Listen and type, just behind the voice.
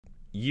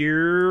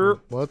Year.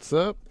 What's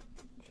up?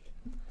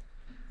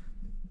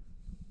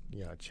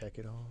 You gotta check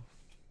it off.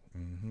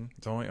 Mm-hmm.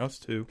 It's only us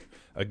two.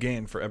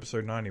 Again, for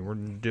episode 90, we're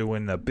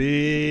doing the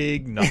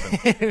big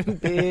nothing.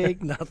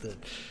 Big nothing.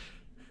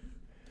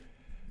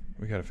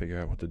 We got to figure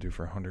out what to do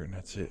for 100, and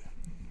that's it.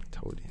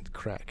 Told you, it's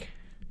crack.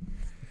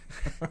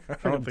 I We're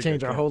don't gonna think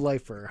change I our can. whole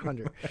life for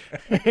 100.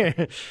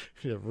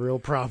 We have real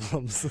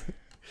problems.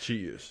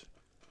 Cheers.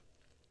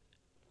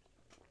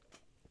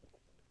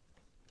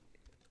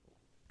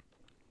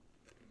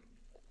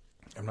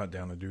 I'm not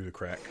down to do the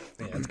crack.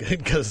 Yeah, that's good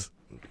because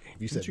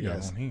you said What you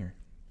yes. got on here?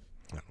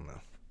 I don't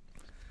know.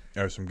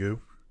 Oh, some goo.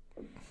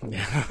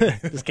 Yeah,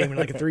 this came in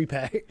like a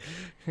 3-pack.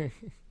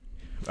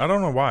 I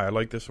don't know why. I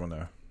like this one,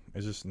 though.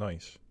 It's just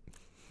nice.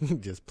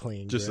 Just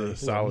plain, Just gray. a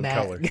solid matte,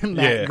 color.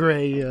 matte Yeah.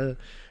 gray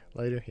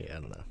lighter. Yeah, I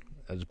don't know.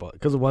 I just bought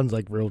because the ones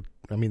like real.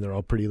 I mean, they're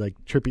all pretty like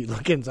trippy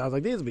looking. So I was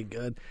like, these would be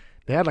good.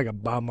 They had like a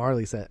Bob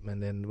Marley set,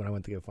 and then when I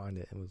went to go find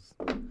it, it was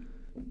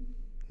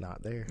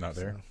not there. Not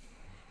there.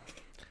 So,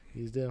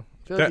 these do.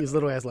 I feel like That- these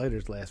little ass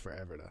lighters last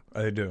forever though.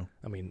 They do.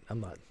 I mean, I'm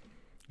not.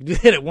 You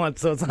just hit it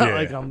once, so it's not Yeah.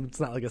 like it's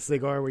not like a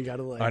cigar where you got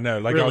to like. I know.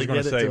 Like really I was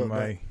going to get it say, to it,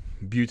 my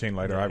butane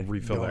lighter, I Yeah,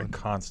 refill gone. that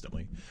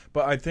constantly.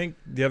 But I think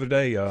the other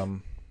day,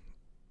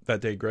 that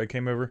day Greg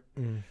came over,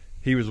 Mm.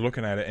 he was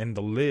looking at it, and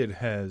the lid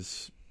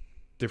has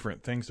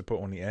different things to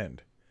put on the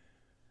end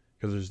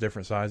because there's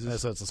different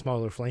sizes. So it's a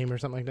smaller flame or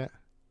something like that.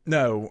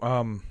 No,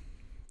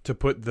 to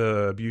put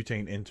the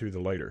butane into the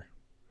lighter.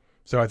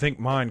 So I think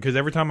mine, because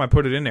every time I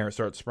put it in there, it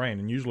starts spraying,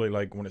 and usually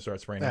like when it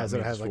starts spraying, Yeah, out, so it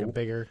means has it's like a full.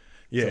 bigger.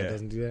 Yeah, So it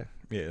doesn't do that.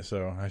 yeah.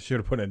 So I should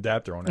have put an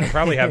adapter on it. I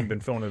probably haven't been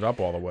filling it up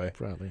all the way.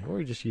 Probably, or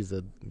you just use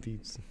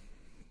these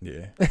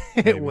Yeah,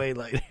 maybe. way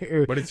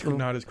lighter. But it's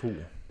not as cool.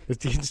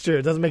 It's true.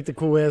 It doesn't make the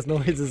cool ass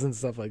noises and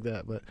stuff like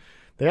that. But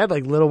they had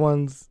like little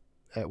ones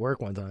at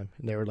work one time,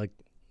 and they were like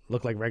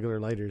looked like regular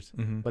lighters,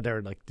 Mm-hmm. but they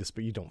were like this.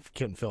 But you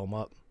couldn't fill them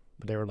up.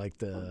 But they were like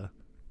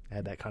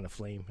had that kind of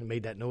flame. It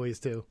made that noise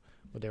too.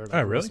 But they were like Oh,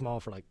 real really? small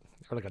for like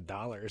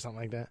 $1 or something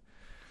like that.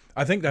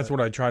 I think that's what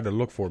I tried to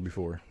look for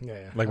before.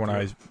 Yeah, Like when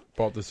I feel-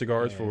 bought the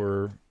cigars Yeah.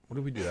 for, what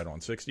did we do that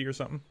on, 60 or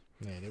something?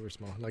 Yeah, they were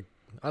small. Like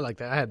I like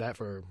that. I had that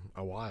for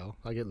a while.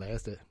 Like it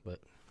lasted, but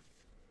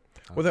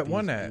Well, that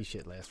one that- these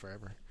shit lasts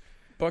forever.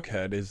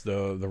 Buckhead is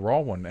the raw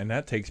one, and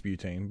that takes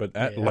butane, but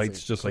that Yeah, that's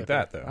lights a just like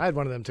clipper. that, though. I had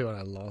one of them too, and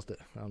I lost it.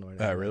 I don't know where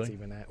that's really?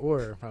 even at.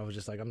 Or I was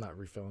just like, I'm not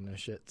refilling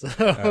this shit.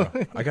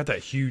 So I got that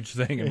huge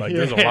thing, and like,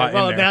 there's a Yeah, lot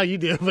well, in there. now you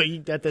do, but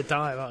at the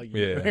time, you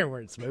Yeah.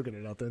 weren't smoking or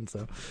nothing.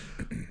 So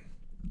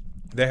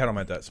They had them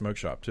at that smoke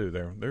shop, too.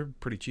 They're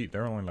pretty cheap.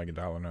 They're only like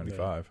 $1.95.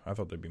 Yeah. I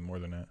thought they'd be more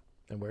than that.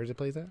 and where's the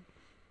place at?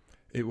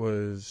 It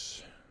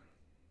was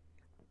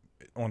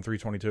on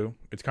 322.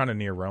 It's kind of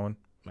near Rowan,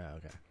 Oh,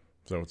 okay.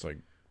 so it's like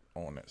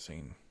on that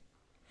scene.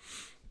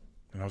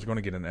 And I was going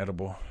to get an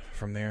edible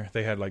from there.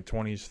 They had like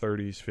 20s,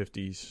 30s,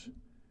 50s, and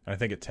I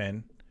think at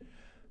 10.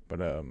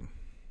 But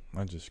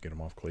I just get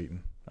them off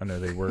Clayton. I know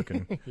they work,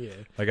 and Yeah,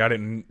 like I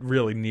didn't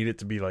really need it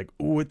to be like,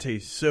 ooh, it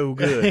tastes so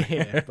good.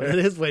 yeah, but it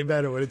is way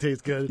better when it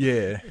tastes good.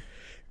 Yeah.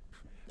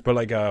 But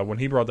like when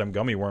he brought them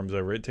gummy worms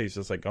over, it tastes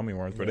just like gummy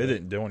worms, but it Yeah.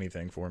 didn't do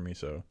anything for me.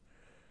 So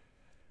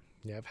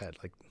Yeah, I've had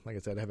like I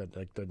said, I've had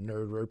like the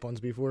Nerd Rope ones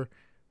before,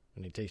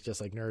 and they taste just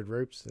like Nerd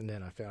Ropes. And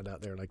then I found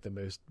out they're like the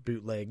most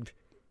bootlegged.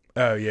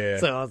 oh yeah,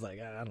 So I was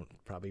like, I don't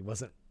probably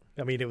wasn't.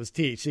 I mean, it was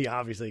THC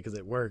obviously because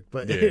it worked,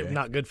 but Yeah.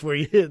 not good for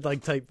you.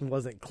 Like type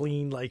wasn't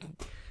clean, like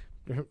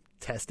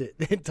test it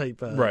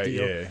type right,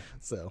 deal. yeah.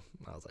 So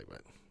I was like,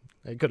 but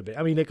it could have been.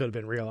 I mean, it could have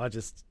been real. I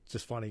just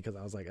funny because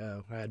I was like,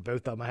 oh, I had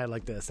both of them. I had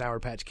like the Sour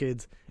Patch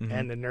Kids Mhm.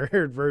 and the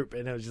Nerd Rope,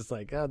 and it was just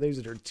like, oh, those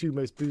are the two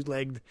most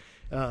bootlegged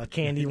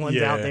candy ones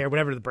Yeah. out there,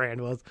 whatever the brand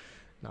was.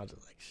 And I was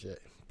just like,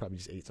 shit. Probably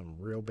just ate some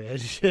real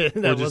bad shit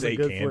that just wasn't ate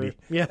good candy.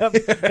 for you. Yeah,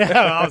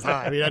 I was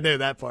high. I mean, I know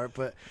that part,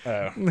 but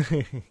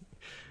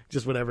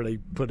just whatever they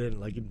put in,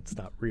 like it's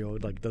not real,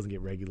 like it doesn't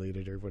get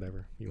regulated or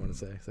whatever you want to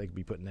say. So they could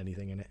be putting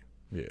anything in it.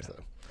 Yeah. So,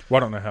 Well, I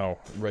don't know how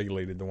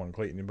regulated the one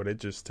Clayton, but it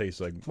just tastes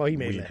like. well, he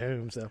made weed. it at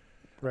home, so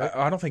right.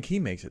 I don't think he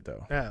makes it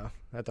though, Yeah,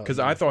 I thought because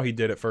I thought he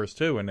did it first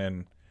too, and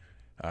then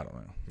I don't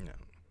know.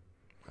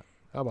 Yeah.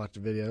 I watched the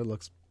video. It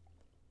looks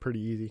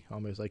pretty easy,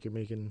 almost like you're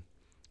making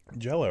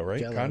Jello, right?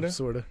 Jell-O, Kind of.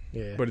 sort of.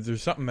 Yeah, But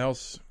there's something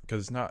else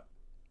because it's not.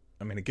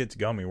 I mean, it gets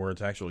gummy where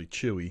it's actually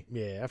chewy.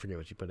 yeah, I forget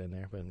what you put in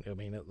there, but I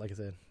mean, like I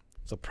said,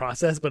 it's a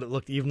process, but it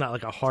looked even not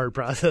like a hard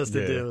process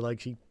to Yeah. do. Like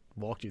she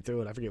walked you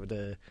through it. I forget what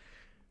the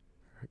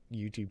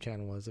YouTube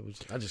channel was. It was.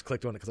 I just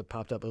clicked on it because it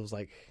popped up. It was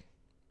like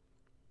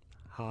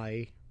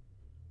high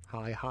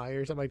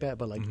or something like that,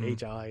 but like Mhm.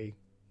 HI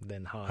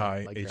then high,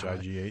 High, like your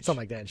HIGH. something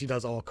like that. And she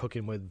does all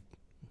cooking with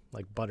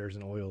like butters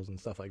and oils and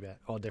stuff like that,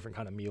 all different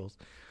kind of meals.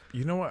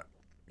 You know what?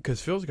 Because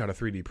Phil's got a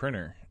 3D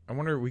printer. I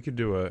wonder if we could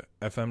do a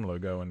FM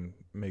logo and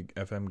make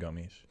FM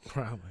gummies.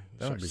 Probably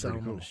That would start be pretty selling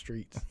them on cool. the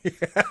streets.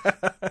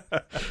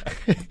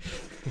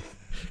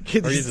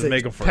 Or you just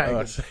make them for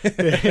us.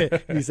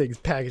 These things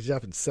packaged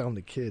up and sell them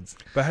to kids.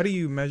 But how do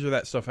you measure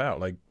that stuff out?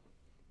 Like,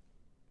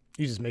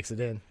 You just mix it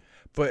in.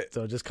 but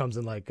So it just comes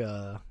in like,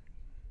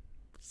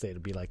 say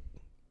it'd be like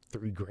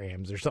 3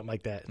 grams or something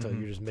like that. So Mhm.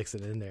 you're just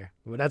mixing it in there.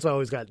 But that's why I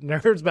always got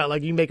nerves about,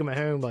 like, you make them at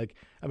home. Like,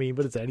 I mean,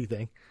 but it's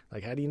anything.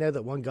 Like, how do you know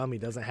that one gummy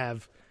doesn't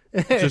have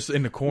Just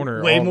in the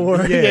corner. way more?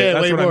 Yeah,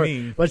 that's way what more. I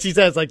mean. But she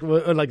says, like,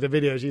 like the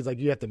video, she's like,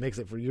 you have to mix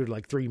it for your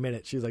like 3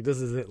 minutes. She's like, this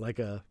isn't like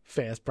a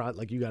fast product.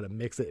 Like, you got to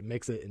mix it,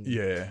 and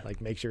Yeah. like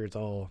make sure it's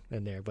all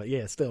in there. But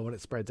yeah, still, when it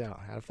spreads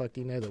out, how the fuck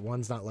do you know that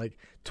one's not like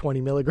 20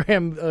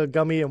 milligram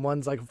gummy and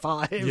one's like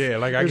 5? Yeah,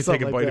 like I or could take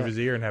something a like bite of that. his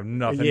ear and have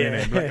nothing in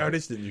it. Like, oh,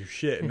 this didn't do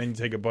shit. And then you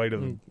take a bite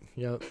of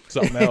Yep.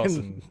 something else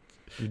and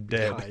you're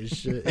dead. High as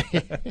shit.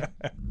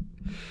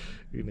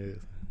 Who knows?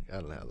 I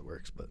don't know how that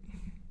works, but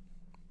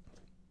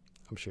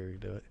I'm sure you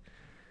do it.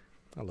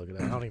 I'll look at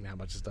that. I don't even know how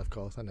much this stuff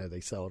costs. I know they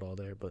sell it all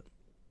there, but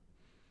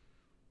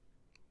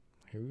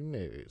who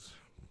knows?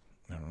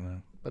 I don't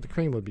know. But the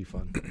cream would be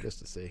fun just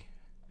to see.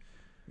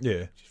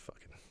 Yeah. Just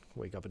fucking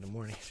wake up in the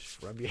morning,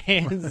 just rub your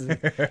hands,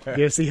 and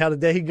you see how the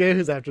day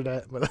goes after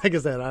that. But like I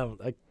said,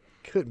 I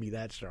couldn't be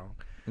that strong.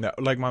 No,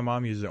 like my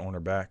mom uses it on her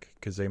back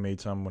because they made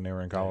some when they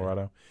were in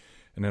Colorado.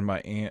 And then my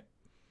aunt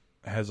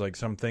has like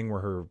something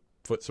where her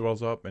foot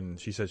swells up and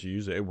she says she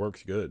uses it. It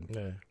works good.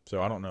 Yeah.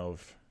 So I don't know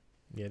if.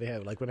 Yeah, they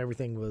have, like, when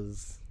everything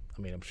was,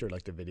 I mean, I'm sure,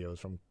 like, the videos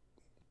from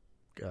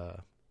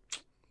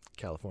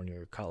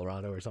California or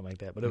Colorado or something like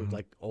that, but it was, Mhm.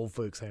 like, old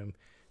folks home.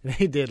 And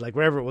they did, like,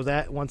 wherever it was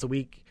at, once a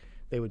week,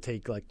 they would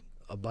take, like,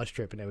 a bus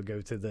trip and they would go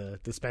to the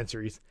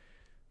dispensaries.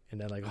 And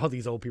then, like, all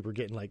these old people were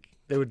getting, like,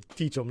 they would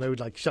teach them, they would,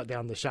 like, shut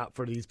down the shop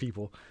for these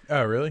people.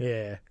 Oh, really?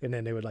 Yeah. And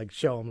then they would, like,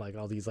 show them, like,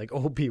 all these, like,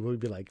 old people would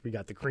be like, we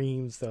got the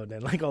cream. So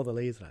then, like, all the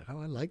ladies were like, oh,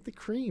 I like the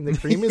cream. The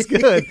cream is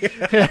good.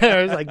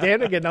 I was like, damn,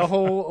 they're getting the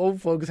whole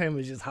old folks home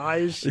was just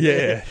high as shit.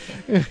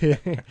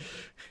 Yeah.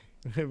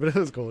 But it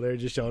was cool. They were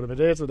just showing them. And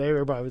that's what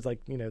everybody was like,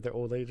 you know, their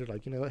old age are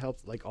like, you know, it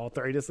helps, like,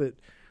 arthritis. Whenever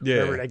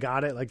Yeah. they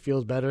got it, like,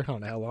 feels better. I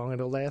don't know how long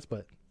it'll last,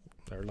 but,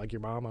 or like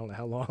your mom, I don't know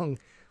how long,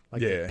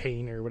 like, Yeah. the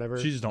pain or whatever.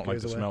 She just don't like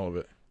goes the away. smell of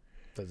it.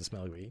 Does it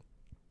smell like weed?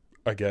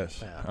 I guess.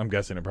 Yeah. I'm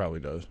guessing it probably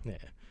does. Yeah.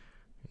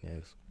 Who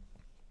knows?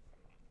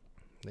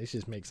 They should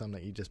just make something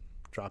that you just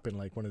drop in,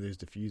 like, one of those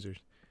diffusers.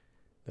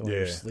 Then when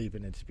you're Yeah.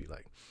 sleeping, it should be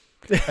like.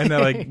 And then,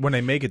 like, when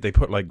they make it, they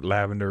put, like,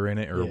 lavender in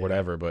it or Yeah.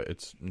 whatever, but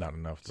it's not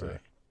enough to. Right.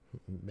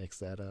 Mix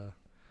that,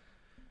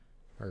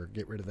 or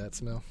get rid of that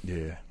smell.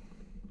 Yeah.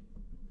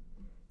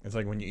 It's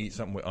like when you eat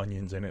something with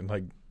onions in it,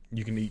 like,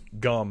 you can eat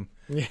gum.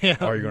 Yeah.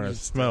 All you're going to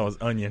Just smell is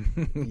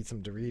onion. eat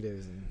some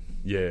Doritos and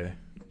Yeah.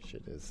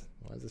 shit is.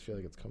 Why does this feel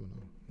like it's coming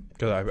on?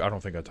 Because I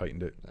don't think I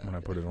tightened it when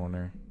I put it on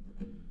there.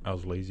 I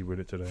was lazy with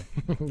it today.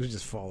 It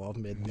just fall off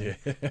mid. Yeah.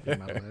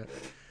 Came out of that.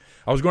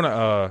 I was going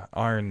to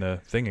iron the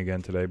thing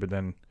again today, but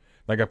then,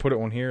 like, I put it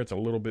on here. It's a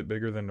little bit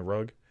bigger than the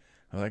rug.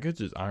 I was like, I could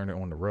just iron it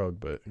on the rug,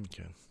 but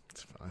Okay,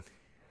 it's fine.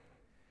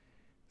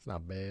 It's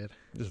not bad.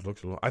 it just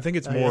looks a little. I think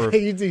it's Oh, more. yeah.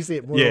 You do see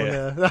it more.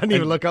 Yeah. On, I didn't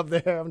even And look up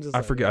there. I'm just. I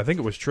like, forget. I think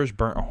it was Trish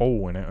burnt a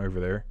hole in it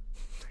over there.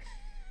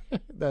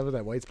 That was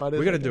that white spot. Is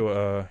We got to right do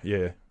a.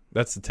 Yeah,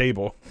 that's the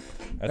table.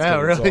 That's there?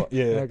 Oh, 'cause it's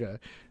really? all- yeah. Okay.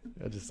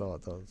 I just saw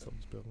it. Thought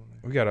something spilled on there.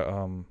 We got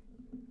to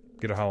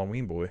get a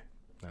Halloween boy.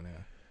 I know.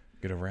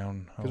 Get a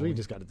round. Because we Halloween.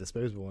 just got a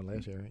disposable one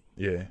last year, right?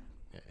 Yeah.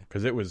 Yeah.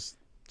 Because it was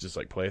just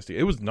like plastic.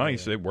 It was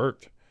nice. Yeah. It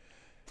worked.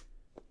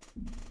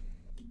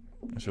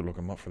 I should look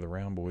them up for the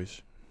round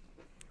boys.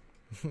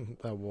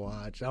 I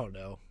watch. I don't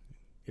know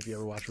if you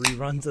ever watch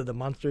reruns of the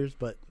Monsters,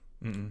 but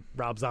Mm-mm.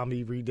 Rob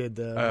Zombie redid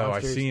the. Oh,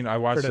 Monsters. I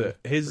watched For the- it.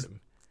 His for the-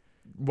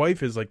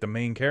 wife is like the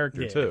main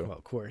character Yeah, too. well,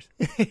 of course.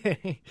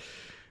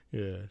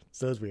 Yeah,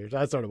 so it's weird.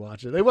 I started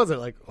watching it. It wasn't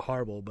like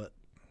horrible, but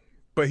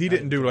But he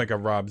didn't do didn't like a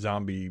Rob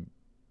Zombie.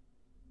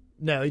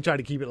 no, he tried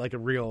to keep it like a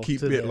real. Keep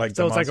to it the, like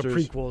so the it's like a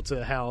Monsters? prequel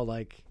to how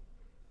like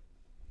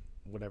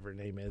whatever her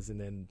name is, and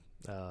then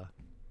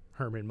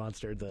Herman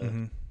Munster, the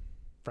Mhm.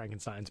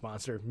 Frankenstein's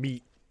monster,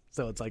 meet.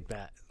 So it's like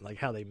that, like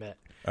how they met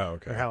Oh, or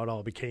okay. how it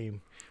all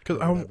became. Because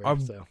or whatever, I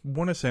so.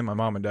 want to say my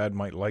mom and dad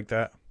might like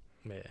that.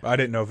 Yeah, I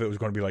didn't know if it was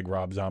going to be like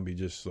Rob Zombie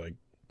just like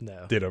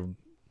no. did a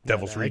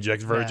Devil's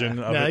Rejects version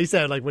of No, it. he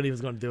said like when he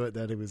was going to do it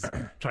that he was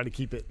trying to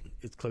keep it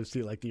as close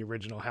to like the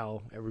original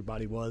how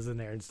everybody was in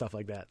there and stuff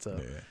like that. So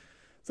Yeah.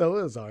 so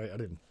it was all right.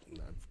 I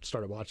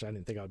started watching. I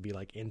didn't think I would be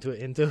like into it,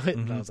 and I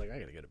Mhm. was like, I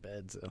gotta go to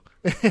bed. So,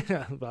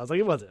 but I was like,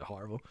 it wasn't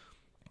horrible.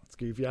 It's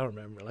goofy. I don't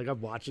remember. Like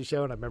I've watched the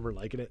show and I remember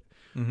liking it,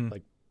 Mhm.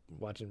 like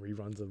watching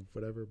reruns of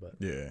whatever. But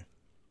Yeah.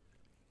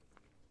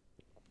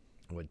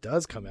 what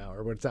does come out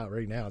or what's out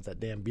right now is that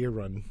damn beer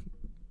run,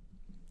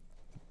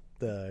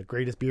 the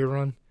greatest beer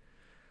run,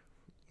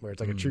 where it's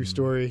like a true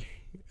story.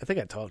 I think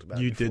I talked about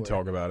it. You did before.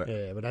 talk about it.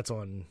 Yeah, but that's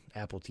on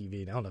Apple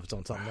TV. I don't know if it's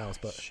on something else,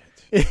 but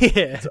Shit.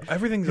 yeah. So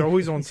everything's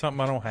always on something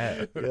I don't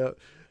have. Yeah.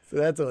 So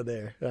that's on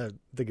there. I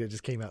think it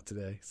just came out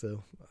today,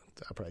 so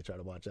I'll probably try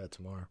to watch that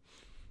tomorrow.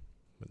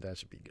 But that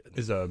should be good.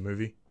 Is a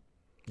movie?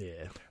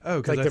 Yeah. Oh,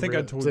 It's because like I think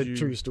I told it's you. a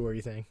true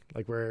story thing,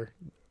 like where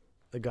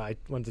the guy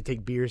wanted to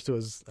take beers to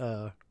his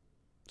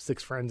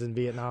 6 friends in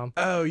Vietnam.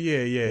 Oh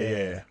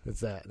yeah. It's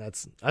that.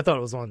 That's. I thought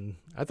it was on.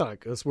 I thought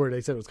it was where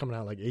they said it was coming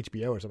out like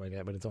HBO or something like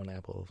that, but it's on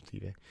Apple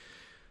TV,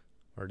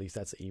 or at least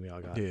that's the email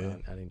I got. Yeah.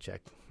 I didn't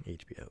check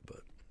HBO,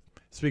 but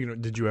Speaking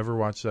of, did you ever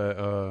watch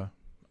that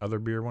other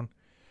beer one?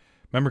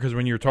 Remember, because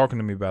when you were talking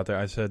to me about that,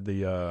 I said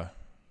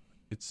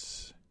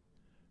it's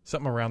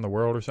something around the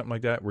world or something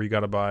like that, where you got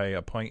to buy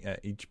a pint at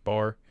each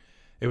bar.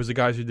 It was the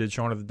guys who did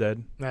Shaun of the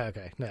Dead.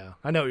 Okay, no,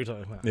 I know what you're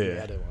talking about.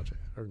 Yeah. I didn't watch it.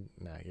 Or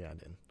no, yeah, I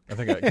didn't. I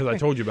think because I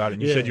told you about it,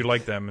 and you Yeah. said you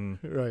liked them, and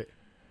Right.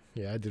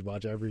 Yeah, I did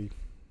watch every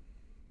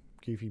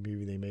Goofy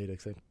movie they made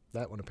except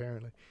that one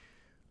apparently.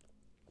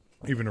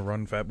 even a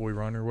Run Fat Boy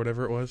Run or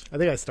whatever it was. I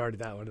think I started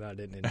that one and I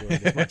didn't enjoy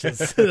it as much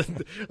as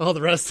all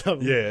the rest of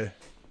them. Yeah,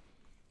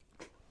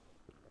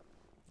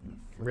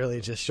 Really,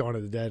 it's just Shaun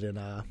of the Dead and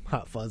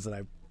Hot Fuzz that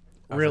I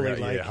I really forgot,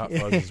 like. Yeah, Hot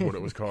Fuzz is what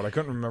it was called. I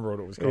couldn't remember what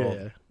it was called.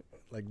 Yeah,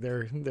 like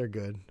they're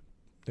good.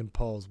 And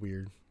Paul's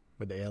weird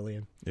with the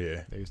alien.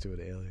 Yeah, They used to with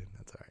the alien.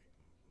 That's all right.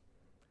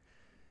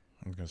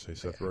 I was gonna say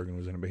Seth Yeah. Rogen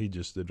was in it, but he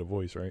just did the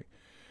voice, right?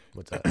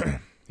 What's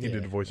that? He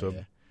did the voice of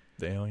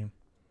the alien.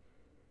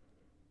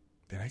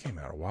 Dude, that came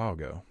out a while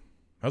ago.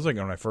 I was like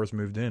when I first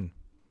moved in.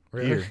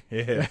 Really?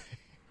 Here. Yeah.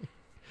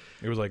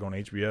 It was like on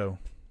HBO.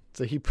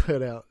 So he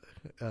put out.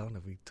 I don't know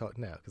if we talked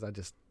now because I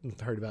just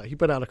heard about it. He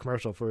put out a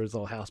commercial for his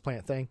little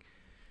houseplant thing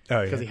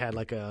Oh because yeah. he had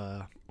like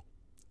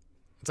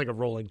it's like a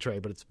rolling tray,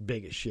 but it's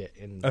big as shit.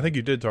 And I think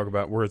you did talk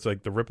about where it's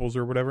like the ripples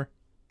or whatever.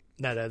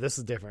 no, this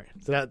is different.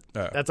 So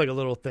Oh. that's like a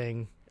little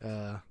thing.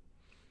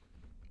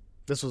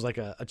 This was like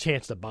a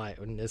chance to buy it,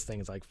 and this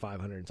thing is like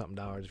 $500 and something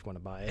if you want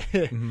to buy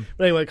it. Mhm.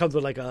 But anyway, it comes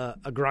with like a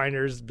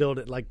grinders, build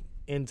it like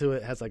into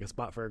it. Has like a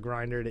spot for a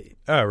grinder that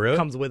Oh really?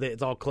 comes with it.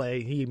 It's all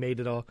clay. He made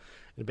it all.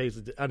 And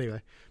basically,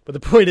 anyway. But the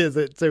point is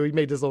that so he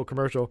made this little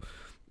commercial,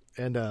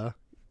 and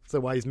so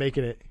while he's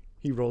making it,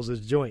 he rolls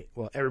his joint.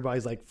 Well,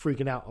 everybody's like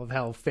freaking out of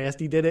how fast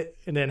he did it,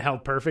 and then how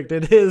perfect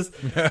it is.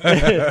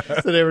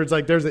 So there was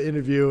like, there's an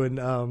interview,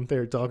 and they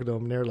were talking to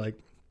him, and they were like,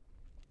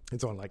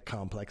 it's on like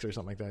Complex or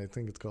something like that, I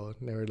think it's called.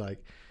 And they were like,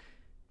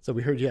 so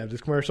we heard you have this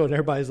commercial, and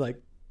everybody's like,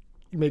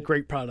 you make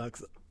great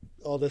products,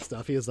 all this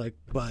stuff. He was like,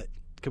 but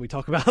can we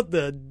talk about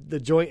the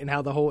joint and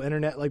how the whole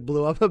internet like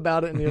blew up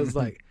about it? And he was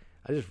like,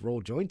 I just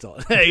roll joints all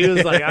day. He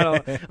was like,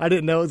 I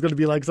didn't know it was going to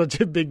be like such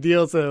a big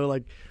deal. So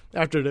like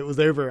after it was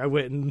over, I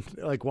went and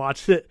like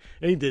watched it,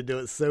 and he did do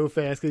it so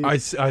fast.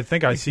 I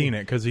think I seen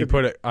it because he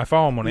put it. I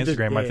follow him on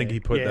Instagram. I think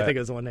he put that. I think it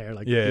was on there.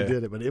 Like Yeah. he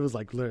did it, but it was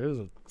like it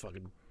was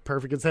fucking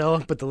perfect as hell.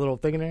 Put the little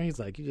thing in there. He's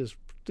like, you just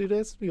do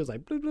this. He was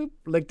like, bloop, bloop,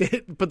 licked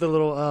it, put the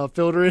little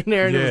filter in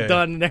there, and it Yeah. was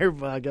done. And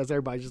everybody, I guess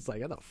everybody's just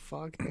like, what the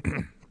fuck?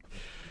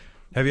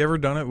 Have you ever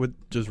done it with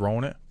just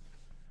rolling it?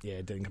 Yeah,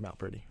 it didn't come out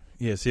pretty.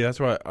 Yeah. See, that's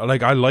why I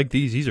like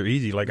these. These are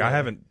easy. Like I Yeah.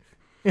 haven't.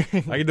 I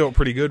can do it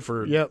pretty good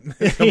for Yep.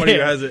 somebody who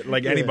Yeah. has it.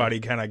 Like Yeah. anybody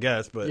can, I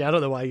guess. But Yeah, I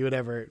don't know why you would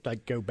ever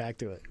like go back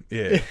to it.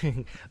 yeah.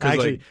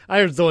 Actually, like-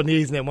 I was doing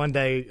these, and then one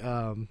day,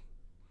 I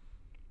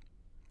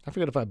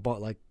forget if I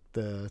bought like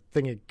the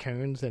thing of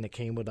cones, and it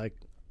came with like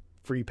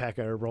free pack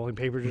of rolling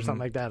papers or something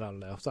like that. I don't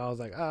know. So I was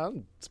like, oh,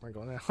 I'm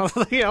sprinkling it. I was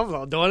like, yeah, I was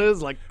all doing it. It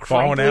was like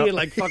Falling crumbly out. and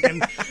like fucking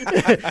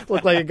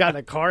looked like it got in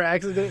a car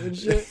accident and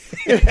shit.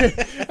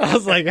 I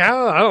was like,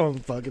 how? I don't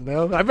fucking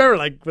know. I remember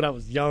like when I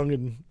was young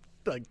and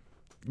like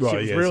Well,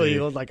 shit was yeah, really see.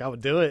 like I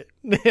would do it.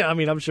 I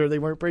mean, I'm sure they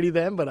weren't pretty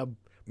then, but I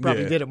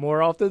probably Yeah. did it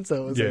more often,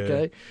 so it was Yeah.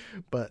 okay.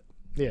 But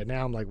yeah,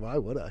 now I'm like, why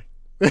would I?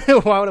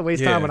 Why would I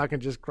waste Yeah. time when I can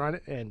just grind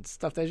it and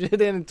stuff that shit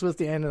in and twist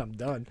the end and I'm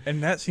done?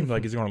 And that seems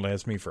like it's going to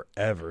last me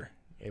forever.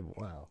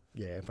 Wow.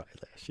 Yeah, it probably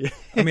last year.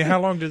 I mean,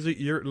 how long does it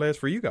last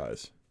for you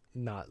guys?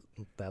 Not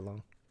that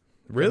long.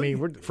 Really? I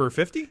mean, for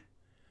 50?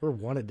 We're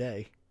one a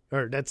day.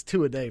 Or that's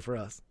 2 a day for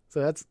us.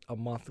 So that's a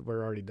month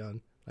we're already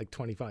done. Like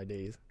 25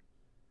 days.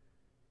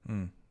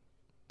 Mm.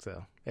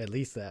 So at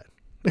least that.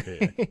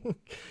 Yeah.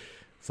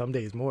 Some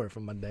days more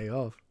from my day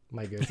off.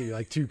 Might go through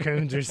like 2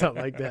 cones or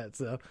something like that.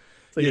 So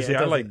Yeah, see, it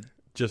I like doesn't-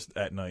 just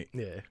at night.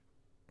 Yeah.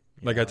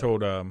 Like Yeah, I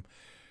told,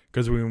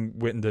 because we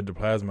went and did the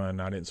plasma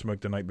and I didn't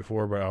smoke the night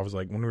before, but I was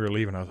like, when we were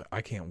leaving, I was like,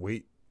 I can't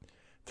wait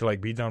to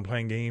like be done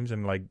playing games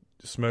and like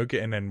smoke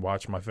it and then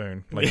watch my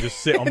phone. Like just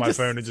sit on my Just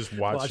phone and just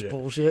watch it.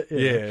 bullshit.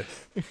 Yeah.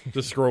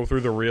 Just scroll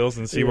through the reels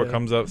and see what Yeah.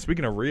 comes up.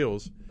 Speaking of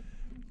reels,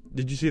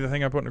 did you see the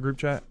thing I put in the group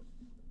chat?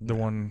 The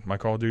one, my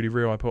Call of Duty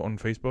reel I put on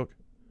Facebook?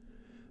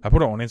 I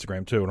put it on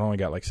Instagram too. It only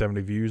got like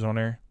 70 views on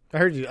there. I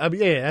heard you. I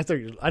mean, yeah,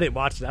 I didn't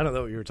watch it. I don't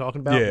know what you were talking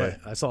about, Yeah.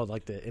 but I saw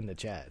like in the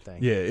chat thing.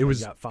 Yeah, it You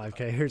was. got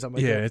 5K or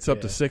something. Like Yeah, that. it's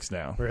up to 6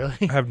 now. Really?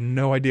 I have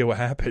no idea what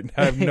happened.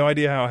 I have no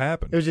idea how it It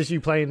happened. was just you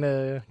playing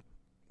the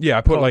Yeah,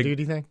 I put Call like of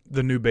Duty thing.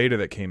 the new beta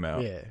that came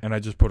out. Yeah. And I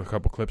just put a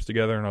couple clips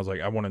together and I was like,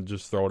 I want to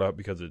just throw it up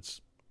because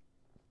it's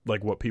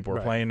like what people are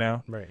Right. playing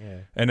now. Right. Yeah.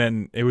 And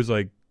then it was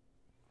like,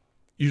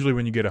 usually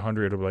when you get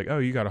 100, it'll be like, oh,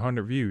 you got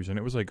 100 views. And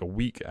it was like a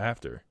week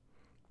after.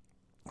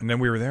 And then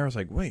we were there. I was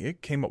like, wait,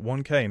 it came up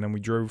 1K. And then we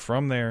drove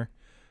from there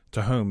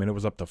to home and it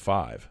was up to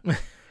 5. I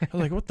was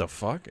like, what the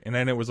fuck? And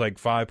then it was like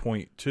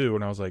 5.2.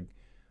 And I was like,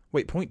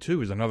 wait,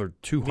 0.2 is another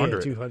 200.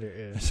 Yeah,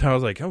 200. Yeah. So I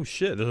was like, oh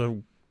shit.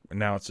 And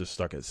now it's just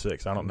stuck at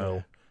 6. I don't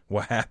know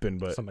what happened,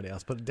 but Somebody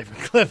else put a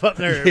different clip up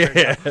there.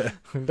 yeah.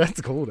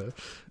 That's cool though.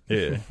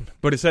 Yeah.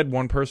 But it said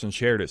one person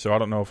shared it. So I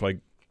don't know if like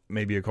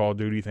maybe a Call of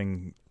Duty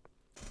thing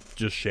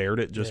just shared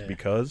it just Yeah.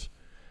 because.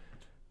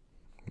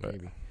 But-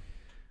 maybe.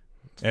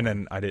 And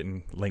then I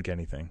didn't link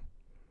anything.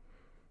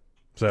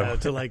 So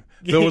To like,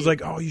 Bill was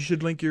like, "Oh, you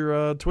should link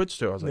your Twitch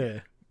too." I was like, yeah.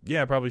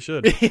 "Yeah, I probably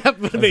should." Yep,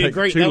 was man, like,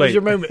 great. too That was late.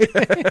 your moment.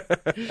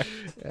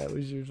 That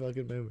was your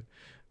fucking moment.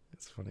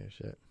 It's funny as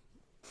shit.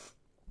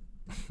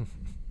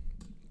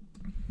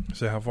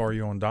 So how far are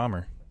you on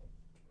Dahmer?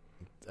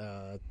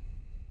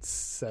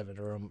 7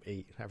 or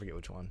 8. I forget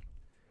which one.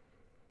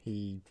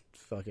 He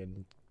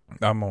fucking.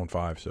 I'm on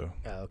 5, so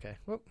Oh, okay.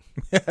 Well,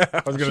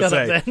 I was gonna shut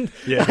say, up then.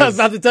 yeah, I was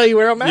about to tell you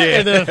where I'm at. Yeah.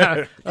 And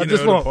then I You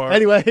just know the won't. part.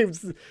 Anyway,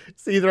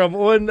 it's either I'm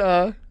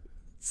on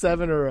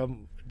 7 or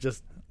I'm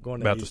just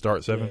going about to to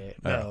start 7. Yeah,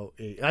 no,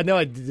 8. I know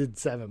I did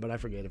 7, but I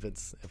forget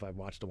if I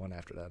watched the one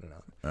after that or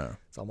not. Oh.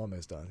 So I'm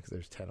almost done because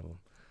there's 10 of them.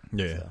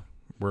 Yeah, So.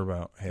 we're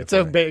about halfway. It's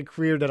so big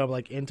career that I'm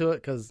like into it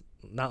because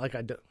not like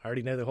I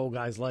already know the whole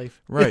guy's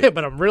life, Right.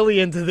 but I'm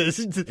really into this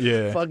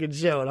Yeah. fucking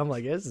show, and I'm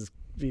like, this is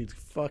dude,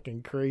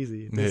 fucking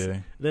crazy.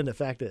 Yeah, Then the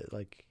fact that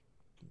like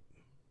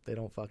they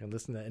don't fucking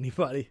listen to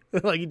anybody,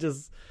 like you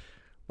just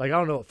like I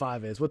don't know what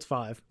 5 is. What's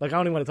 5? Like I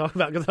don't even want to talk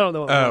about because I don't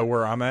know. What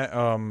where I'm at,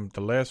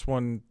 the last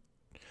one.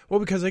 Well,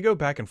 because they go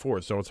back and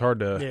forth, so it's hard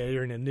to. yeah,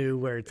 you're in a new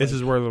where it's This like,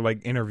 is where they're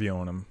like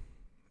interviewing him.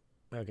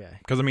 okay.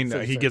 Because I mean, So-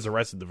 he so- gets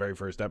arrested the very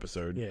first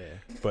episode. Yeah,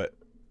 But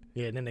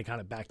yeah, and then they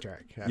kind of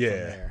backtrack. From yeah,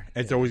 there.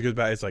 it Yeah. always goes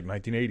back. It's like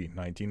 1980,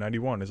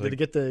 1991. It's Did like he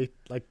get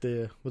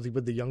the was he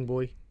with the young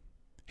boy?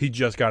 he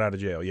just got out of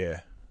jail. Yeah,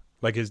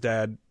 like his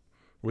dad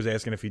was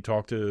asking if he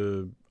talked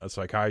to a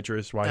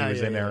psychiatrist while he Oh, was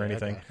yeah, in there or yeah,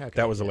 anything. okay,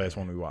 That was the yeah, last yeah.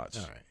 one we watched.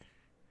 All right.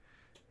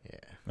 Yeah.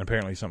 And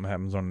apparently something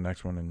happens on the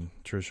next one, and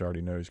Trish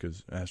already knows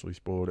because Ashley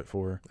spoiled it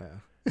for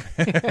her.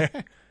 Yeah.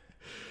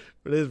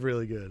 But it is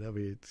really good. I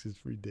mean, it's just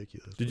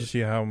ridiculous. Did you see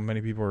how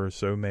many people are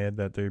so mad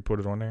that they put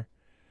it on there?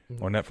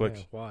 on Netflix?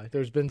 Yeah, why?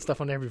 There's been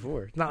stuff on there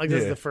before. It's not like this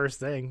is Yeah. the first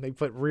thing. They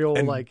put real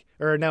And-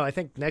 or no, I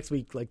think next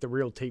week like the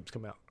real tapes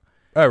come out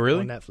Oh, really?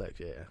 on Netflix.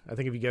 Yeah, I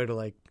think if you go to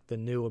like the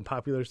new and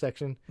popular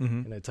section, Mm-hmm.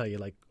 and they tell you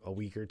like a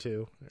week or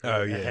two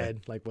Oh, yeah.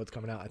 ahead, like what's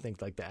coming out. I think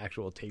like the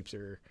actual tapes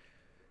are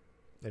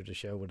there's a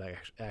show with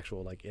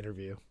actual like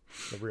interview,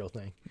 the real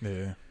thing.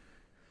 Yeah.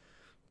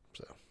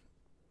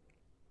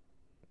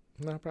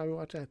 And I'll probably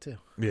watch that too.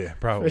 Yeah, Which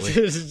probably.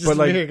 is just But,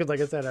 like- weird because,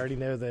 like I said, I already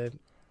know the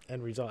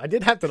end result. I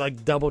did have to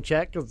like double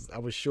check because I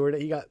was sure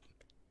that he got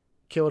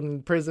killed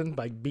in prison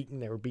by beating.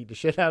 They were beating the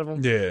shit out of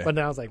him. Yeah. But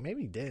then I was like,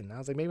 maybe he didn't. I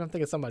was like, maybe I'm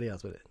thinking somebody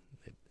else with it.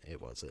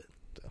 It was it.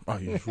 Oh,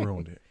 you just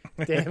ruined it.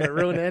 Damn, it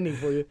ruined the ending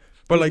for you.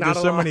 But He's like, not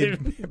there's so many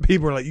alive.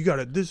 people are like, you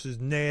gotta. This is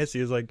nasty.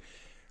 It's like,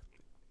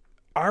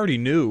 I already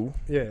knew.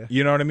 Yeah.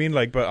 You know what I mean?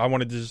 Like, but I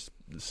wanted to just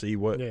see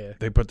what Yeah.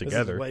 they put This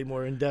together. is way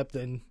more in depth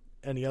than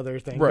any other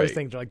thing. Right. Those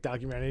things are like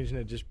documentaries and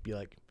it'd just be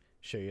like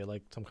show you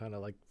like some kind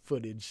of like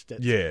footage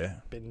that's Yeah.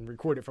 been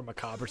recorded from a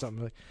cop or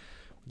something. Like,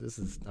 this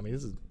is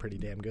pretty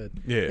damn good.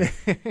 Yeah.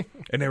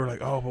 And they were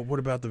like, oh, but what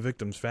about the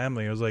victim's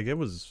family? I was like, it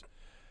was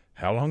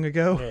how long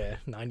ago? Yeah,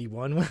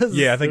 91 was.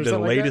 Yeah, I think or the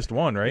something like that? latest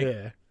one, right?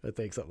 Yeah, I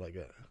think something like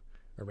that.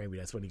 Or maybe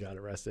that's when he got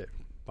arrested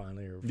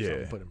finally, or Yeah.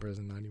 something, put in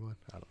prison 91.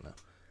 I don't know.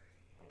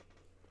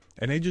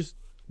 And they just,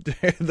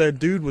 that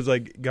dude was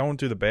like going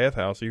to the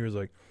bathhouse. He was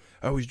like,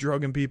 oh, he's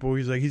drugging people.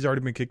 He's like, he's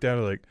already been kicked out.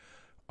 I was like,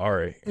 all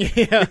right.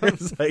 Yeah,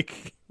 It's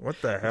like, what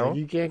the hell? like,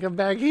 you can't come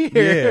back here.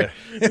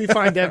 Yeah. We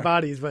find dead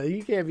bodies, but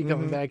you can't be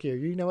coming Mhm. back here.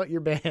 You know what?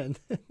 You're banned.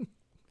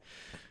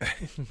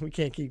 We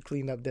can't keep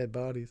cleaning up dead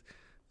bodies.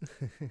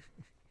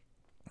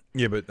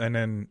 Yeah, but, and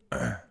then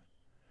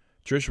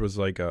Trish was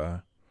like,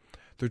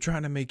 they're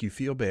trying to make you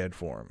feel bad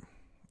for him.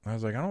 I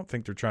was like, I don't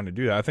think they're trying to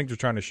do that. I think they're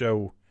trying to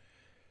show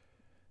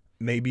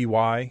maybe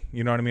why.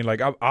 You know what I mean?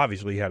 Like,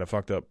 obviously he had a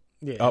fucked up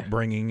Yeah,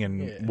 upbringing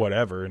and Yeah.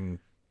 whatever. And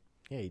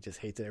yeah. He just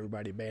hates that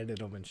everybody abandoned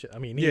him and shit. I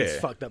mean, he was Yeah.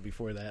 fucked up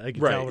before that. I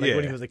could Right, tell like, yeah.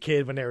 when he was a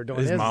kid when they were doing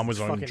his this. mom was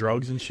on fucking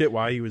drugs and shit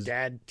while he was.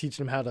 Dad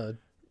teaching him how to.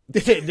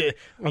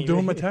 I'm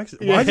doing my taxes.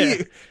 Yeah. Why do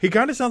you? He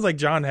kind of sounds like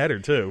John Heder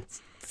too.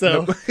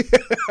 So,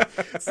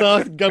 so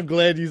I'm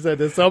glad you said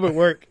this. So I'm at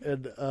work,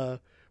 and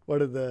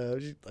one of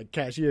the like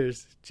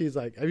cashiers, she's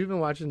like, "Have you been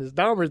watching this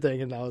Dahmer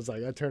thing?" And I was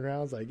like, I turned around,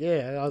 I was like,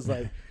 "Yeah." And I was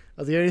the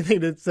only thing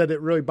that said it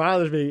really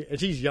bothers me, and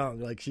she's young,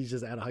 like she's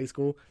just out of high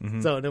school.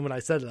 Mhm. So then when I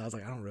said it, I was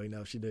like, I don't really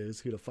know if she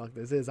knows who the fuck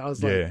this is. I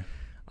was like,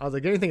 Yeah,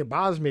 the only thing that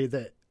bothers me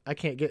that I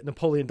can't get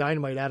Napoleon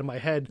Dynamite out of my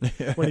head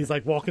when he's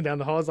like walking down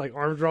the hall, it's like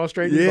arms drawn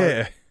straight. He's yeah.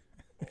 like,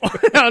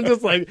 I'm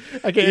just like,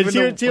 I can't. Even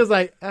And though- she was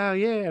like, "Oh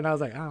yeah," and I was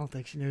like, "I don't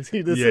think she knows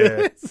who this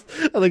Yeah. is."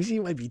 I'm like, she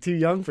might be too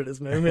young for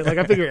this moment. Like,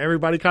 I figure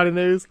everybody kind of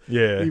knows,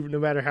 Yeah. even no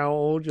matter how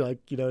old. You're like,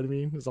 you know what I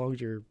mean? As long as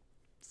you're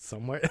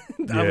somewhere,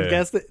 I Yeah. would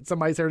guess that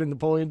somebody's heard of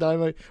Napoleon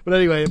Dynamite. But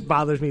anyway, it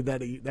bothers me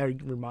that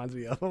that reminds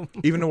me of him.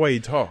 Even the way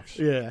he talks.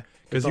 Yeah,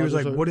 Because he was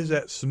like, Just "What is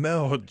that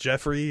smell,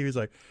 Jeffrey?" He was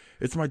like,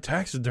 "It's my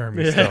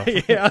taxidermy yeah, stuff."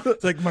 yeah.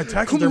 It's like my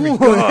taxidermy on.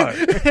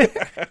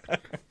 god.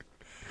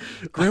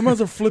 Grandma's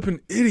a flipping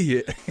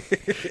idiot,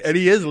 and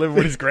he is living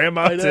with his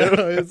grandma I know,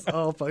 too. it's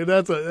all funny.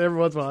 That's what every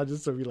once in a while I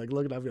just sort of be like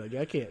looking at me like,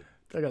 I can't.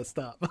 I gotta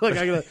stop. Like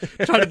I gotta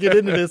try to get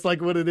into this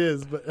like what it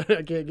is, but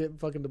I can't get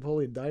fucking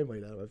Napoleon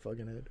Dynamite out of my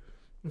fucking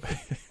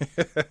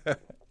head.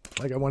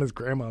 Like I want his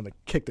grandma to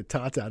kick the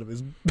tots out of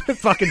his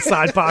fucking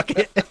side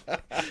pocket.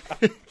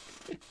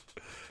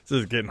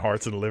 Just getting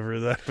hearts and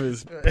livers out of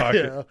his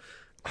pocket.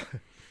 Yeah.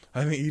 I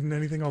haven't eaten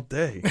anything all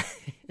day.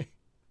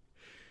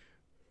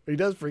 He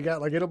does freak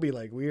out. Like it'll be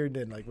like weird,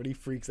 and like when he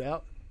freaks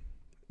out,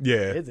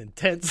 Yeah. it's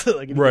intense.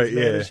 Like if he Right, gets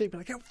mad yeah. and shit, be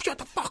like, "Yo, shut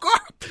the fuck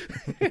up!"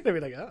 And they'll be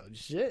like, "Oh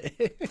shit."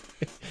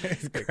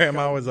 His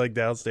grandma was like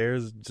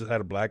downstairs, just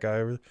had a black eye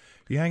over.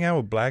 You hang out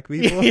with black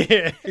people?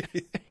 Yeah.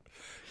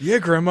 Yeah,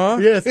 grandma.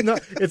 Yeah,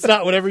 it's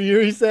not whatever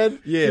year he said.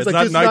 Yeah, He's it's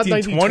like, not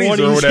 "This is 1920s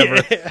or whatever.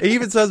 Yeah. It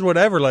even says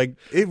whatever. Like,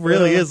 it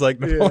really Yeah. is like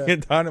Yeah.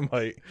 Napoleon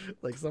Dynamite.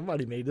 Like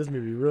somebody made this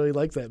movie, really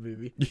likes that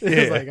movie. Yeah.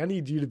 It's like, I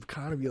need you to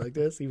kind of be like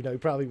this, even though he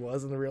probably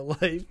was in the real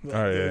life. But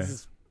Oh, yeah. It's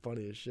just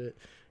funny as shit.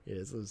 Yeah,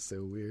 this was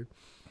so weird.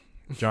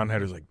 John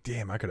Hedder's like,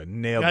 damn, I could have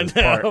nailed I this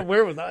know. part.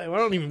 Where was I?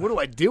 What do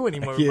I do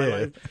anymore with my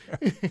Yeah.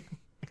 life?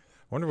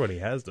 Wonder what he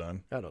has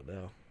done. I don't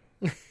know.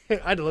 I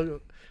had to look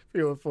up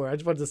 314. I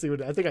just wanted to see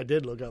what I think I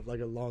did look up like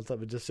a long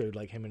time. It just showed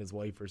like him and his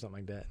wife or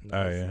something like that. And Oh,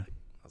 I was yeah.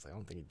 like, I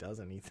don't think he does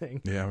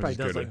anything. Yeah, Probably just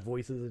does go like to-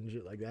 voices and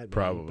shit like that. maybe,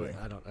 Probably.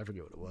 but I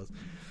forget what it was.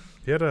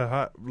 He had a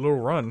hot little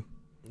run.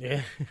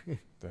 Yeah.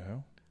 The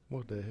hell?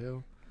 What the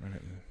hell? I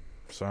didn't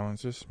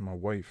silence this. My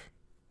wife.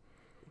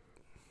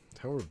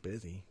 Tell her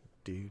busy,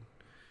 dude.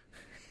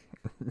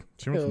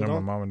 She wants to know my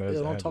mom and dad's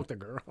Yeah, don't address. talk to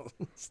girls.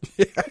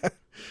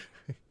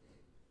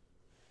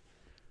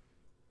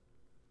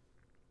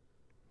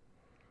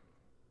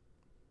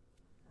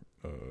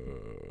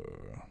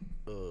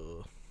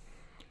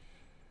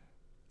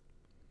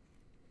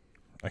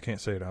 I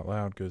can't say it out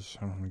loud because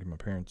I don't want to give my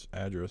parents'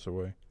 address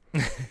away.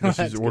 That's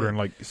She's good. ordering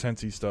like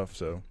Scentsy stuff,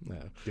 so No.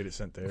 get it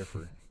sent there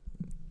for.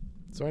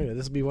 So anyway,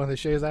 this will be one of the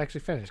shows I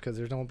actually finished because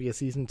there won't be a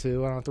season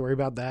 2. I don't have to worry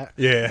about that.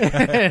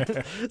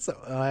 Yeah. So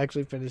I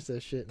actually finished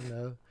this shit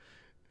and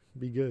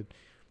be good.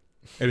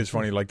 It is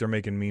funny, like they're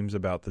making memes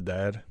about the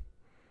dad,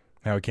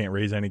 how he can't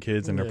raise any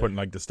kids, and they're Yeah. putting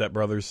like the Step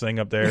Brothers thing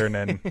up there, and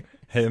then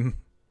him.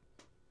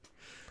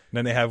 And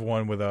then they have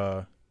one with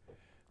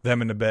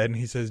them in the bed, and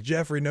he says,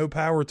 "Jeffrey, no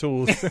power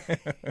tools."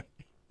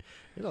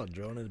 It's all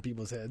drawn into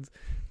people's heads.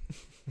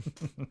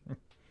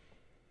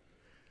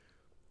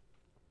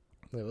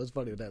 It was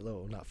funny with that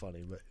little, not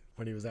funny, but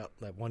when he was out,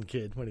 that one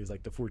kid, when he was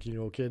like the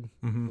 14-year-old kid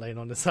Mhm. laying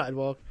on the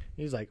sidewalk,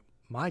 he was like,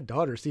 my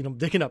daughter seen him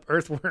digging up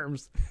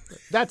earthworms.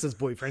 That's his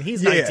boyfriend.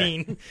 He's Yeah.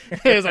 19.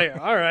 He was like,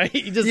 all right.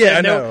 He just Yeah,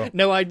 had I know.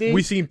 no ID.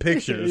 We seen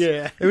pictures.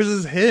 Yeah. It was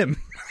just him.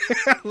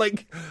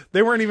 Like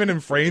they weren't even in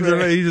frames. Or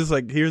Right. anything. He's just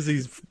like, here's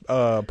these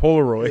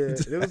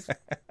Polaroids.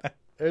 Yeah,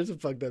 there's some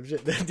fucked up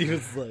shit. That dude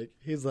was like,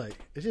 he's like,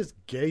 it's just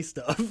gay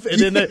stuff. And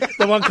then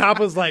the one cop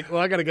was like,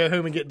 well, I got to go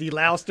home and get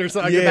deloused or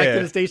something. I get back Yeah.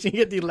 to the station,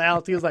 get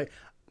deloused. He was like,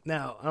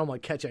 no, I don't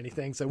want to catch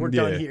anything, so we're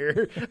done Yeah.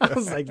 here. I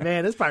was like,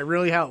 man, that's probably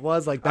really how it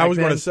was. Like back I was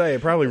then. going to say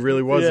it probably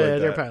really was yeah, like they're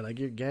that. probably like,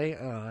 you're gay?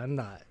 Oh, I'm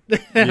not. Yeah.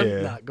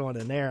 I'm not going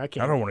in there. I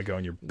can't. I don't want to go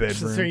in your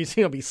bedroom. So you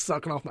see, I'll be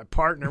sucking off my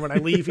partner when I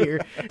leave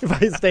here if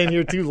I stay in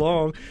here too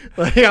long.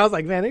 Like, I was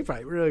like, man, they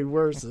probably really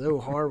were so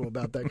horrible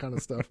about that kind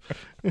of stuff.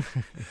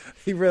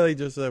 He really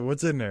just said,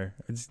 "What's in there?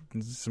 It's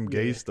some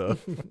gay Yeah.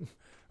 stuff."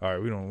 All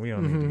right, we don't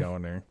need to go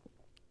in there.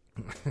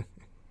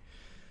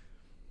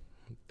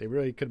 They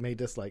really could have made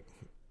this like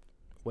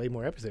way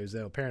more episodes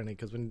though, apparently,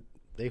 because when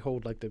they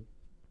hold like the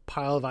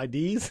pile of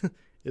IDs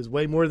is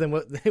way more than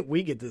what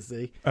we get to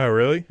see. Oh,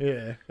 really?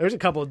 Yeah, there's a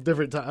couple of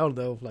different times. I don't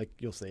know, like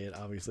you'll see it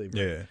obviously. But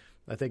Yeah.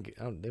 I think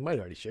they might have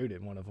already showed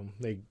it in one of them.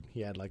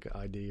 He had like an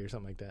ID or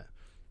something like that.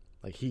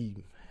 Like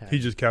he He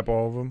just kept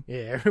all of them. yeah,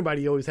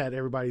 everybody always had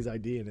everybody's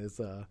ID in his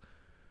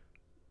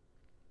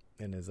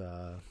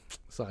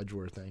side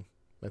drawer thing.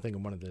 I think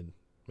in one of the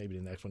maybe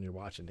the next one you're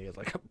watching, he has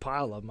like a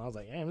pile of them. I was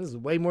like, damn, this is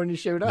way more than you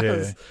showed us.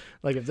 Yeah.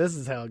 Like if this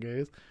is how it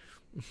goes.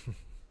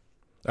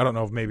 I don't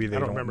know if maybe they I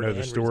don't don't remember know the the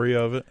end story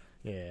of it.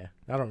 Yeah,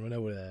 I don't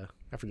know what.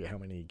 I forget how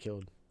many he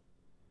killed.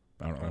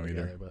 I don't know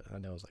altogether, either. but I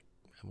know it was like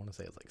I want to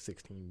say it's like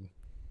 16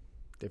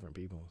 different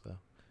people. So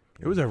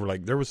It was ever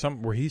like there was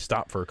something where he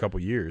stopped for a couple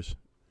years.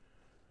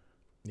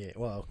 yeah,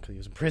 well, because he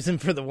was in prison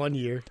for the 1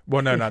 year.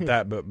 Well, no, not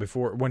that, but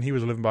before when he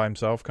was living by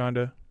himself, kind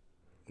of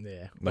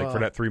Yeah, like well, for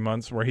that 3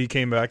 months where he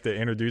came back to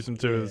introduce him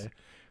to his. yeah.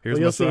 Here's Well,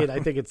 my you'll see son. it. I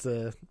think it's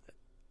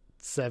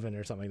 7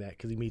 or something like that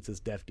because he meets this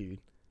deaf dude.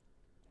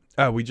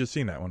 Oh, we just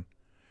seen that one.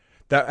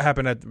 That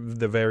happened at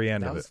the very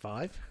end That of was it,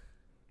 5.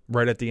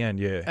 right at the end.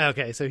 Yeah.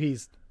 Okay, so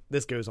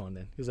this goes on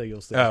then. He's like,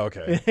 you'll see. Oh,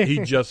 okay. He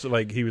just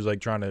he was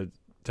like trying to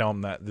tell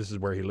him that this is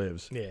where he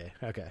lives. Yeah.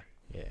 Okay.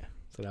 Yeah.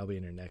 So that'll be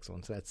in your next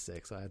one. So that's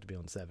 6. So I have to be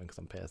on 7 because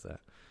I'm past that.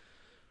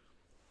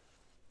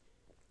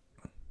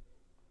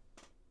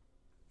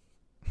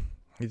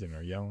 He's in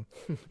there yelling.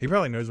 He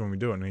probably knows when we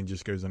do it, and he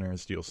just goes in there and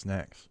steals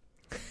snacks.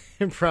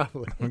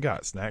 Probably We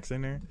got snacks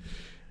in there.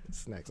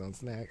 snacks on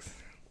snacks.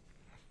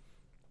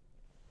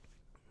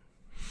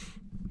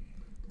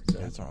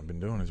 That's all I've been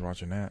doing is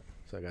watching that.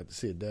 So I got to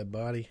see a dead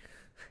body.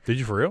 Did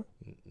you for real?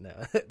 No,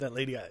 that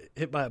lady got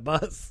hit by a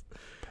bus.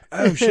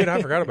 Oh shit!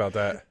 I forgot about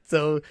that.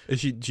 So Is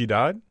she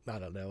died? I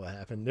don't know what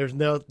happened. There's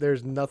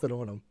nothing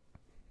on him,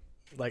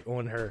 like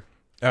on her.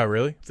 Oh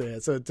really? So, yeah,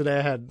 so today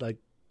I had like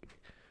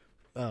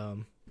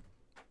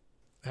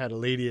had a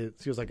lady.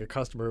 She was like a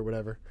customer or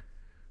whatever.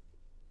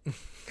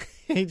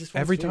 He just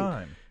wants Every food.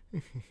 time.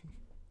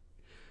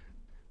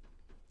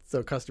 So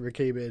a customer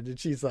came in and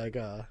she's like,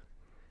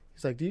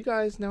 he's like, do you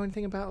guys know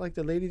anything about like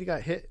the lady that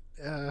got hit?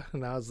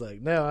 And I was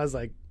like, no. I was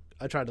like,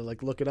 I tried to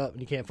like look it up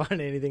and you can't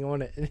find anything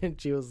on it. And then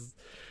she was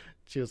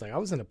like, I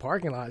was in the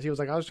parking lot. She was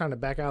like, I was trying to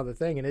back out of the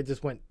thing and it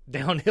just went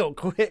downhill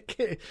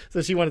quick.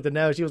 So she wanted to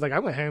know. She was like, I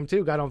went home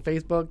too. Got on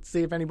Facebook to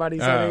see if anybody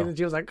said anything.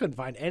 She was like, I couldn't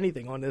find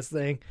anything on this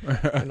thing.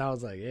 And I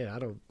was like, yeah, I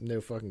don't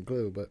know fucking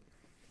clue, but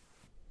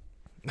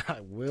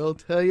I will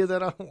tell you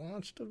that I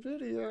watched a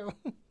video.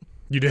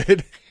 You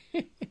did?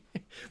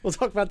 We'll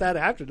talk about that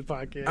after the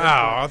podcast.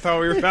 Oh, I thought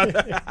we were about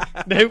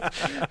that. Nope.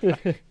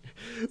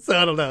 So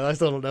I don't know. I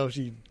still don't know if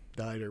she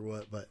died or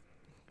what, but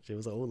she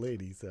was an old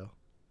lady, so.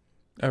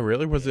 Oh,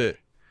 really? Was it?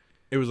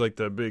 It was like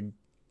the big.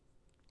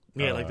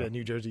 Yeah, like the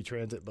New Jersey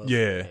Transit bus.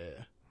 Yeah.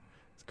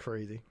 It's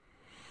crazy.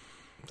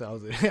 So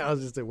I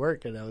was just at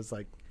work and I was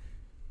like,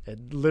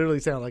 it literally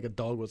sounded like a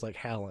dog was like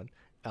howling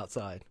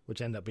outside,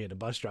 which ended up being a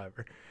bus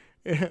driver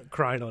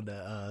crying on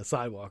the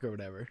sidewalk or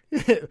whatever.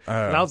 And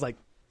I was like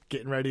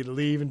getting ready to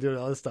leave and doing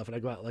all this stuff, and I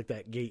go out like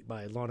that gate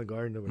by Lawn and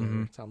Garden or whatever.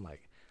 Mm-hmm. So I'm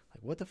like,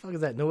 what the fuck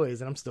is that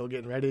noise? And I'm still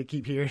getting ready to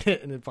keep hearing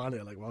it, and then finally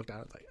I like walked out.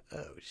 I was like,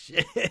 oh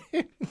shit.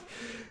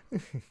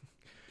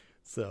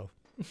 So,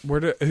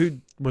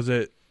 who was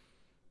it?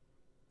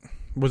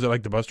 Was it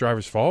like the bus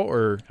driver's fault,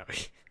 or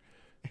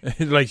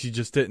like she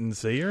just didn't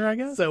see her? I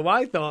guess. So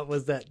my thought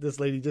was that this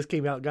lady just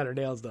came out and got her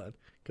nails done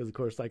because, of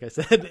course, like I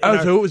said,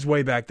 so it was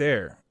way back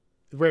there.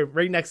 We're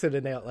right next to the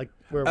nail, like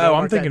where.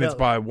 I'm thinking it's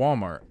by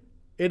Walmart.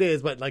 It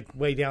is, but like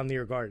way down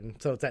near Garden.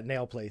 So it's that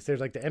nail place. There's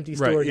like the empty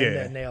store and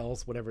the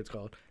nails, whatever it's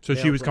called. So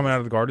she was coming out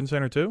of the garden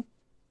center too?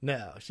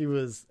 No, she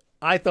was.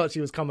 I thought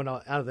she was coming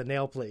out of the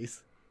nail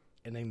place,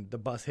 and then the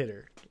bus hit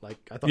her. Like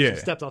I thought she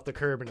stepped off the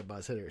curb and the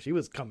bus hit her. She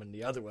was coming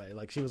the other way.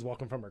 Like she was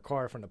walking from her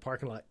car from the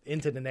parking lot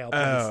into the nail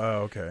place.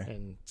 Oh, okay.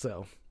 And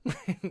so,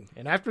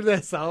 and after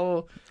this,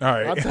 I'll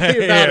tell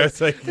you about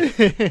it.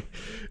 Like...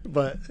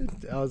 But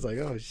I was like,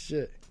 oh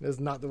shit, that's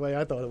not the way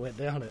I thought it went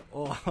down at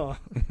all. I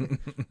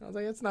was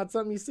like, it's not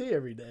something you see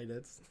every day.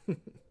 That's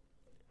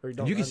or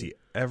you can see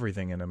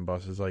everything in them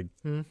buses, like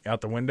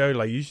out the window.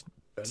 Like you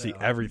see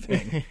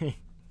everything.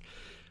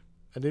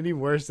 And then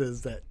even worse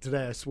is that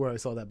today I swear I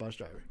saw that bus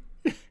driver.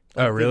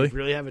 Oh, really? Did he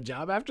really have a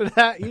job after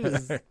that? He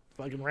just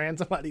fucking ran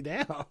somebody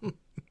down.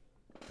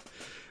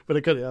 But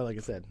it could, like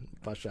I said,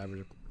 bus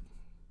drivers.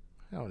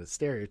 I don't want to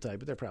stereotype,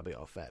 but they're probably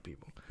all fat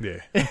people.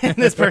 Yeah. And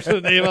this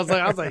person, I was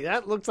like,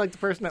 that looks like the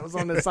person that was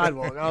on the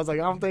sidewalk. I was like,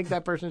 I don't think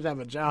that person should have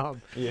a job.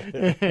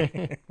 Yeah.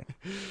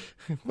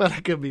 But I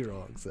could be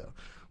wrong. So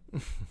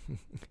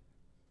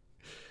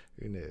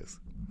who knows?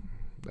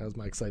 That was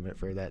my excitement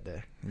for that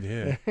day.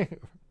 Yeah.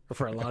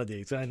 For a lot of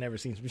days. I never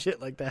seen some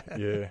shit like that.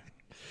 Yeah.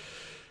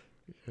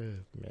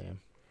 Man.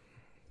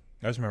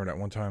 I just remember that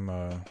one time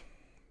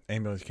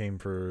ambulance came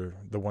for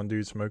the one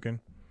dude smoking.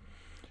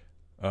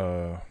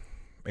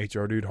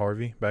 HR dude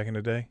Harvey back in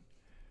the day.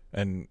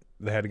 And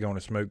they had to go in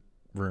a smoke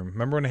room.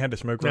 Remember when they had the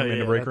smoke room in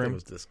the break room? It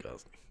was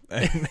disgusting.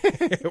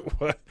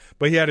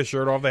 But he had his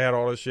shirt off. They had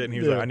all this shit. And he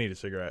was like, I need a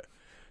cigarette.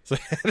 So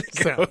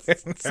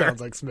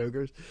sounds like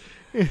smokers.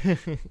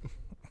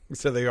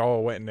 So they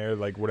all went in there,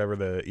 like whatever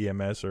the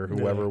EMS or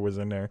whoever was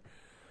in there.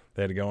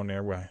 They had to go in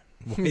there.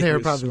 They were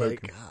probably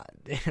like, God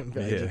damn,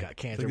 I just got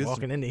cancer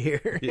walking into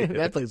here. Yeah.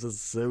 That place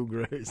was so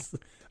gross.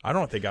 I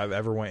don't think I've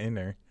ever went in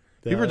there.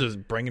 People were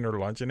just bringing their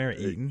lunch in there and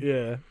eating.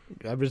 Yeah.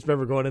 I just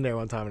remember going in there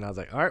one time and I was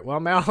like, all right, well,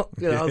 I'm out.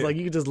 I was like,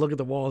 you could just look at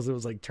the walls. It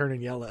was like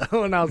turning yellow.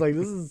 And I was like,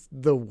 this is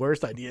the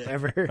worst idea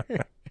ever.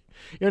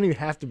 You don't even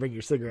have to bring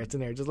your cigarettes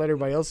in there. Just let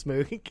everybody else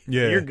smoke.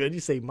 Yeah. You're good. You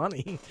save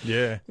money.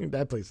 Yeah.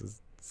 That place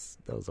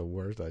that was the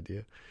worst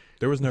idea.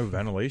 There was no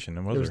ventilation.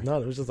 There was none.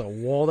 There was just a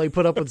wall they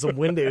put up with some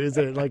windows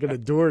and like in a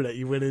door that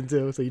you went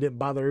into, so you didn't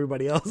bother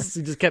everybody else.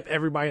 You just kept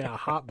everybody in a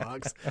hot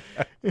box.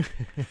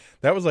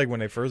 That was like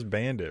when they first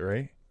banned it,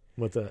 right?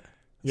 What's that?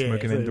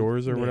 Smoking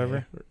indoors or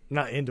whatever?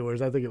 Not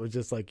indoors. I think it was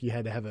just like you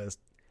had to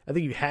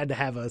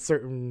have a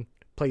certain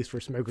place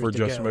for smokers for to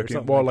just go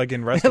smoking. Well, like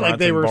in restaurants like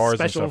they and were bars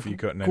and special, stuff, you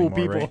couldn't cool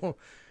anymore, people. Right?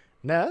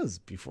 No, that was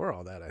before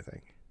all that, I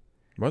think.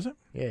 Was it?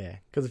 Yeah,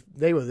 because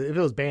if it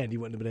was banned,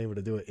 you wouldn't have been able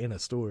to do it in a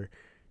store,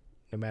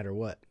 no matter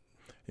what.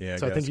 Yeah,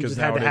 so I think you just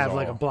had to have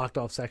like a blocked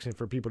off section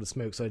for people to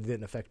smoke, so it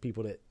didn't affect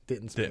people that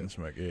didn't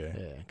smoke. Yeah,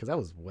 yeah, because that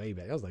was way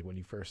back. That was like when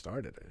you first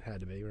started. It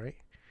had to be, right?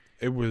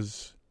 It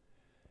was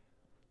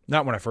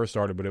not when I first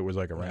started, but it was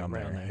like around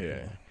there.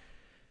 Yeah.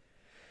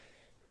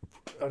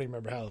 I don't even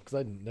remember how, because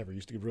I never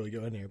used to really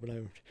go in there, but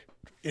I'm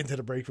into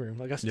the break room.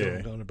 Like I still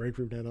don't go in the break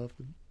room that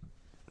often.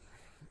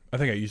 I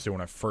think I used to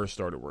when I first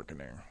started working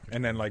there,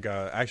 and then like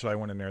actually I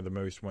went in there the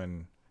most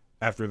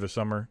after the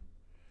summer.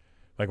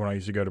 Like when I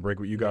used to go to break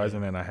with you guys,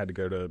 and then I had to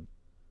go to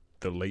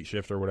the late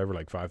shift or whatever,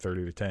 like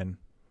 5:30 to 10.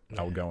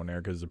 I would go in there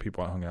because the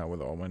people I hung out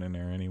with all went in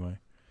there anyway.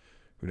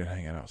 We didn't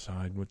hang out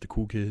outside with the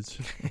cool kids.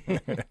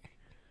 It's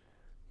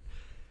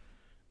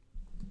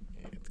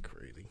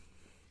crazy.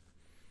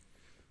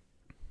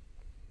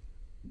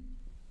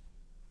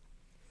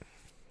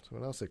 So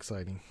what else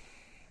exciting?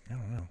 I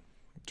don't know.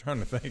 I'm trying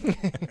to think.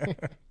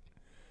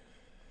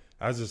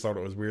 I just thought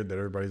it was weird that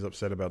everybody's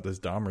upset about this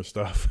Dahmer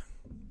stuff.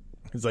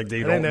 It's like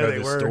they don't know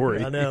the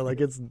story. I know, like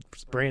it's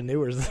brand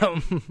new or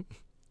something.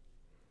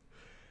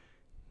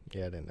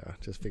 Yeah, I didn't know.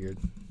 Just figured.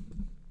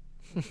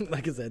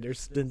 Like I said,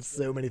 there's been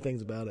so many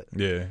things about it.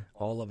 Yeah.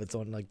 All of it's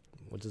on, like,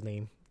 what's his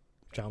name?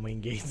 John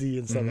Wayne Gacy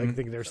and stuff. I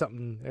think there's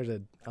something, I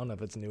don't know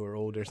if it's new or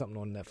old or something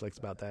on Netflix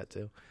about that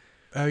too.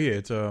 Oh yeah,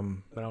 it's But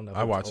I don't know if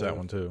I it's watched that old.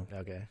 one too.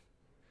 Okay.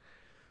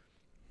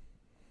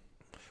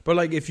 But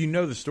like, if you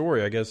know the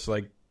story, I guess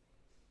like,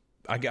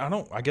 I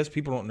guess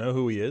people don't know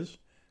who he is.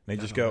 And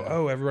they just go,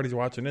 "Oh, everybody's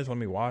watching this. Let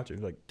me watch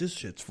it." Like, this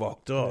shit's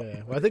fucked up.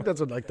 Yeah. Well, I think that's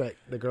what, like,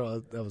 the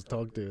girl I was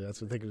talking to,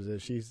 that's what I think it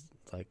was. She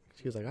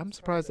was like, I'm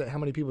surprised at how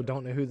many people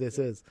don't know who this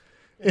is.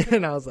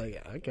 And I was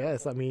like, I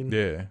guess. I mean,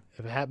 Yeah.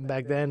 if it happened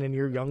back then and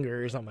you're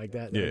younger or something like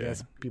that, then I Yeah.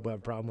 guess people have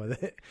a problem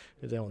with it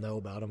if they don't know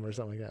about them or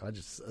something like that. I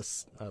just,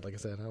 like I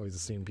said, I always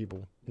assume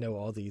people know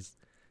all these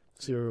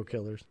serial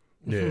killers.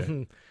 Yeah.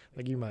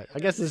 Like, you might. I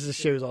guess this just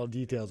shows all the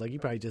details. Like, you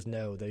probably just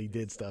know that he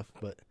did stuff,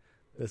 but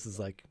this is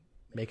like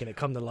making it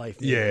come to life.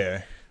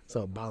 Yeah.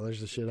 So it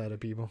bothers the shit out of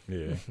people.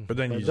 Yeah. But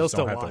then But you they'll just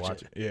don't still have to watch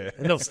watch it. Yeah.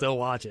 And they'll still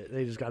watch it.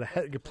 They just got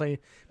to complain.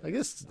 Like,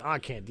 this, I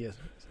can't do this.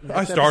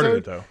 I started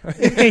it though.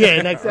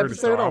 Yeah, next I already episode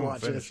started. I'll I'm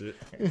watch gonna it.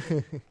 finish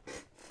it.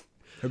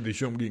 Hope they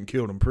show him getting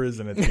killed in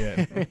prison at the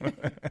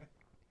end.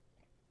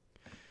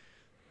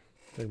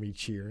 They're be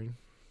cheering.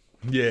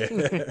 Yeah.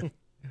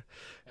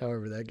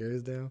 However that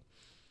goes down.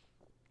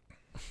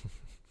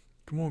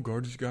 Come on,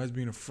 guard. This guy's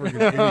being a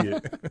friggin'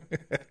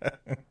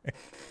 idiot.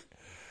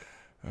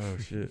 Oh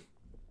shit.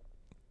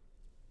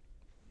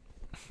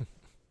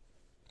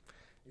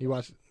 You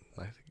watch,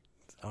 I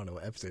don't know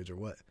what episodes or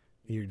what.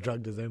 He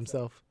drugged his own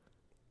self.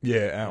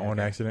 Yeah, on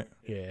accident.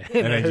 Yeah.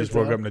 And then he just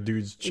woke up and the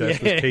dude's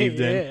chest was caved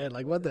in. Yeah,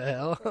 like, what the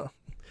hell?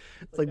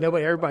 It's like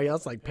everybody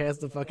else, like,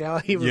 passed the fuck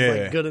out. He was, Yeah.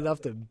 like, good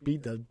enough to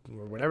beat or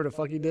whatever the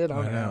fuck he did. I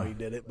don't I know how know. he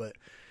did it, but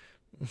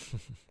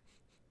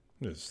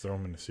Just throw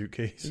him in the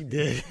suitcase. he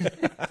did.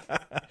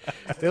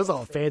 It was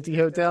all a fancy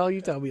hotel.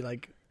 You tell me,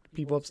 like,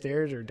 people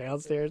upstairs or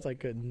downstairs, like,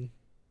 couldn't,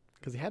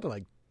 because he had to,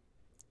 like,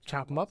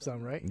 chop them up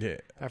some, right? Yeah.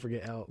 I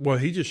forget how. Well,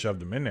 he just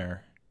shoved him in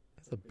there.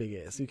 It's a big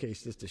ass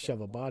suitcase just to shove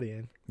a body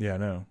in. Yeah, I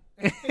know.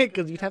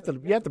 Because you have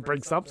to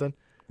bring something.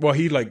 Well,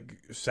 he like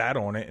sat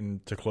on it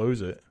and to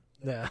close it.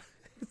 Yeah.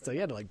 So you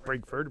had to, like,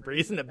 break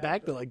vertebrae in the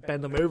back to, like,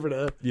 bend them over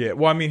to. Yeah.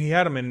 Well, I mean, he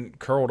had him in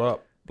curled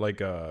up like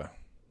Yeah.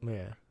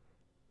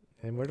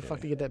 And where the fuck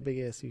did you get that big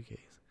ass suitcase?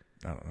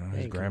 I don't know. He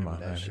His ain't grandma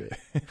coming with had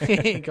that it.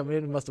 shit. He ain't come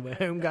in. Must have went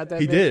home. Got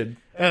that. He big? did.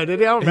 Oh, did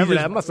he? I don't remember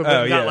just- that. Must have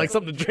got yeah. like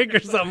something to drink or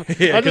something.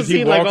 Yeah, I because just he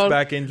seen, walks like, on,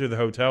 back into the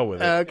hotel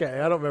with it. Okay,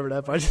 I don't remember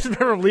that. But I just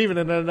remember him leaving,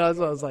 and then I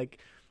was like,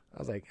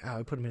 oh,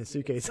 I put him in a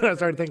suitcase. And I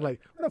started thinking, like,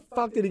 where the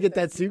fuck did he get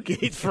that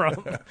suitcase from?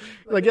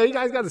 Like, yo, you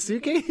guys got a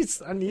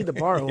suitcase? I need to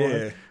borrow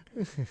Yeah.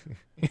 one.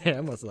 Yeah,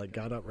 I must have, like,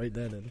 got up right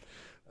then, and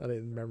I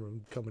didn't remember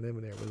him coming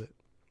in there with it.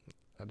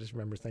 I just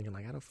remember thinking,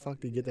 like, how the fuck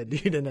did you get that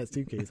dude in that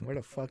suitcase? And where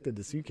the fuck did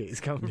the suitcase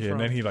come from? Yeah,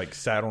 and then he like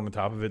sat on the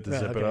top of it to Yeah,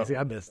 zip okay, it up. see,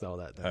 I missed all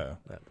that. Then. Oh.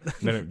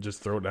 Then it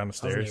just throw it down the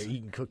I was in stairs. there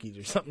eating cookies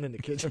or something in the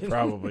kitchen.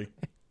 Probably.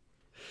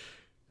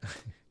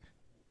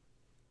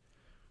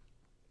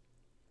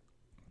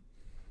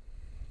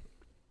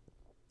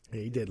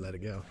 Yeah, he did let it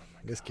go.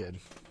 This kid,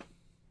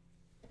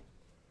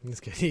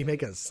 he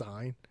make a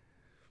sign.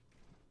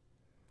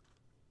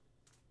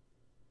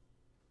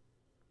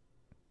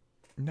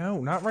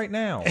 No, not right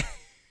now.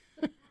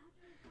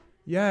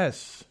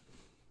 Yes.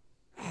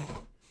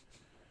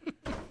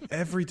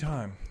 Every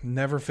time.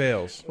 Never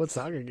fails. What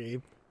soccer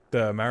game?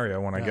 The Mario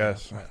one, I Oh,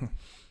 guess.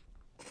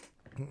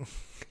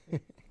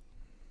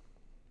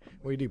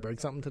 What did you break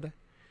something today?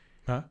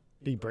 Huh?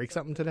 Did you break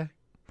something today?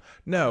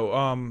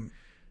 No,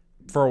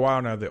 for a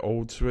while now, the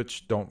old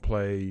Switch don't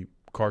play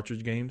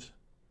cartridge games.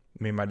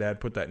 Me and my dad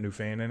put that new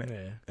fan in it.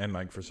 Yeah. And,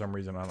 like, for some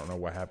reason, I don't know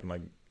what happened.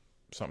 Like,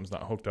 something's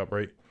not hooked up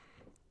right.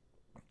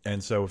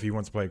 And so if he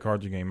wants to play a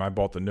cartridge game, I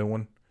bought the new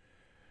one.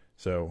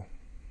 So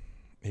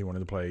he wanted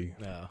to play.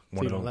 No. One So you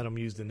of don't them. let him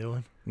use the new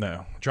one?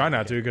 No, try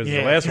not to because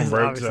the last one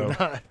broke. obviously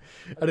So not.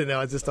 I didn't know.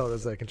 I just thought it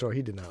was a control.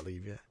 He did not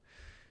leave yet.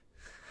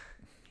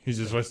 he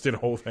just listed the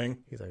whole thing.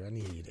 He's like, I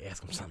need you to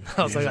ask him something.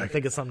 I was He's like, like- I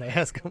think it's something to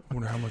ask him. I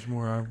wonder how much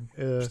more I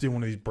Yeah. steal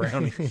one of these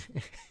brownies.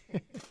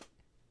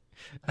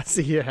 I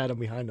see you had him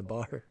behind the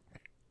bar.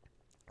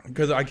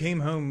 Because I came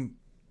home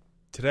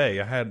today.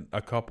 I had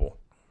a couple.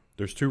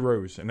 There's 2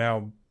 rows, and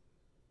now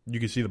you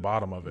can see the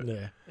bottom of it.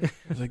 Yeah. I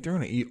was like, they're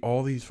going to eat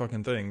all these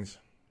fucking things.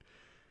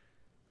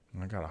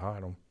 And I got to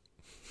hide them.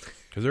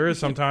 Because there is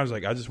sometimes,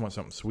 like, I just want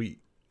something sweet.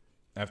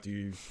 After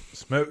you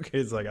smoke,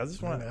 it's like, I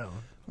just I want, know.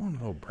 I want a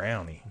little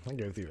brownie. I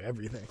go through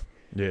everything.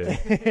 Yeah.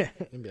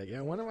 And be like,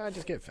 yeah, why don't I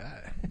just get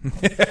fat?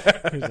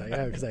 He's like,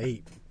 yeah, because I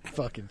eat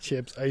fucking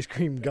chips, ice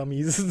cream,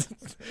 gummies,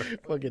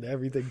 fucking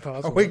everything I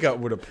possible. wake up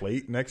with a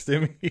plate next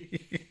to me.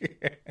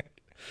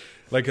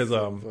 Like, because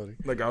funny.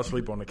 like I'll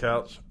sleep on the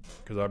couch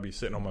because I'll be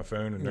sitting on my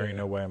phone and there ain't Yeah.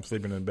 no way I'm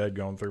sleeping in bed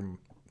going through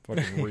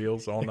fucking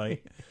reels all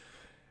night.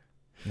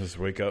 Just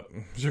wake up.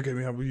 She's like,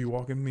 "How were you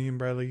walking me and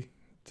Bradley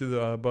to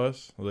the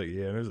bus?" I was like,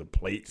 "Yeah, there's a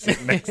plate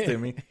sitting next to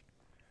me."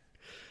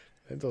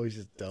 It's always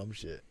just dumb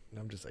shit. And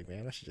I'm just like,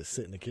 man, I should just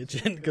sit in the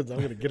kitchen because I'm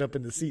going to get up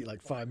in the seat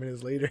like 5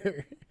 minutes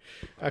later.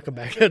 I come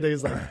back and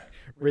there's like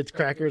Ritz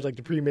crackers, like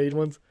the pre-made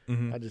ones.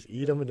 Mm-hmm. I just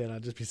eat them and then I'll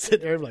just be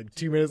sitting there like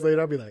 2 minutes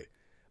later. I'll be like,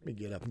 let me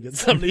get up and get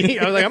something to eat.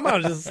 I was like, I'm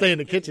going to just stay in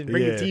the kitchen,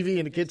 bring the TV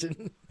in the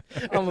kitchen.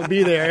 I'm going to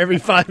be there every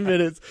 5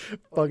 minutes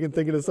fucking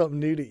thinking of something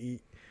new to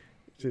eat.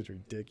 It's just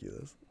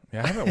ridiculous.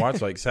 Yeah, I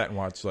haven't sat and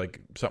watched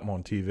like something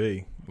on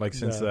TV like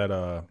since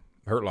that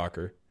Hurt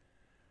Locker.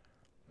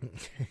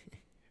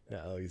 No,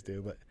 I always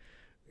do, but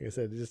like I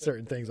said, just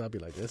certain things I'll be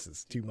like, this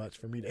is too much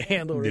for me to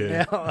handle right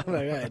now. I'm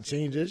like, I gotta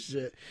change this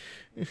shit.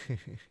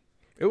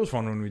 It was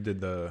fun when we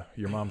did the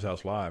Your Mom's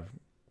House Live,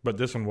 but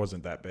this one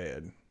wasn't that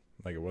bad.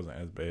 Like, it wasn't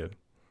as bad.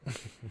 It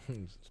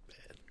was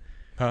bad.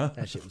 Huh?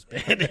 That shit was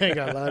bad. They ain't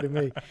gotta lie to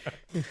me.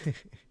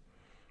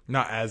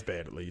 Not as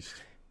bad, at least.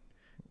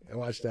 I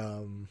watched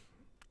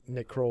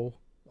Nick Kroll.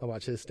 I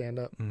watched his stand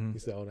up. Mm-hmm. He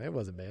said, "Oh, it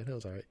wasn't bad. It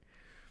was all right."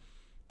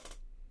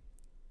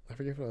 I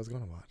forget what I was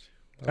going to watch.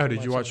 Oh,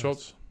 did you watch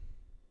Schultz?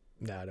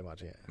 No, I didn't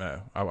watch it yet.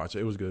 No, I watched it.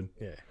 It was good.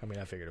 Yeah, I mean,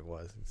 I figured it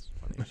was. It's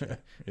funny as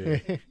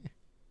shit.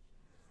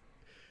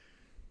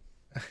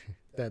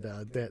 Yeah.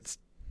 That's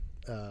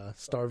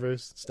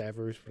Stavros,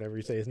 whatever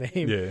you say his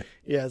name. Yeah.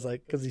 Yeah, it's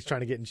like because he's trying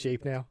to get in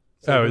shape now.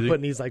 So is he's he?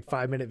 putting these like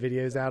 5-minute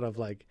videos out of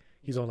like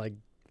he's on like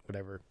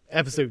whatever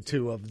episode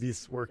 2 of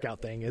this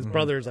workout thing. His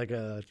brother's like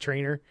a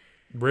trainer.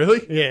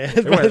 Really? Yeah,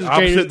 his They went brother's a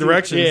trainer, opposite too.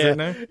 directions, Yeah,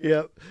 didn't they?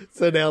 yep.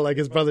 So now like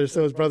his brother's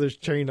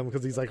trained him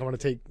because he's like, I want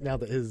to take now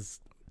that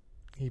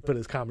he put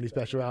his comedy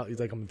special out. He's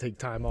like, I'm gonna take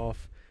time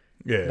off.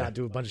 Yeah. Not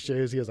do a bunch of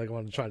shows. He was like, I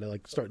want to try to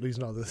like start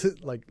losing all this,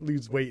 like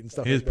lose weight and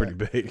stuff. He is like pretty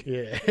that. big.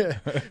 Yeah,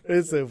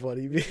 it's so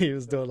funny. He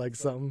was doing like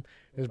something.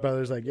 His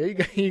brother's like,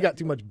 yeah, you got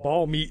too much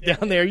ball meat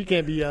down there. You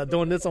can't be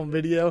doing this on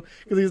video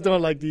because he's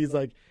doing like these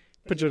like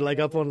put your leg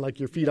up on like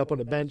your feet up on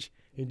the bench.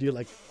 You do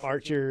like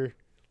arch your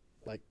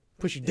like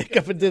push your dick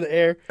up into the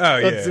air. Oh,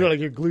 yeah. Let's do like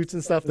your glutes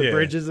and stuff, the Yeah.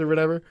 bridges or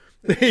whatever.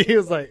 He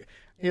was like,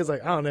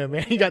 I don't know,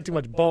 man. You got too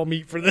much ball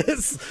meat for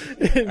this.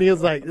 And he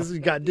was like, this is what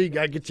you got to do. You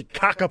got to get your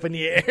cock up in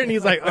the air. And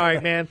he's like, all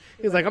right, man.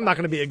 He's like, I'm not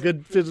going to be a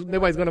good physical.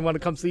 Nobody's going to want to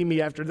come see me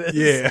after this.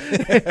 Yeah.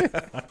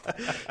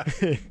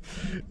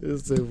 It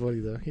was so funny,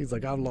 though. He's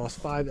like, I've lost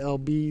 5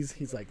 lbs.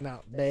 He's like,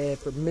 not bad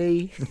for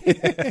me.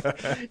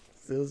 It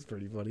was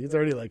pretty funny. It's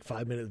already like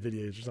 5-minute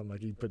videos or something.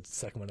 Like he put the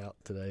second one out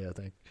today, I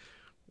think.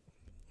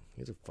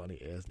 He's a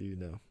funny ass dude,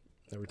 though.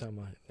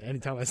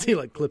 Anytime I see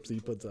like clips he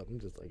puts up, I'm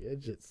just like,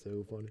 it's just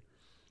so funny.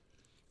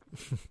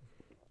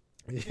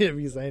 Yeah,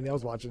 he's saying I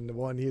was watching the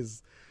one.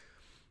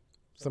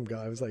 Some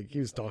guy was like,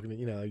 he was talking to,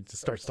 he just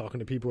starts talking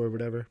to people or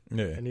whatever.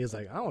 Yeah. And he was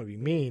like, I don't want to be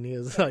mean. He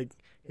was like,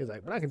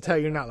 but I can tell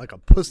you're not like a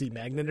pussy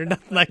magnet or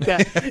nothing like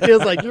that. He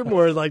was like, you're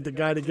more like the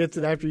guy that gets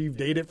it after you've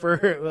dated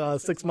for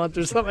 6 months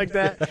or something like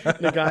that. And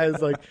the guy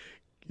is like,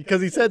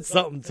 because he said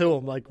something to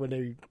him, like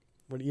when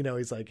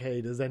he's like, hey,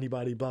 does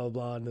anybody blah, blah,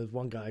 blah. And there's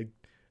one guy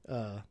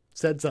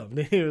said something.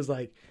 And he was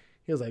like,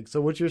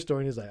 so what's your story?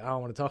 And he's like, I don't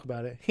want to talk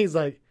about it. He's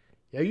like,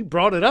 yeah, you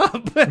brought it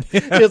up. He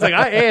was like,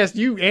 I asked,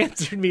 you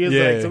answered me. It's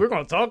like, so we're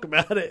going to talk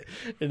about it.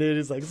 And then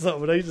it's like,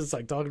 something. He's just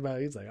like talking about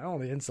it. He's like, I don't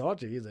want to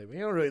insult you. He's like, you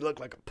don't really look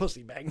like a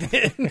pussy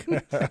magnet.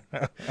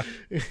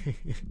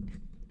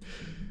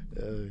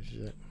 Oh,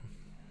 shit.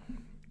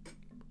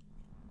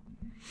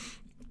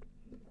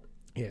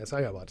 Yeah, so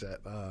I got to watch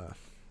that.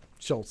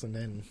 Schultz and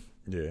then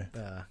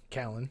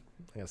Callan.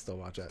 I got to still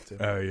watch that too.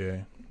 Oh,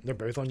 yeah. They're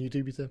both on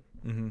YouTube, you said?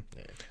 Mm-hmm.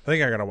 Yeah. I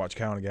think I got to watch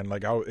Cowan again.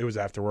 Like, it was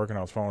after work and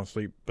I was falling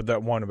asleep. But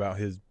that one about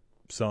his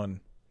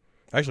son.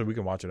 Actually, we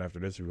can watch it after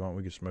this if we want.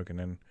 We can smoke and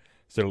then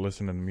instead of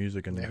listening to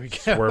music and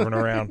swerving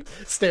around.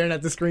 Staring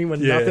at the screen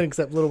with nothing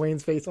except Lil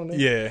Wayne's face on there.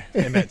 Yeah,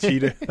 and that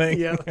cheetah thing.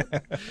 Yeah.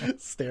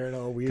 Staring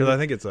all weird. Because I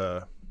think it's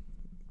a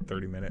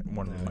 30-minute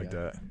one like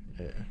that.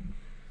 Yeah.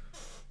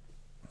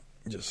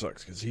 It just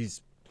sucks because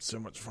he's so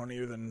much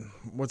funnier than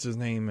what's his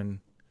name and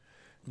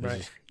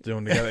Right.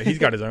 doing together. He's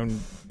got his own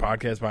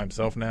podcast by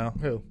himself now.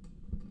 Who?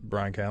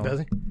 Brian Callen. Does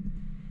he?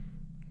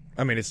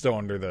 I mean, it's still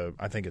under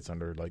I think it's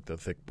under like the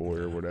Thick Boy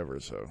or whatever.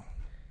 So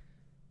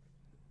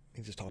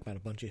He just talked about a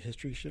bunch of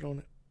history shit on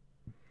it.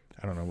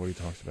 I don't know what he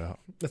talks about.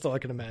 That's all I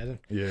can imagine.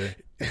 Yeah.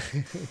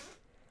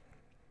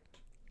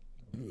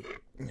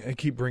 I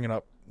keep bringing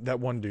up that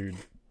one dude.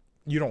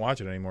 You don't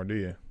watch it anymore, do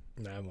you?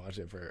 No, I haven't watched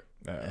it for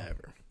No.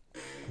 ever.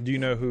 Do you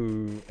know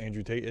who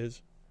Andrew Tate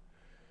is?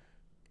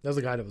 That was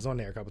the guy that was on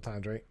there a couple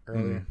times, right?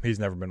 Earlier. He's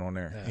never been on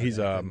there. No, He's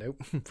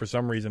nope. for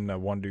some reason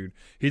that one dude.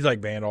 He's like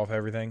banned off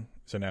everything.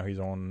 So now he's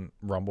on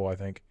Rumble, I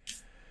think.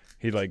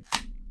 He like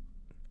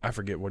I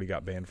forget what he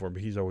got banned for,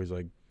 but he's always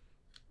like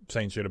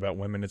saying shit about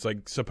women. It's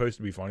like supposed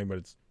to be funny, but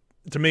it's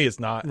to me it's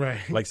not.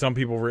 Right. Like some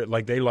people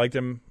like they liked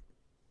him,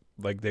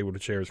 like they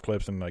would share his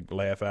clips and like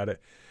laugh at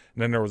it.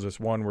 And then there was this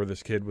one where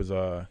this kid was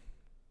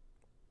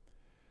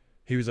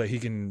he was like he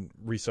can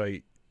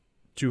recite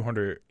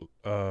 200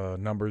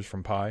 numbers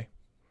from pi.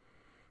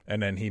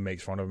 And then he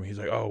makes fun of him. He's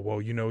like, "Oh,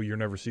 well, you'll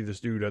never see this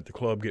dude at the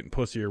club getting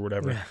pussy or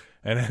whatever."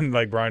 And then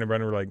like Brian and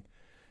Brendan were like,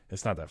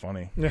 "It's not that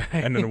funny."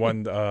 And then the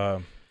one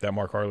that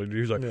Mark Harley dude,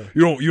 he's like,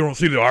 "You don't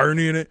see the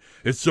irony in it?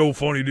 It's so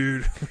funny,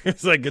 dude."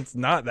 It's like it's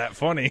not that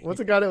funny. What's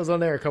the guy that was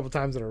on there a couple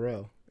times in a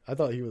row? I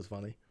thought he was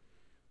funny.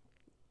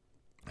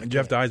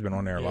 Jeff Dye's been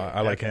on there a lot.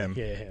 I like him.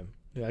 Yeah, him.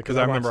 Yeah, because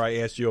I remember I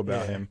asked you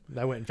about him.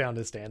 I went and found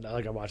his stand up.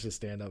 Like I watched his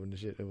stand up and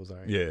shit. It was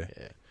alright. Yeah.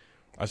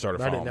 I started.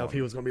 But I didn't know if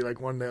he was gonna be like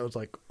one that was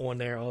like on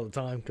there all the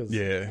time because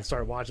I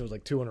started watching. It was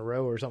like 2 in a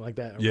row or something like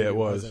that. Yeah, it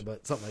was.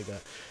 But something like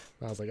that.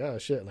 And I was like, oh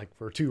shit, like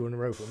for 2 in a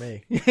row for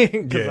me.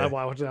 Because I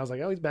watched it. I was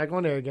like, oh, he's back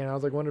on there again. I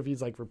was like, wonder if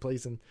he's like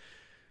replacing.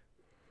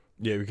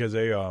 Yeah, because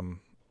they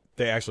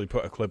actually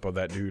put a clip of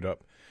that dude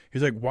up.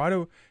 He's like,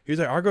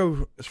 I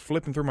go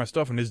flipping through my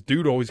stuff and this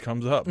dude always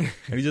comes up and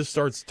he just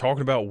starts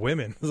talking about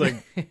women. It's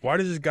like, why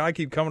does this guy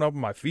keep coming up in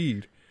my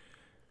feed?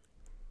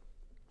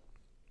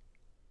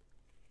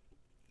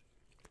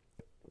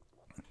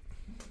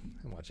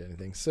 I don't watch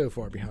anything so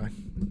far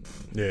behind.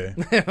 Yeah.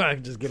 I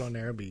can just get on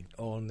there and be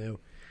all new.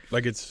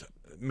 Like it's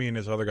me and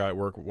this other guy at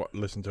work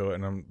listen to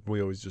it and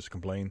we always just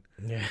complain.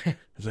 Yeah.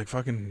 It's like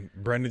fucking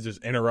Brendan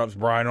just interrupts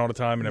Brian all the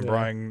time and then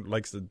Brian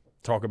likes to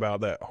talk about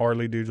that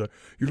Harley dude's like,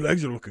 your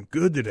legs are looking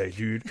good today,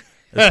 dude.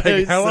 It's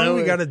like, how long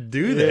we got to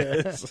do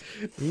this?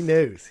 He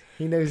knows.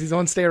 He knows he's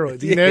on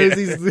steroids. He knows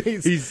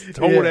he's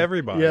told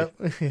everybody. Yep.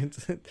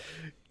 It's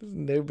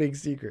no big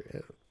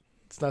secret.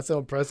 It's not so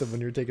impressive when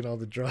you're taking all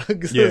the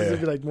drugs. Yeah.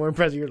 It'd be like more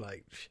impressive. You're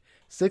like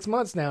 6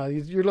 months now.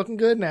 You're looking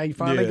good now. You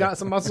finally got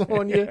some muscle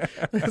on you.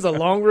 It's a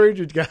long road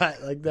you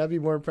got. Like that'd be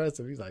more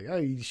impressive. He's like, oh,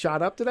 you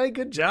shot up today.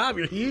 Good job.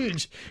 You're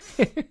huge.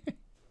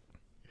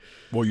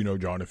 Well,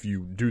 John, if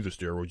you do the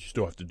steroids, you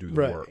still have to do the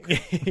work.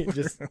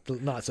 Just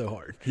not so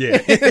hard. Yeah.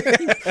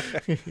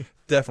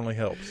 Definitely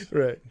helps.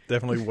 Right.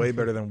 Definitely way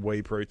better than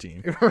whey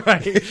protein.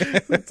 Right.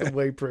 It's a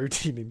whey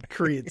protein and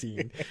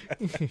creatine.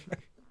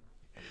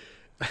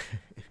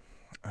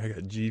 I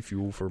got G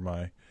Fuel for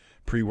my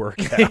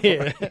pre-workout.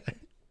 Yeah.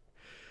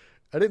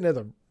 I didn't know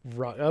the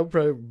Rock.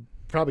 I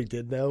probably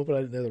did know, but I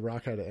didn't know the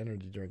Rock had an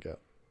energy drink out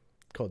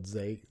called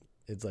Zay.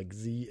 It's like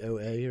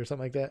ZOA or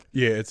something like that.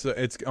 Yeah,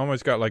 it's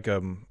almost got like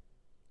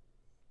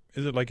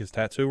is it like his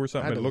tattoo or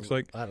something? It looks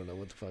like. I don't know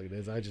what the fuck it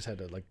is. I just had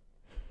to like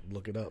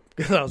look it up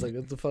because I was like,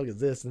 "What the fuck is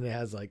this?" And it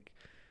has like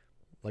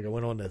I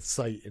went on the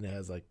site and it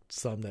has like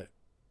some that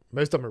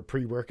most of them are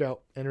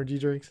pre-workout energy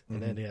drinks,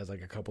 and then it has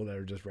like a couple that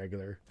are just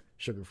regular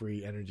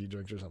sugar-free energy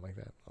drinks or something like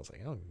that. I was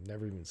like, I've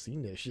never even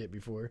seen this shit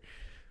before.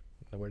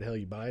 I don't know where the hell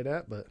you buy it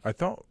at, but I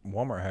thought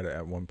Walmart had it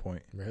at one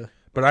point. Really?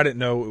 But I didn't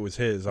know it was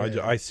his.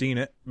 Yeah. I seen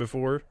it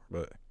before,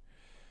 but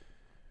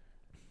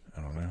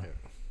I don't know.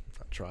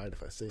 I'll try it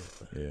if I see it.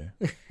 But.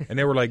 Yeah, and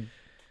they were like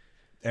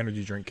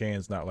energy drink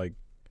cans, not like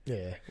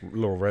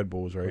little Red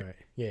Bulls, right?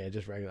 Yeah,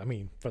 just regular. I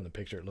mean, from the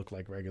picture, it looked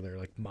like regular,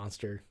 like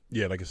Monster.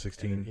 Yeah, like a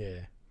 16.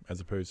 Yeah,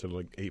 as opposed to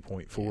like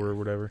 8.4 or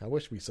whatever. I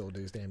wish we sold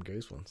those damn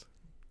Ghost ones.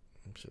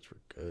 Them shits were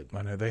good.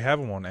 I know they have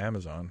them on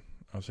Amazon.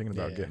 I was thinking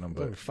about getting them,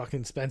 but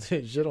fucking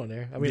expensive shit on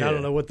there. I mean, I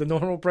don't know what the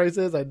normal price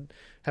is. I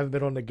haven't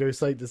been on the Ghost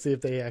site to see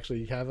if they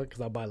actually have it because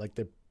I'll buy like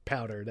the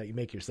powder that you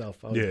make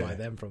yourself. I'll buy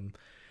them from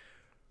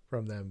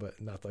them, but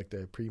not like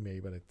the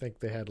pre-made. But I think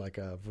they had like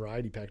a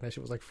variety pack. And that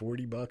shit was like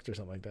 $40 or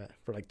something like that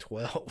for like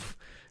 12.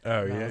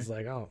 Oh and yeah. I was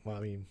like, oh, well, I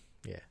mean,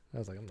 yeah. I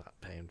was like, I'm not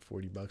paying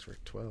 $40 for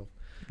 12.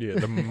 Yeah,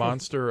 the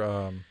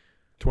Monster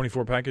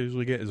 24 pack I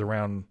usually get is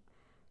around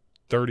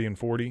 30 and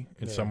 40.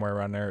 It's somewhere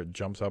around there. It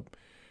jumps up.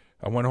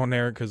 I went on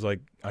there because like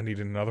I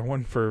needed another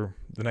one for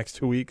the next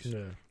 2 weeks.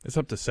 Yeah. It's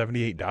up to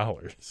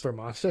 $78 for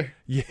Monster.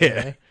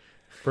 Yeah,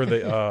 for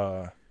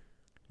the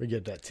we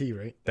get that tea,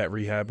 right? That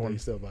rehab one. You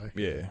still buy?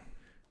 Yeah.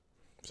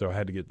 So I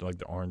had to get like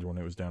the orange one.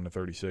 It was down to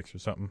 36 or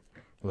something.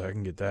 Well, I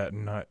can get that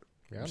and not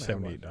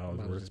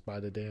 $78 worth. Just buy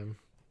the damn.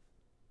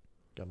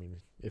 I mean,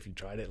 if you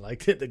tried it and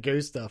liked it, the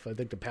Ghost stuff, I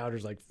think the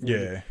powder's like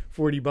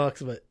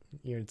 $40, but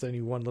it's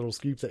only one little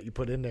scoop that you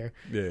put in there.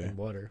 Yeah. And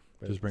water.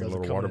 But just bring a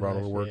little water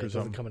bottle to work or something. It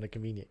doesn't come in a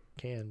convenient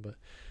can, but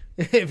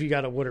if you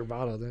got a water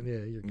bottle, then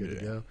you're good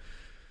to go.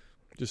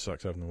 Just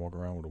sucks having to walk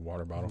around with a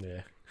water bottle.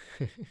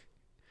 Yeah.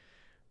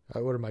 I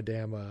ordered my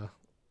damn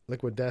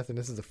Liquid Death, and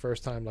this is the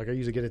first time. Like I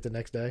usually get it the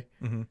next day.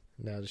 Mm-hmm.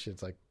 Now this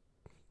shit's like,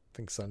 I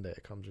think Sunday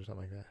it comes or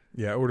something like that.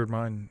 Yeah, I ordered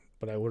mine.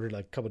 But I ordered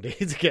like a couple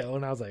days ago,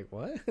 and I was like,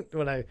 "What?"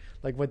 When I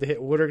like went to hit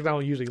order, because I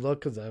don't usually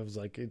look, because I was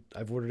like,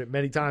 I've ordered it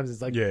many times.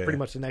 It's like pretty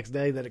much the next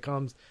day that it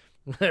comes.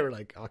 They were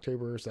like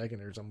October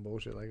 2nd or some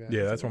bullshit like that.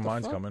 Yeah, that's when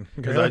mine's coming,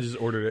 because I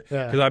just ordered it.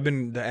 Because I've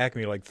been to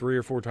Acme like 3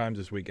 or 4 times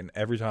this week, and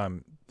every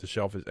time the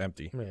shelf is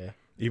empty. Yeah,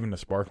 even the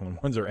sparkling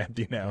ones are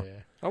empty now.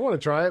 Yeah, I want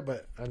to try it,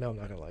 but I know I'm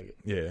not gonna like it.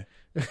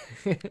 Yeah,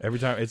 every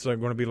time it's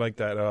like going to be like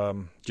that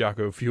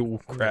Jocko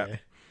Fuel crap.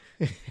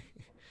 Yeah.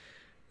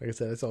 Like I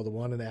said, I saw the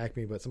one in the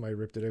Acme, but somebody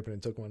ripped it open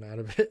and took one out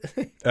of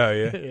it. Oh,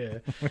 yeah?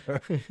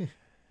 Yeah.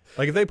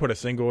 Like, if they put a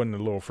single in the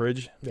little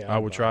fridge, I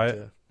would try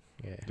it.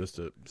 Yeah. Just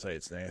to say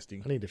it's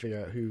nasty. I need to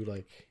figure out who,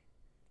 like,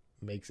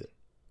 makes it.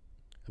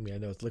 I mean, I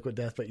know it's Liquid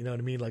Death, but you know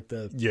what I mean? Like,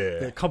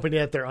 the company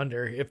that they're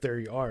under, if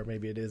they are,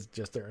 maybe it is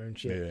just their own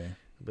shit. Yeah.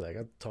 I'd be like,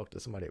 I'd talk to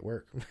somebody at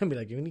work. I'd be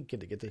like, you need to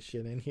get this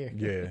shit in here.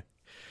 Yeah.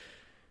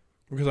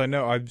 Because I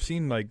know I've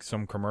seen like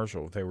some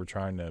commercial. They were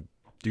trying to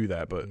do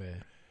that, but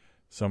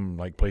some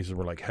like places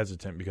were like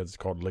hesitant because it's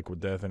called Liquid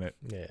Death, and it,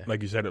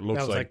 like you said, it looks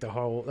that was like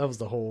that was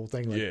the whole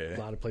thing. Like, a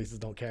lot of places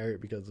don't carry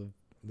it because of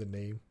the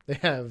name. They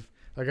have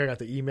like, I got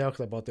the email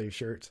because I bought their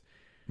shirts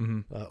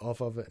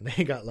off of it, and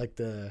they got like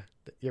you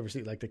ever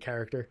see like the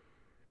character?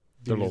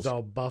 He's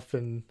all buff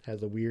and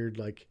has a weird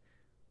like,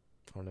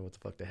 I don't know what the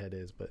fuck the head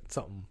is, but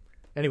something.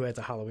 Anyway, it's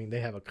a Halloween.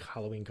 They have a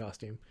Halloween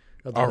costume.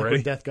 Of the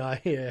Liquid Death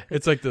guy. Yeah,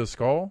 it's like the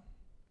skull.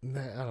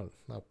 Nah,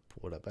 I'll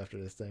pull it up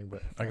after this thing,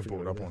 but I can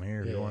pull it up on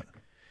here if you want.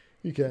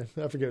 You can.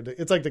 I forget.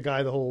 It's like the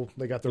guy.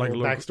 They got their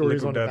little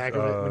backstories on the back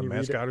of it when you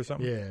mascot read it. Or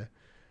something. Yeah.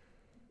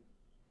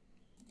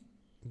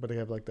 But they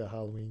have like the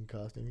Halloween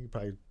costume. You can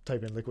probably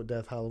type in Liquid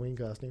Death Halloween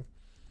costume.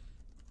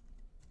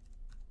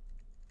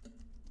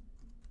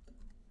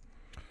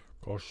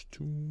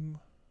 Costume.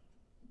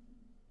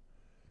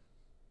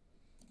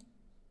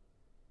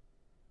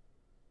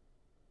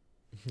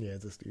 Yeah,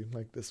 it's this dude.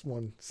 Like this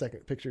one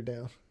second picture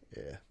down.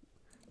 Yeah.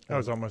 That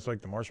was almost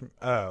like the Martian.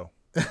 Oh.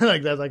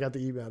 Like that. I got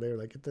the email. They were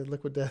like, get the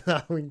Liquid Death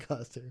Halloween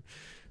costume.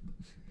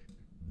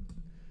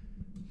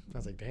 I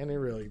was like, damn, they're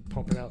really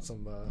pumping out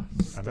some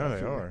I know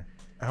they are.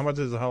 How much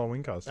is a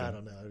Halloween costume? I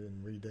don't know. I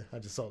didn't read it. I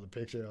just saw the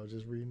picture. I was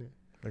just reading it.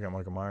 They got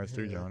Michael Myers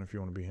too, John, if you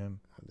want to be him.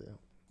 I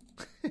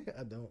don't.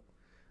 I don't.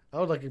 I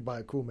would like to buy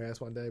a cool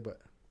mask one day,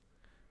 but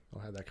I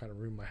don't have that kind of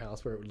room in my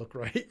house where it would look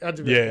right. I'd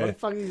just be like, what the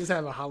fuck do you just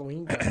have a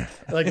Halloween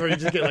mask? Like, where you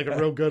just get like a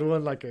real good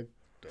one, like a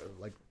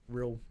like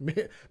real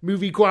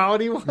movie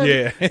quality one.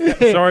 Yeah.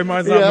 Sorry,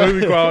 mine's not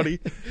movie quality.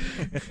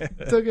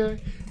 It's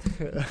okay.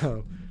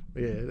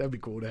 Yeah, that'd be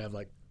cool to have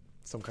like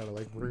some kind of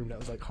like room that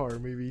was like horror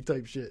movie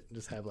type shit and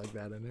just have like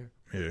that in there.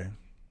 Yeah.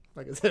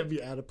 Like I said, it'd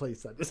be out of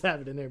place. I just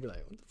have it in there and be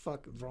like, what the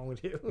fuck is wrong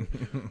with you?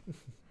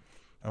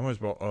 I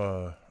almost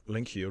bought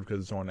Link Shield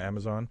because it's on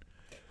Amazon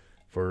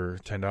for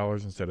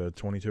 $10 instead of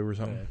 $22 or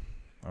something.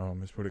 Yeah. I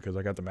just put it because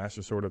I got the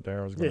Master Sword up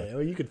there. I was gonna... Yeah,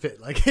 well, you could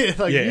fit like you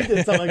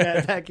did something like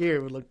that back here.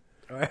 It would look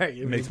all right.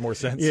 It makes more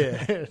sense.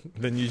 Yeah.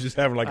 Then you just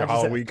have like a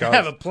Halloween costume.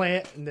 Have a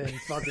plant and then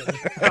fucking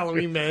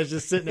Halloween man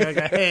just sitting there like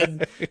a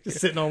head, just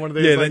sitting on one of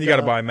those. Yeah, then you got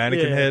to buy a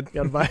mannequin head.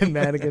 You got to buy a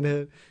mannequin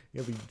head.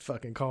 You'll be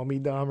fucking call me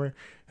Dahmer.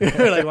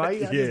 Like, why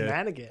you got this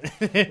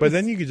mannequin? But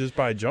then you could just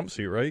buy a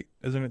jumpsuit, right?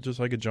 Isn't it just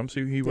like a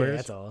jumpsuit he wears? Yeah,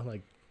 that's all.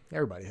 Like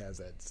everybody has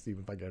that.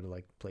 Even if I go to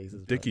like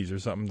places, Dickies or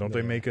something, don't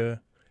they make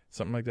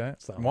something like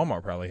that? Something.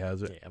 Walmart probably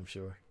has it. Yeah, I'm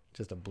sure.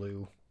 Just a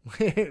blue.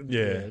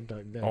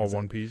 All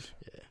one piece.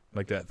 Yeah,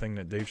 like that thing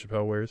that Dave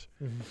Chappelle wears.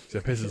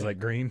 Except his is like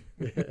green.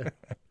 Yeah.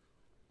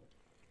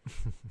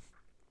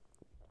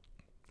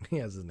 He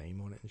has his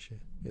name on it and shit.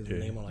 He has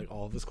his name on like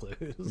all of his clothes.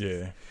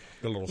 Yeah,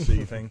 the little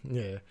C thing.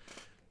 Yeah,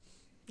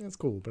 that's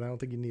cool, but I don't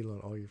think you need it on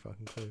all your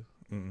fucking clothes.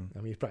 Mm-mm.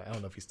 I mean, I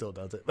don't know if he still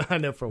does it, but I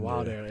know for a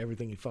while there,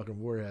 everything he fucking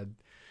wore had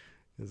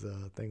his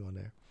thing on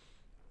there.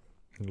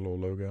 The little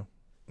logo.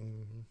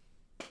 Mm-hmm.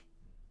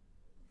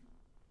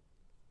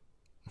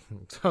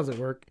 So I was at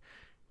work.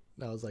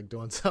 I was like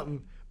doing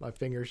something. My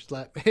finger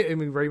hit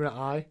me right in the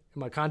eye,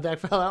 and my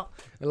contact fell out.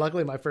 And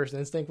luckily, my first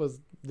instinct was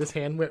this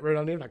hand went right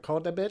on there, and I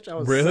caught that bitch. I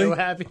was so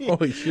happy.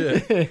 Holy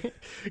shit!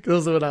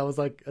 Because when I was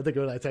like, I think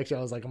when I texted you,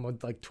 I was like, I'm on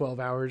like 12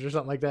 hours or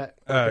something like that.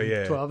 Oh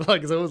yeah, 12.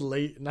 Like, so it was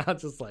late, and I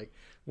was just like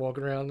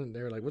walking around, and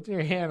they were like, "What's in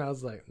your hand?" I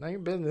was like, "Not your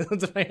business."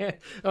 What's in my hand?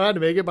 I had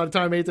to make it. By the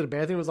time I made it to the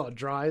bathroom, it was all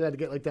dry. I had to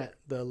get like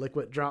the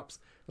liquid drops.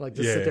 Like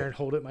just sit there and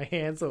hold it in my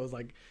hand, so it was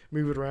like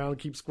move it around,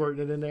 keep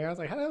squirting it in there. I was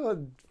like, how did I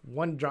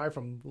one drive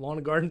from lawn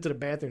and garden to the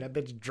bathroom? That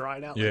bitch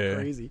dried out like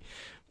crazy,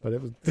 but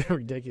it was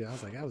ridiculous. I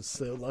was like, I was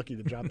so lucky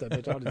to drop that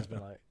bitch. I would have just been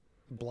like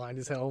blind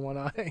as hell in one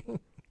eye.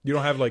 You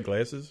don't have like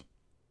glasses?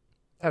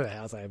 At the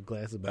house, I have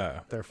glasses,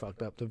 but they're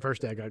fucked up. The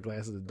first day I got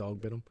glasses, the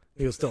dog bit him.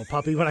 He was still a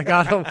puppy when I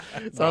got him,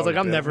 so I was like,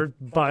 I'm never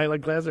buying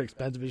like glasses. They're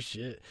expensive as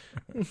shit,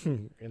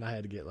 and I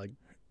had to get like.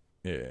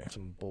 Yeah,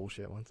 some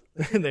bullshit ones.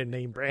 Their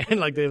name brand,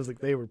 like they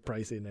were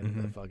pricey, and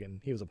then fucking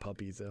he was a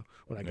puppy. So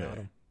when I got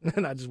him,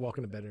 and I just walk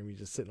in the bedroom, he's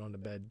just sitting on the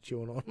bed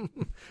chewing on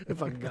him.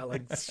 If I fucking got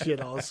like shit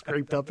all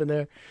scraped up in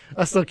there,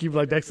 I still keep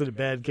like next to the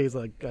bed in case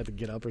like I had to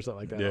get up or something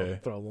like that. I'll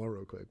throw them on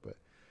real quick, but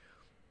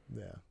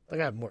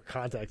like I have more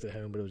contacts at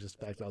home, but it was just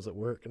the fact that I was at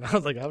work, and I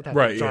was like, I would have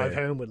to drive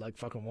home with like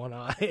fucking one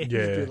eye.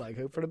 Just be like,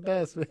 hope for the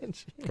best,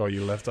 bitch. Call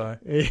you left eye.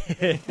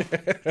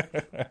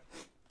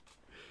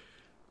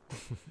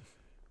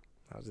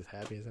 I was just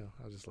happy as hell.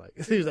 I was just like,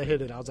 as soon as I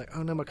hit it, I was like,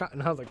 oh no, my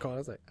cotton. I was like, I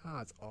was like, oh,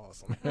 it's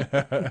awesome.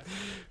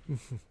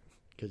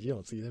 Because you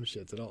don't see them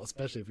shits at all,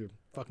 especially if you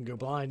fucking go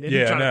blind and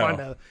you're trying to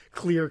find a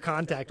clear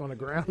contact on the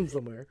ground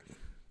somewhere.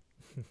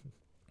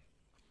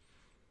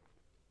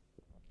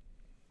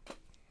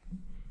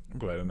 I'm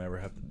glad I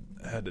never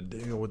had to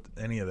deal with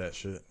any of that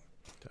shit.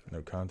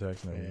 No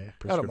contacts, no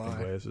prescription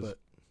glasses. But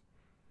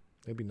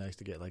it'd be nice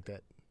to get like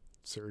that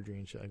surgery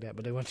and shit like that.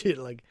 But they want you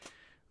to like.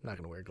 I'm not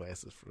going to wear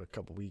glasses for a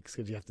couple weeks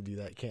because you have to do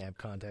that. You can't have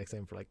contacts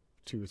in for like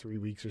 2 or 3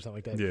 weeks or something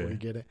like that before you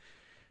get it.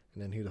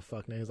 And then who the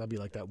fuck knows? I'll be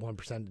like that 1%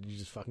 that you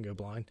just fucking go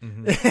blind.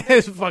 Mhm.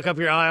 Just fuck up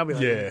your eye. I'll be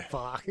like, Yeah.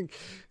 fuck.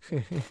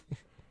 Who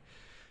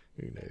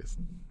knows?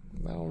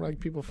 I don't like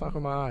people fuck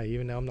with my eye,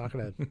 even though I'm not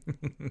gonna.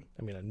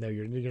 I mean, I know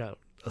you're not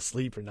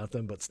asleep or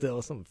nothing, but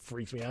still, something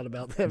freaks me out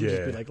about them. Just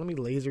be Yeah. like, let me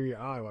laser your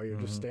eye while you're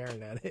just Mhm.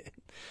 staring at it.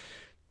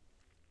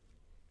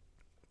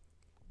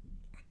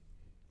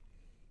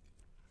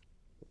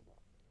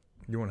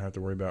 You won't have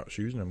to worry about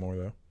shoes no more,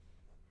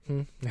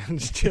 though.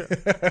 Just chill.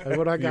 Like,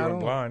 what I You got went on?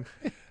 blind.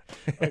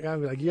 Like, I'd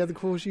be like, you have the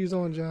cool shoes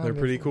on, John. They're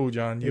pretty cool,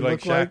 John. You They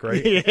like look Shaq,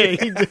 right?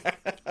 Yeah, you do.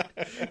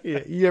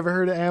 Yeah, you ever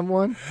heard of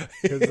M1?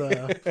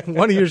 Because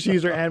one of your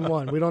shoes are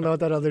N1. We don't know what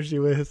that other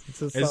shoe is.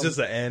 It's It's just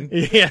an N.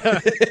 yeah.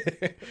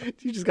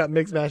 You just got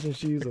mixed matching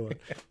shoes on.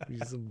 You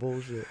some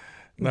bullshit.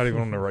 Not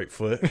even on the right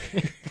foot.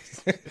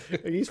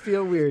 You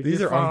feel weird. These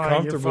You're are fine,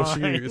 uncomfortable you're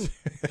fine. shoes.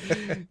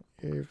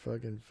 You're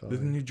fucking These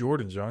are fine. new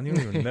Jordans, John. You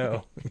don't even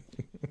know.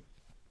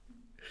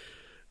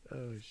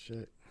 Oh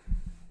shit.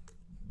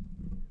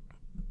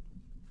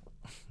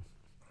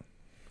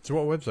 So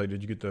what website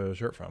did you get the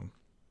shirt from?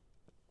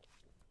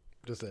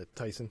 Just at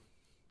Tyson.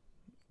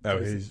 Oh,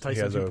 Tyson, he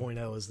Tyson has a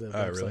 2.0 is the Oh,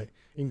 website. really?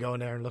 You can go in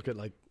there and look at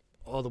like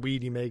all the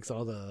weed he makes,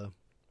 all the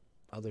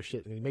other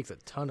shit, and he makes a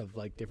ton of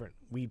like different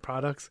weed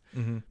products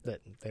Mhm.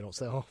 that they don't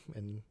sell,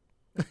 and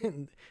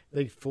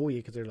they fool you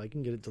because they're like,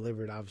 you can get it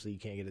delivered. Obviously, you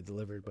can't get it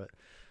delivered, but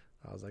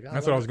I was like,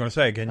 That's what I was going to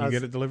say. Can you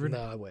get it delivered?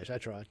 No, I wish. I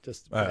tried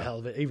just for Oh. the hell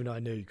of it, even though I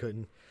knew you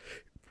couldn't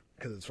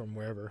because it's from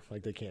wherever.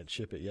 Like they can't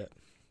ship it yet.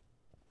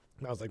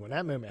 And I was like, when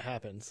that moment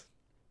happens,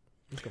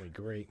 it's gonna be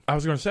great. I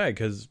was going to say,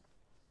 because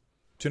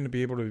shouldn't it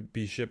be able to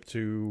be shipped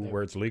to Yeah.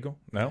 where it's legal?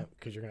 No?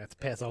 Because you're gonna have to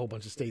pass a whole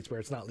bunch of states where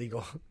it's not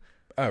legal.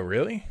 Oh,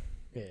 really?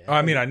 Yeah. Oh,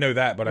 I mean, I know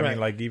that, but I Right. mean,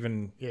 like,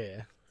 even...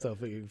 Yeah. So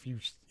if you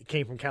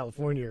came from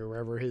California or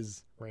wherever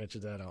his ranch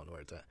is at, I don't know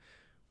where it's at,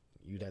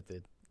 you'd have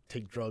to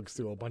take drugs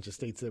through a bunch of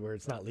states where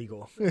it's not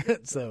legal.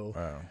 So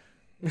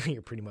Oh.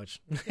 you're pretty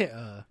much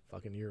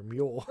fucking you're a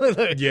mule.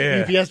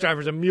 Yeah. UPS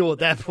driver's a mule at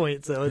that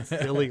point, so it's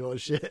illegal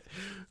as shit.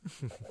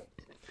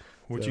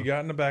 What So- you got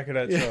in the back of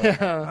that Yeah.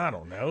 truck? I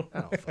don't know.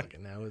 I don't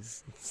fucking know.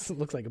 It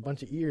looks like a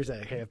bunch of ears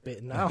that half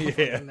bitten. I don't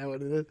Yeah. fucking know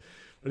what it is.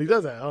 But he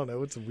does that. I don't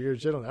know. It's some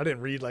weird shit on there. I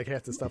didn't read like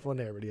half the stuff on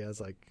there, but he has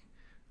like,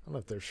 I don't know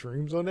if there's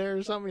shrooms on there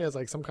or something. He has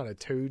like some kind of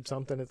toad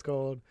something it's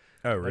called.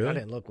 Oh, Like, really? I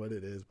didn't look what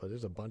it is, but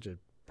there's a bunch of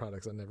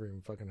products I never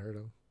even fucking heard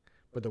of.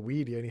 But the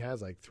weed, he only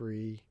has like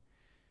three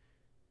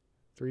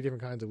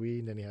different kinds of weed,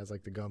 and then he has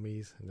like the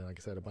gummies, and then like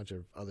I said, a bunch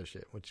of other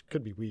shit, which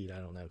could be weed. I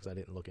don't know because I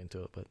didn't look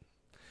into it, but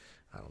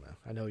I don't know.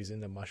 I know he's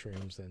into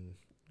mushrooms and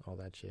all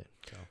that shit.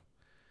 So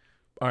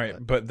All right,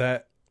 but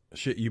that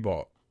shit you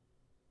bought,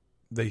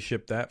 they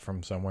shipped that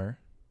from somewhere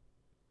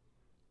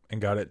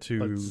and got it to...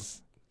 but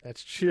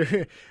that's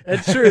true.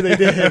 That's true. They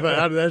did,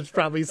 but that's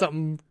probably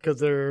something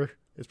because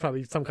it's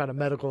probably some kind of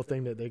medical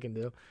thing that they can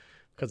do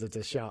because it's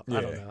a shop. I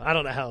don't Yeah. know. I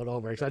don't know how it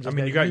all works. I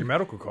mean, you got your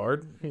medical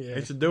card. Yeah.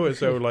 They should do it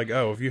so, like,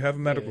 oh, if you have a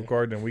medical Yeah.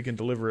 card, then we can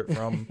deliver it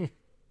from...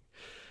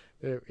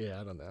 Yeah,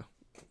 I don't know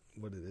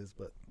what it is,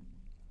 but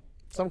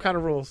some kind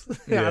of rules.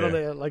 Yeah. I don't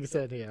know. Like I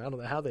said, I don't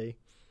know how they.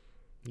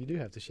 You do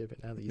have to ship it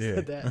now that you Yeah.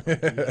 said that.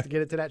 You have to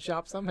get it to that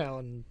shop somehow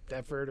in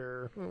Deptford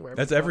or wherever.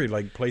 That's it's every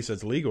like place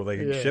that's legal. They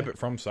can Yeah. ship it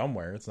from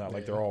somewhere. It's not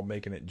like Yeah. they're all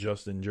making it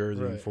just in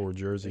Jersey Right. for from.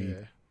 Jersey.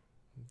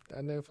 Yeah.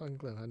 I know fucking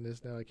clue. I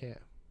just know I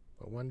can't.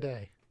 But one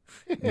day,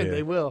 Yeah.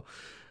 they will.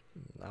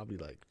 I'll be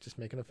like, just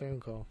making a phone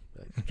call.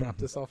 Like, drop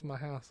this off at my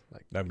house.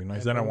 Like, That'd be nice.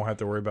 And Then I bring- won't have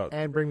to worry about.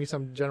 and bring me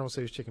some General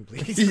Tso's chicken,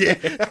 please. Yeah.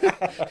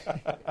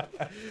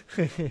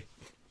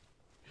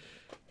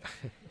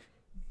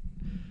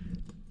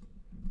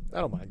 I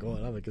don't mind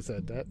going. Like I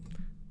said, that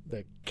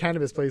the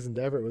cannabis place in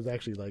Deverett was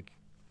actually like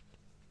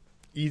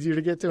easier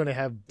to get to, and they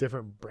have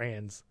different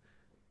brands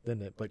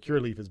than it. But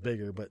Cureleaf is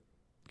bigger, but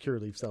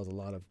Cureleaf sells a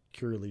lot of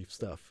Cureleaf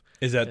stuff.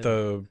 Is that And-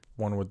 the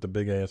one with the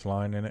big ass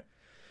line in it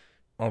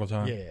all the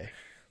time? Yeah.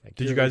 Like,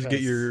 Did you guys Curaleaf get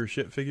has- your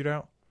shit figured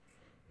out?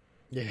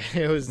 Yeah,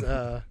 it was.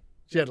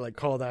 She had to like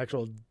call the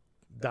actual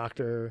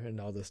doctor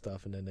and all this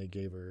stuff, and then they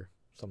gave her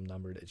some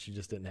number that she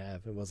just didn't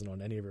have. It wasn't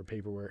on any of her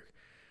paperwork.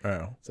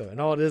 Oh, So,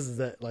 and all it is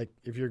that like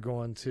if you're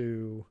going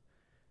to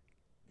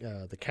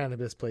the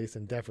cannabis place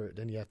in Deptford,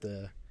 then you have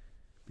to,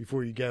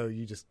 before you go,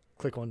 you just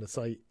click on the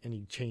site and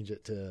you change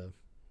it to,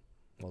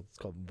 well, it's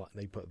called,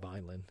 they put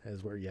Vineland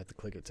as where you have to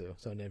click it to.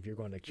 So then if you're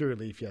going to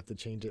Cureleaf, you have to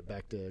change it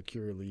back to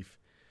Cureleaf.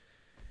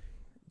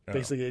 Oh.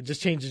 Basically, it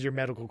just changes your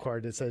medical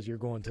card that says you're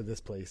going to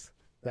this place.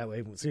 That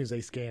way, as soon as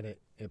they scan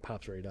it, it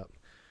pops right up,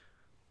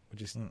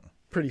 which is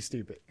pretty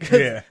stupid.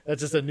 Yeah.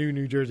 That's just a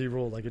New Jersey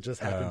rule. Like it just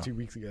happened Oh. 2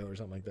 weeks ago or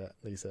something like that.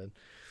 They said,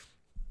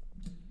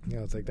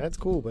 it's like, that's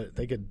cool, but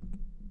they could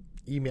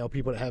email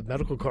people that have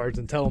medical cards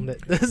and tell them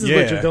that this is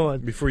what you're doing.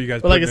 Before you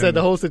guys. But like I put it said, in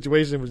the whole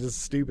situation was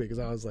just stupid because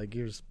I was like,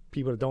 here's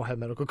people that don't have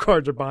medical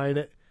cards are buying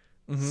it.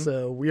 Mhm.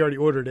 So we already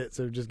ordered it.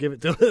 So just give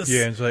it to us.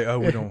 Yeah, and it's like, oh,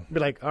 we don't. Be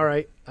like, all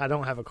right, I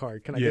don't have a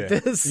card. Can I Yeah.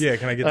 get this? Yeah,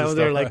 can I get this?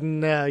 They're stuff? like,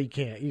 no, you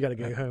can't. You got to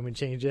go home and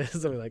change it.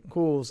 So we're like,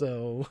 cool.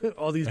 So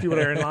all these people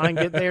that are in line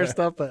get their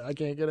stuff, but I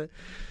can't get it.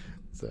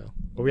 So,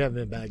 but we haven't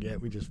been back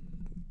yet. We just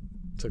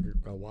took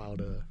a while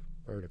to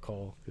for her to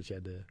call because she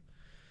had to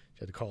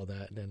call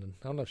that. And then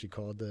I don't know if she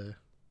called the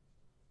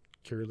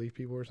Curaleaf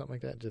people or something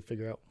like that to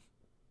figure out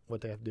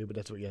what they have to do. But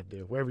that's what you have to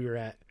do. Wherever you're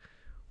at,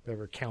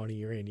 whatever county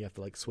you're in, you have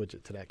to like switch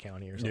it to that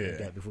county or something like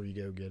that before you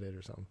go get it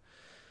or something.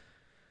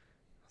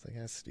 I was like,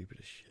 that's stupid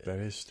as shit. That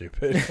is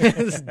stupid.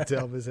 It's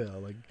dumb as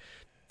hell. Like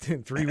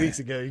 3 weeks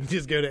ago, you can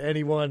just go to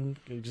anyone.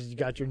 You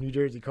got your New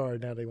Jersey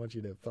card. Now they want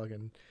you to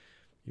fucking,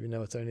 even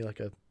though it's only like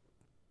a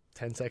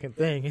 10-second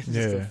thing, it's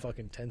just a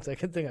fucking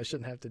 10-second thing I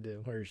shouldn't have to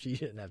do, or she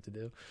shouldn't have to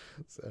do.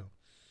 So,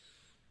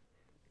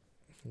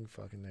 who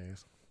fucking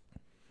knows?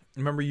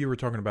 Remember you were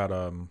talking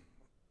about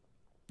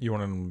you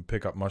want to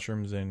pick up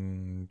mushrooms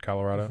in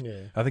Colorado?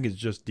 Yeah. I think it's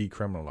just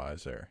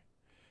decriminalized there,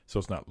 so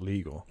it's not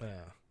legal.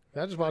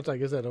 Yeah. I just watched,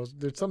 like I said,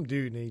 there's some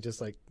dude and he just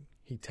like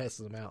he tests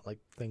them out, like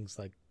things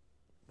like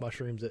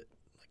mushrooms at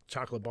like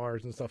chocolate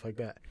bars and stuff like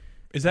that.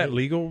 Is that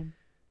legal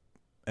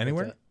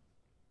anywhere?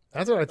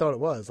 That's what I thought it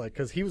was, like,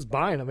 because he was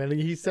buying them, and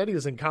he said he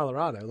was in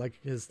Colorado. Like,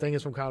 his thing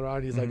is from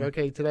Colorado. He's like,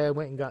 okay, today I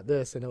went and got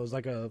this, and it was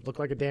like looked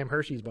like a damn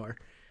Hershey's bar.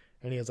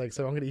 And he was like,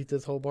 so I'm going to eat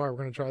this whole bar. We're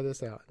going to try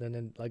this out. And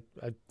then, like,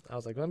 I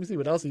was like, let me see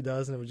what else he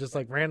does. And it was just,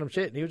 like, random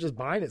shit. And he was just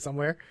buying it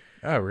somewhere.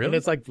 Oh, really? And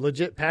it's, like,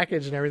 legit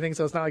packaged and everything.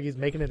 So it's not like he's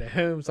making it at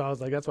home. So I was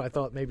like, that's why I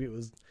thought maybe it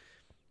was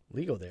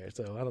legal there.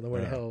 So I don't know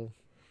where the hell.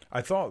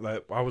 I thought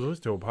that I was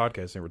listening to a podcast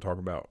and they were talking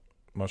about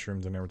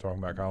mushrooms and they were talking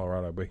about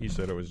Colorado. But he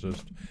said it was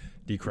just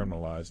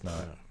decriminalized,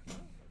 not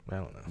I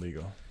don't know.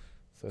 legal.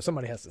 So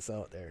somebody has to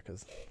sell it there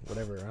because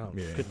whatever,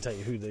 couldn't tell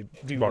you who they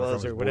Bought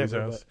was or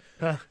whatever.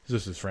 Is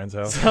this his friend's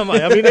house?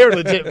 Somebody, I mean, they were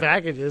legit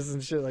packages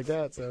and shit like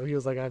that. So he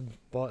was like, I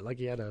bought, like,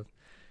 he had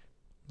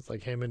it's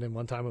like him, and then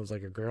one time it was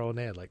like a girl, and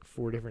they had like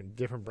 4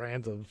 different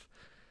brands of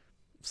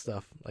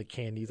stuff, like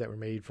candies that were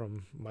made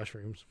from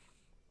mushrooms.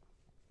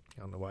 I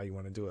don't know why you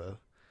want to do a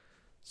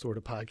sort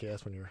of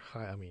podcast when you're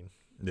high. I mean,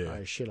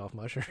 high as shit off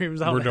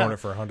mushrooms. We're doing it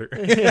for 100.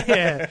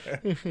 Yeah.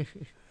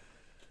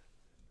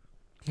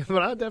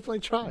 But I'd definitely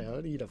try. I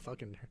would eat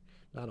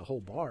not a whole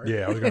bar.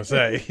 Yeah, I was going to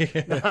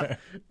say.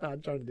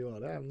 not trying to do all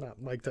that. I'm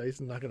not Mike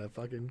Tyson. Not going to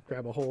fucking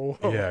grab a whole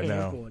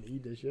handful and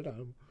eat this shit out of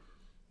them.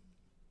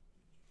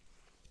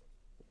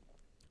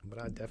 But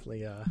I'd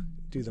definitely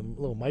do the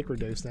little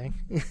microdose thing.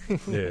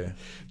 Yeah.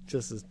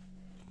 Just as.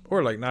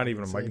 Or like not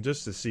even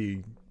just to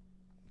see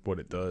what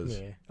it does.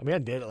 Yeah. I mean, I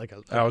did it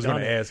I was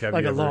going to ask, have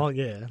like you a ever...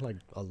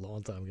 a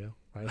long time ago.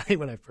 Right?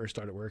 When I first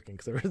started working,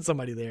 because there was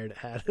somebody there that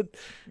had it.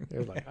 They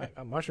were like, I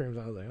got mushrooms.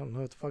 I was like, I don't know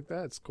what the fuck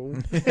that. It's cool.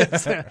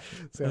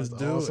 Sounds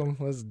awesome.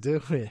 Let's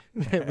do it.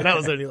 But that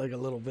was only like a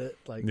little bit.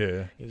 Like,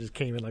 it just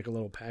came in like a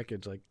little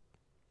package. Like,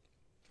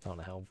 I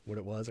don't know what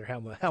it was or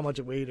how much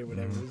it weighed or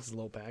whatever. It was just a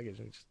little package.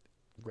 And just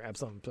grab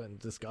something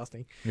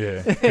disgusting.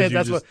 Yeah.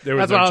 That's why I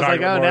was like,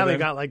 oh, now they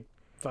got like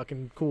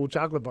fucking cool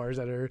chocolate bars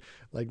that are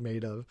like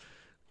made of.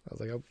 I was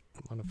like, I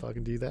want to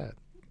fucking do that.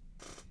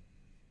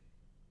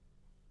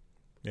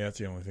 Yeah, that's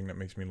the only thing that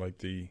makes me like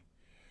the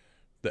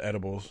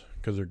edibles,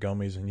 because they're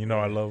gummies, and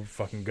I love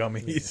fucking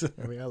gummies.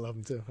 Yeah. I mean, I love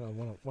them too. I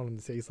want them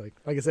to taste like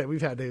I said,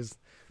 we've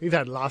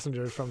had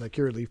lozenges from the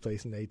Curaleaf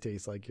place, and they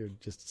taste like you're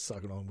just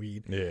sucking on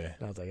weed. Yeah,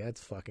 and I was like,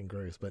 that's fucking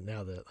gross. But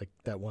now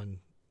that one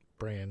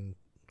brand,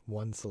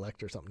 One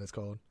Select or something it's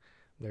called,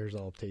 theirs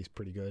all taste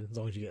pretty good. As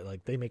long as you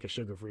get they make a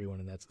sugar-free one,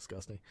 and that's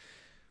disgusting.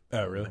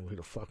 Oh, really? Who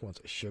the fuck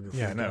wants a sugar-free?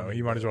 Yeah, no.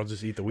 You might as well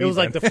just eat the weed. It was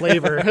like the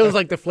flavor. It was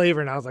like the flavor,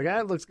 and I was like,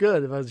 it looks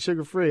good. If I was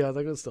sugar-free, I was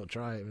like, let's still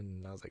try it.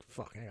 And I was like,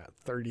 fuck, I got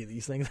 30 of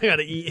these things I got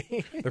to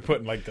eat. They're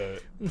putting like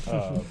the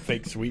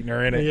fake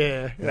sweetener in it.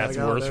 Yeah. And that's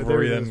worse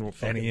for you than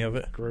any of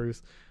it.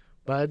 Gross.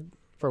 But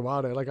for a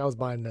while, I was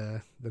buying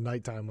the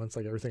nighttime ones.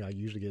 Like everything I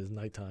usually get is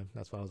nighttime.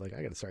 That's why I was like,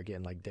 I got to start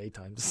getting like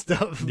daytime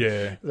stuff.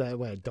 Yeah. That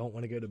way I don't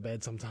want to go to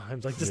bed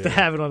sometimes, like just to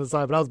have it on the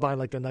side. But I was buying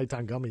like the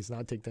nighttime gummies, and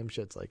I'd take them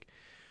shits like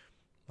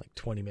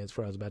 20 minutes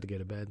before I was about to go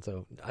to bed.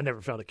 So I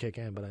never felt it kick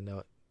in, but I know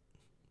it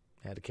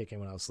had to kick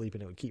in when I was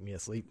sleeping. It would keep me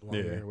asleep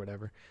longer or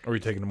whatever. Or you're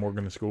taking the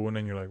Morgan to school, and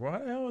then you're like,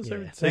 what the hell is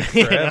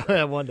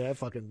everything? One day that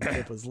fucking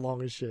trip was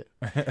long as shit.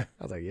 I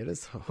was like,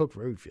 this Hook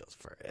Road feels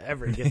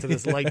forever to get to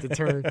this light to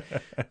turn. I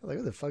was like,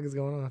 what the fuck is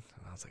going on?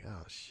 And I was like,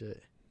 oh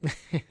shit.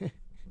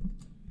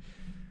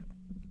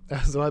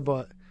 So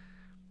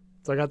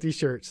I got these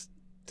shirts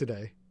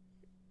today,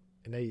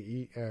 and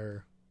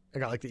I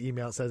got like the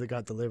email that says it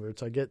got delivered.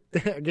 So I get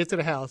to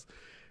the house,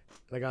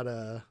 and I got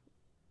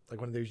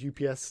like one of those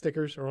UPS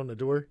stickers are on the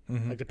door.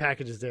 Mm-hmm. Like the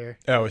package is there.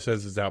 Oh, it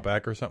says it's out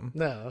back or something?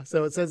 No.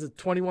 So it says it's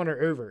 21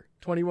 or over.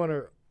 21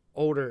 or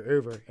older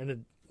over.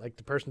 And like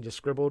the person just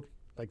scribbled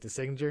like the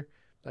signature.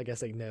 I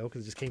guess they know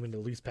because it just came in the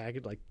loose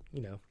package. Like,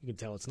 you can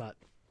tell it's not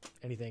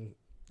anything.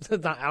 It's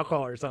not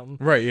alcohol or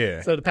something. Right,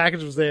 yeah. So the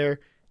package was there.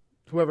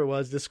 Whoever it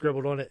was just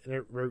scribbled on it, and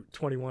it wrote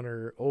 21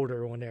 or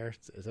older on there.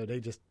 So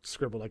they just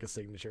scribbled like a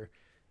signature.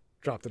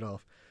 Dropped it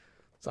off.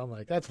 So I'm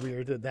like, that's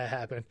weird that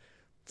happened.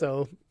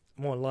 So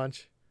I'm on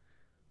lunch,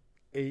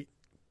 ate,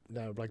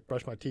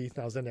 brush my teeth.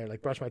 And I was in there,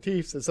 brush my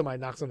teeth. So somebody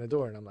knocks on the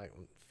door, and I'm like,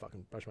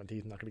 fucking brush my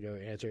teeth. I'm not going to go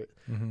answer it.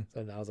 Mm-hmm.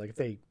 So I was like, if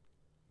they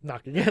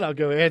knock again, I'll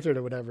go answer it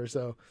or whatever.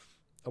 So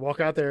I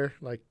walk out there,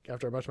 like,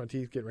 after I brush my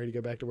teeth, getting ready to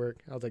go back to work.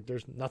 I was like,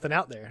 there's nothing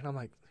out there. And I'm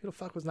like, who the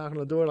fuck was knocking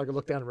on the door? Like, I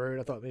looked down the road.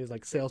 I thought maybe it was,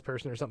 like, a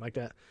salesperson or something like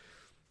that.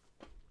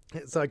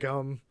 So I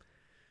come,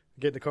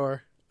 get in the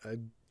car. I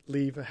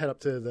leave. I head up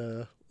to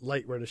the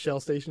light where the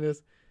Shell station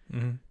is.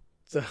 Mm-hmm.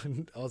 So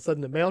all of a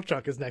sudden, the mail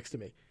truck is next to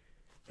me.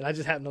 And I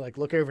just happen to, like,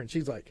 look over, and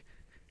she's, like,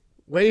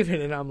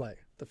 waving. And I'm like,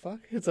 the fuck?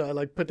 And so I,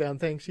 like, put down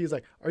things. She's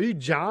like, are you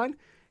John?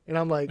 And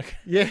I'm like,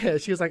 yeah.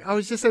 She was like, I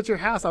was just at your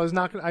house. I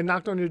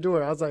knocked on your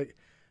door. I was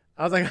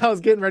I was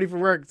getting ready for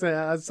work. So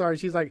I'm sorry.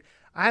 She's like,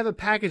 I have a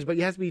package, but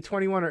you have to be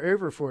 21 or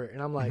over for it.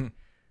 And I'm like,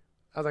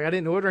 I was like, I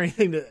didn't order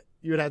anything that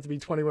you would have to be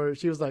 21.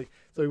 She was like,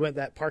 so we went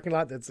that parking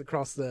lot that's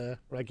across the,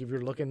 like, if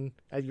you're looking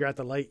at, you're at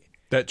the light.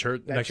 That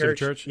church, next to the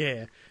church?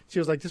 Yeah. She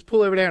was like, just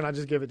pull over there and I'll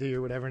just give it to you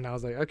or whatever. And I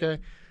was like, okay.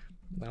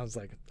 And I was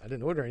like, I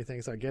didn't order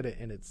anything, so I get it.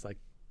 And it's like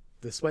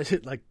the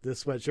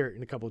sweatshirt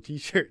and a couple of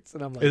T-shirts.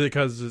 And I'm like, is it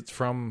because it's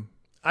from?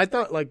 I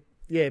thought, like,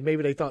 yeah,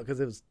 maybe they thought because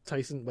it was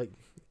Tyson, like,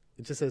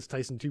 it just says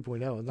Tyson 2.0.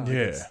 It's not like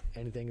it's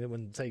anything that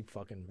wouldn't say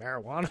fucking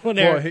marijuana on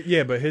there. Well,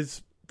 yeah, but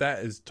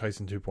that is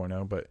Tyson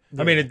 2.0. But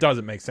I mean, it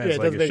doesn't make sense. Yeah,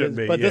 like it should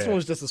be. But this one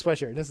was just a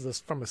sweatshirt. This is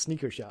from a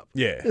sneaker shop.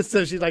 Yeah.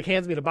 So she, like,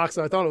 hands me the box.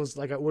 So I thought it was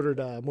like I ordered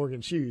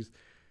Morgan shoes.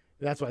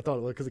 And that's what I thought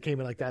it was because it came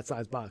in like that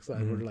size box. So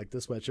I ordered like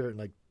this sweatshirt and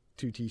like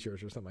 2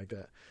 T-shirts or something like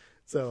that.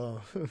 So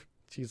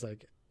she was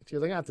like, I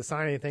don't have to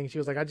sign anything. She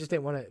was like, I just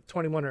didn't want it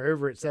 21 or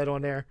over. It said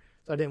on there,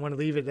 so I didn't want to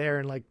leave it there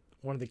and like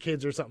one of the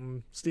kids or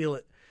something steal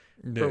it.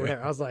 Yeah. Or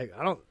whatever. I was like,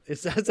 I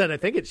said, I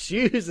think it's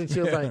shoes, and she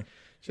was like,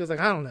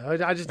 I don't know.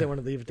 I just didn't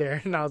want to leave it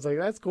there. And I was like,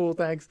 that's cool,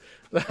 thanks.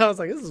 But I was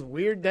like, this is a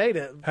weird day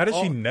to. How did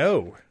she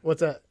know? What's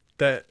that?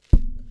 That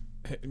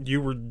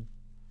you were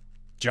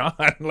John.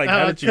 Like,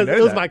 how did she know that?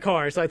 It was my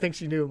car, so I think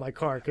she knew my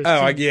car.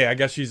 I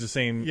guess she's the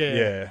same.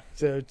 Yeah.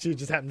 So she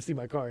just happened to see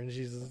my car, and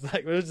she's just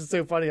like, it was just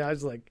so funny. I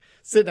was like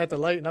sitting at the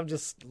light, and I'm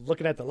just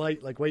looking at the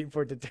light, like waiting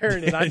for it to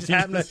turn, and I just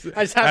happened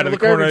to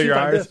look over, and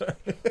she's like,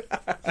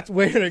 it's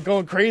weird and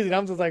going crazy. And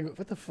I'm just like,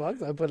 what the fuck?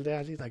 So I put it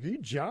down. She's like, are you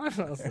John?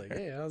 And I was like,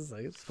 yeah. I was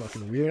like, it's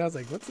fucking weird. I was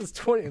like, what's this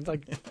 20? It's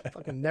like,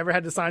 fucking never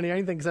had to sign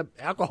anything except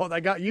alcohol that I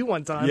got you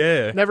one time.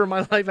 Yeah. Never in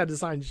my life had to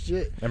sign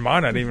shit. And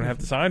mine, I didn't even have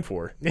to sign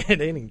for. Yeah, they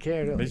didn't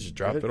care. They just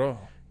dropped it off.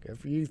 Good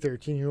for you,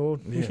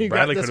 13-year-old. Yeah,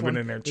 Bradley could have been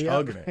in there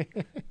chugging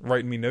it,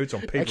 writing me notes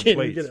on paper I can't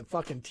plates. even get a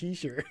fucking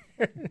T-shirt.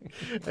 I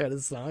had to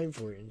sign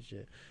for it and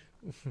shit.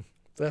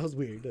 So that was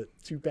weird. The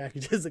 2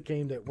 packages that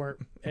came that weren't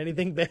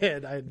anything bad.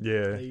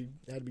 They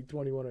had to be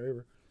 21 or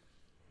over.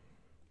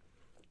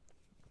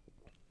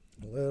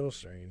 A little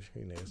strange.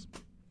 Who knows?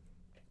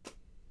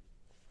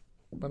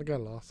 But I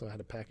got lost, so I had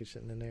a package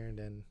sitting in there, and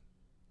then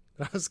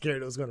I was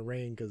scared it was going to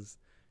rain because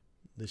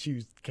the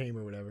shoes came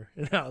or whatever.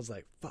 And I was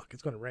like, fuck,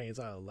 it's going to rain.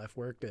 So I left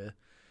work because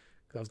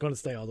I was going to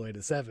stay all the way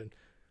to 7,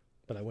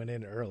 but I went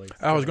in early.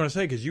 So. I was going to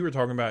say, because you were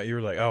talking about, you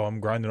were like, oh, I'm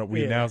grinding up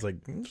weed now. I was like,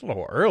 it's a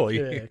little early.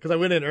 Yeah, because I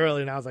went in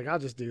early, and I was like, I'll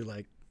just do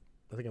like,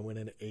 I think I went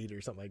in at 8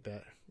 or something like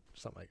that.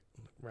 Something like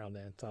around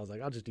then. So I was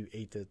like, I'll just do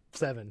 8 to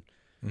 7,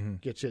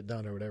 get shit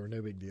done or whatever.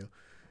 No big deal.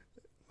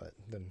 But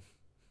then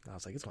I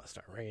was like, it's going to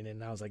start raining.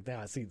 And I was like,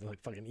 now I see the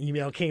like fucking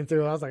email came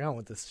through. I was like, I don't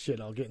want this shit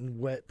all getting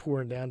wet,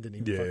 pouring down.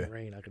 Didn't even fucking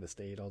rain. I could have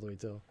stayed all the way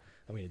till.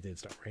 I mean, it did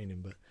start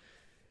raining, but.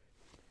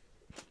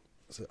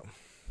 So.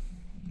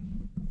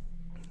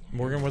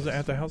 Morgan wasn't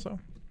at the house, though?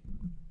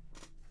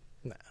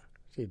 Nah.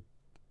 She had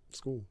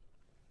school.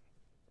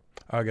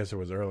 I guess it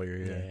was earlier,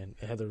 And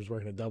Heather was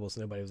working a double,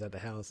 so nobody was at the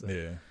house.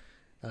 Yeah.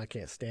 I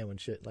can't stand when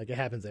shit. Like, it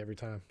happens every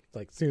time.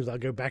 Like, as soon as I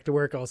go back to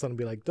work, all of a sudden it'll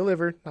be like,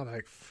 delivered. I'm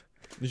like,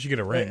 you should get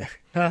a ring.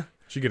 Huh?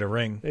 She get a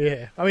ring.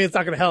 Yeah. I mean, it's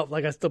not going to help.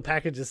 Like,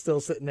 package is still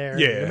sitting there.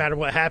 Yeah. No matter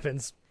what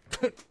happens.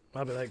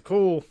 I'll be like,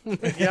 cool.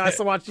 Yeah, I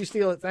still watched you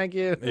steal it. Thank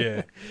you.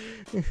 Yeah.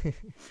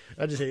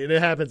 I just hate it.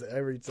 It happens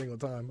every single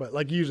time. But,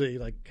 like, usually,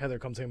 like, Heather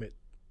comes home at,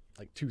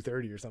 like,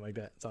 2:30 or something like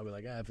that. So I'll be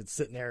like, if it's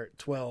sitting there at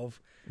 12,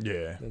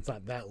 it's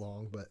not that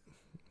long. But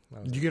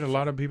do you get a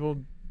lot of people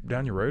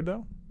down your road,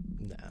 though?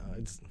 No.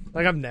 It's,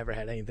 like, I've never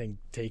had anything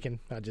taken.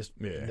 I just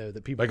know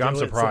that people like, I'm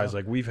surprised. So.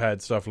 Like, we've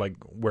had stuff, like,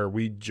 where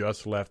we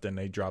just left and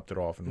they dropped it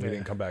off and we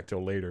didn't come back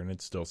till later and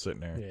it's still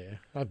sitting there.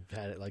 Yeah. I've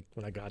had it, like,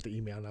 when I got the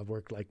email and I've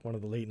worked, like, one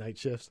of the late night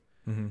shifts.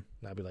 And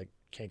I'd be like,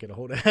 can't get a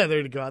hold of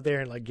Heather to go out there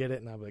and, like, get it.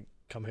 And I'd be like,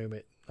 come home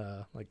at,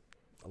 like,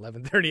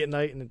 11:30 at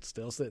night and it's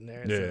still sitting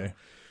there. Yeah. So,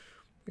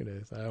 you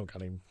know, so I don't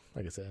got him,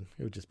 like I said,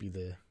 it would just be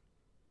the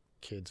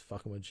kids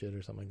fucking with shit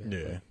or something like that.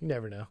 Yeah. But you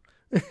never know.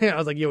 I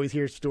was like, you always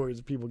hear stories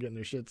of people getting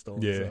their shit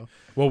stolen. Yeah. So.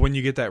 Well, when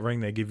you get that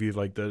ring, they give you,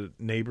 like, the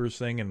neighbors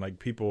thing and, like,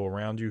 people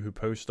around you who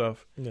post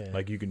stuff. Yeah.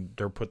 Like,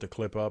 they'll put the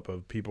clip up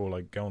of people,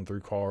 like, going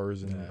through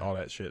cars and all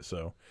that shit.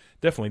 So,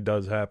 definitely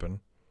does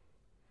happen.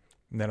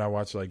 And then I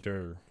watched, like,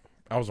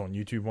 I was on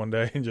YouTube one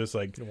day and just,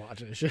 like. You're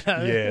watching the shit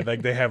out of it. Yeah,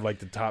 like, they have, like,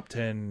 the top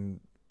 10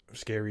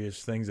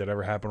 scariest things that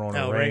ever happened on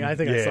a ring. I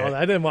think I saw that.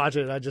 I didn't watch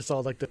it. I just saw,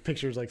 like, the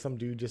pictures, like, some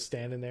dude just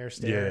standing there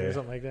staring or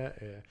something like that.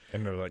 Yeah.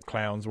 And they're, like,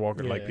 clowns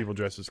walking, like, people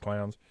dressed as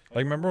clowns.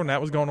 Like, remember when that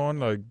was going on?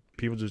 Like,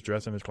 people just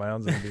dressing as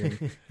clowns and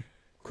being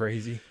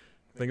crazy?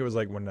 I think it was,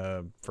 like,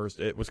 when first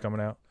It was coming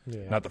out.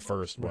 Yeah. Not the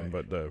first one,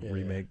 but the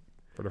remake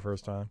for the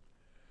first time.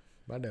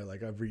 I know,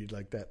 like, I've read,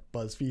 like, that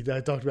BuzzFeed that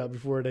I talked about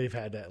before. They've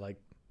had that, like,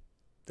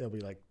 they'll be,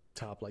 like,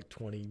 top, like,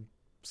 20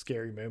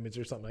 scary moments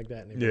or something like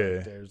that. And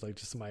like, there's, like,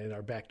 just somebody in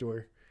our back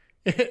door.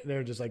 And they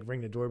would just, like,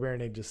 ring the doorbell,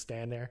 and they'd just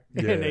stand there.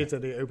 Yeah. And they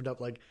said they opened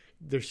up, like,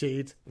 their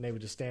shades, and they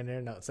would just stand there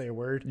and not say a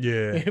word.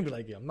 Yeah. And they'd be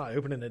like, I'm not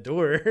opening the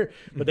door.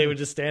 But they would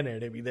just stand there.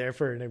 They'd be there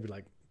for, and they'd be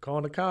like,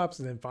 calling the cops.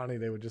 And then finally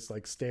they would just,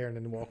 like, stare and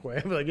then walk away.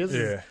 I'd be like, this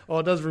is,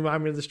 it does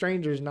remind me of The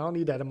Strangers, and I don't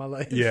need that in my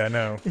life. Yeah, I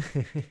know.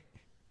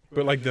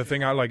 But, like, the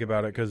thing I like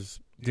about it, because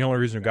the only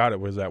reason I got it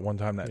was that one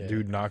time that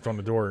dude knocked on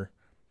the door.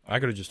 I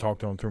could have just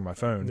talked to him through my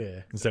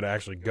phone instead of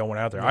actually going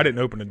out there. I didn't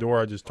open the door.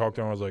 I just talked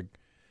to him. I was like,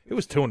 it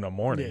was 2 a.m. I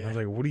was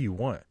like, what do you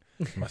want?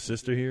 My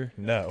sister here?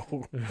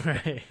 No.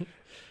 Right.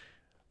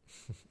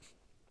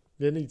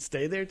 Didn't he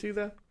stay there too,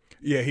 though?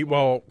 Yeah,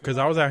 because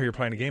I was out here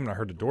playing a game and I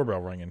heard the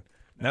doorbell ringing.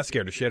 And that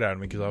scared the shit out of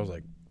me because I was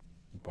like,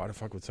 why the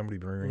fuck would somebody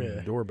be ringing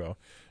the doorbell?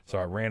 So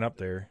I ran up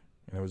there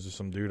and it was just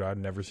some dude I'd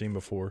never seen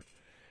before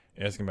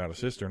asking about a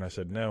sister. And I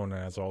said no. And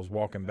as I was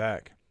walking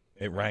back,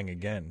 it rang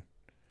again.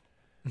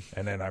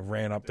 And then I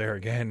ran up there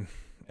again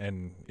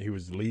and he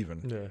was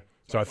leaving. Yeah.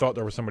 So I thought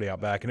there was somebody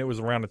out back. And it was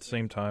around at the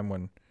same time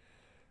when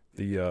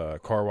the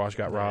car wash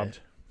got robbed.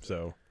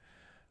 So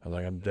I was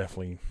like, I'm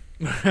definitely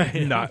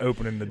not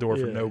opening the door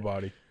for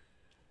nobody.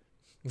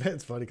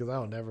 That's funny because I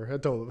don't never. I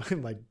told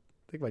him, like,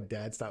 I think my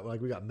dad stopped. Like,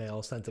 we got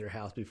mail sent to their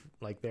house,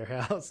 like their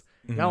house.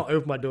 Mm-hmm. And I don't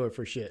open my door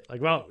for shit. Like,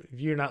 well, if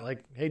you're not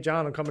like, hey,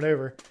 John, I'm coming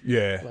over.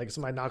 Yeah. Like,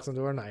 somebody knocks on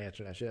the door, I'm not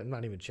answering that shit. I'm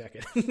not even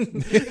checking.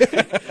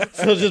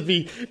 So just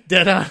be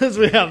dead honest.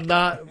 We have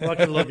not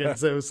fucking looking.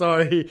 So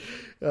sorry.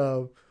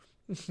 But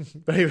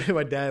anyway,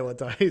 my dad one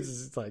time, he's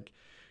just like,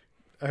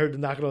 I heard the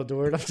knocking on the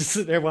door, and I'm just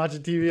sitting there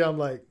watching TV. I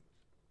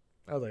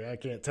was like, I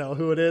can't tell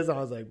who it is. I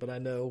was like, but I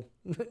know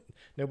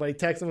nobody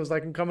texted was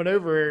like, I'm coming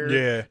over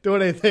or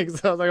doing anything.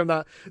 So I was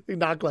like, he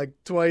knocked like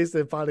twice.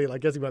 And finally, I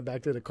guess he went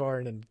back to the car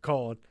and then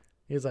called.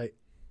 He was like,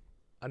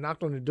 I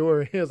knocked on the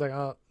door. He was like, I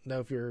don't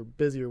know if you're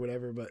busy or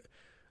whatever, but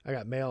I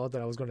got mail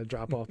that I was going to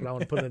drop off, but I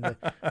want to put in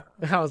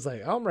I was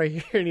like, I'm right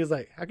here. And he was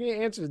like, how can you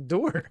answer the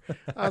door?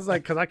 I was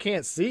like, because I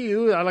can't see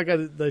you. I like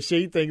the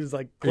shade thing is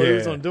like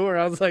closed on the door.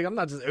 I was like, I'm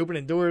not just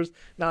opening doors.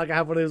 Not like I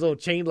have one of those little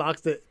chain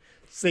locks that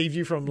save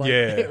you from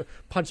like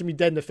punching me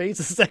dead in the face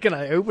the second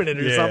I open it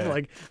or something.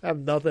 Like, I have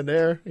nothing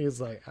there. He was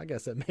like, I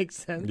guess that makes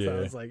sense. I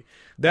was like,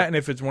 that, and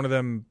if it's one of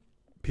them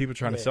people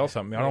trying to sell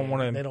something, I don't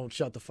want to. They don't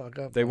shut the fuck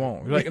up. They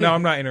won't. Like, no,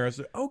 I'm not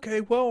interested.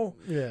 Okay, well,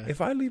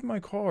 if I leave my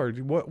card,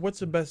 what's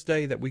the best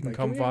day that we can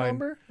come find?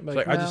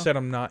 Like, I just said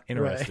I'm not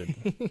interested.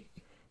 Right.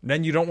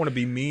 Then you don't want to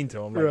be mean to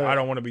them. Like, I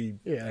don't want to be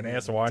an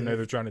asshole. I know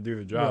they're trying to do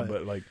the job,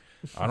 but like,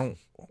 I don't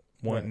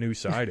want new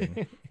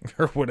siding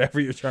or whatever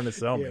you're trying to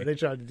sell me. Yeah, they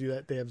tried to do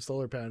that damn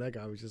solar panel. That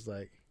guy was just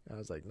like, I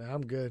was like, no,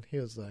 I'm good. He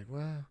was like,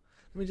 well,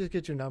 let me just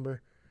get your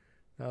number.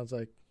 And I was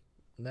like,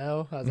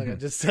 no. I was like, I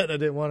just said I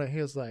didn't want it.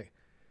 He was like,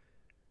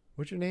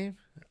 what's your name?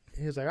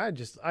 He was like, I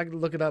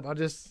can look it up.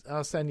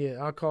 I'll send you,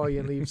 I'll call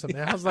you and leave something.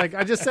 I was like,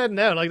 I just said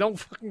no. Like, don't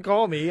fucking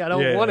call me. I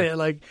don't want it.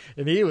 Like,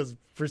 and he was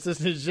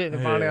persistent as shit.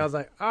 And finally I was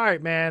like, all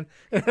right, man.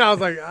 And I was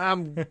like,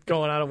 I'm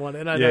going, I don't want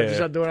it. And I just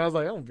shut the door. And I was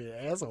like, I don't be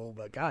an asshole,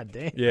 but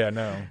goddamn. Yeah,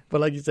 no.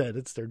 But like you said,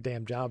 it's their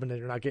damn job and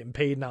they're not getting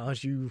paid now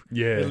unless you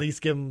at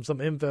least give them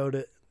some info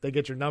that they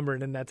get your number.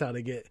 And then that's how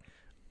they get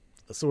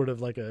a sort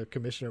of like a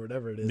commission or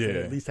whatever it is.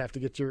 They at least have to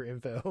get your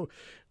info.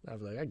 I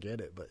was like, I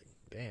get it, but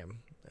damn.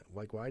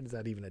 Like, why is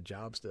that even a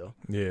job still?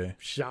 Yeah. I'm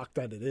shocked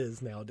that it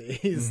is nowadays.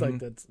 Mm-hmm. Like,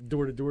 that's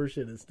door-to-door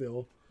shit is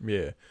still.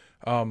 Yeah.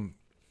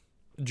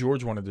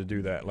 George wanted to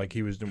do that. Like,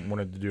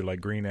 wanted to do, like,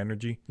 green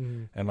energy.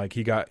 Mm-hmm. And, like,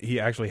 he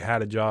actually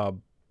had a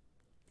job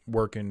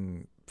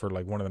working for,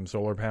 like, one of them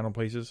solar panel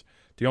places.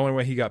 The only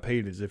way he got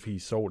paid is if he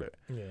sold it.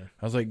 Yeah.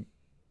 I was like,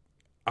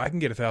 I can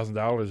get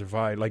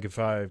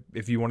 $1,000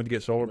 if you wanted to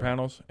get solar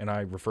panels and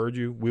I referred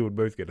you, we would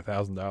both get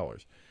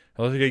 $1,000.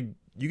 I was like,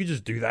 you could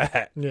just do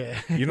that. Yeah.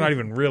 You're not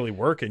even really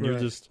working. You're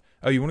just,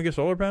 you want to get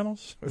solar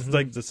panels? It's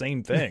like the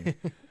same thing.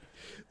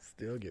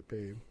 Still get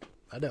paid.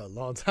 I know a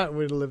long time when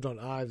we lived on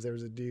Ives, there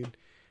was a dude,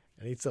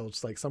 and he'd sell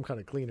just like some kind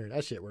of cleaner.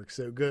 That shit works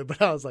so good.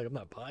 But I was like, I'm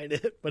not buying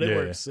it. But it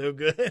works so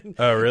good.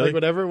 Oh, really? Like,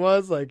 whatever it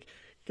was, like,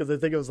 because I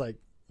think it was like,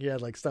 you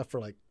had like stuff for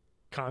like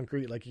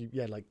concrete. Like, you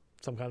had like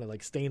some kind of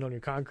like stain on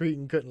your concrete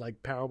and couldn't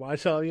like power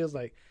wash all. He was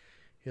like,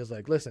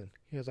 listen.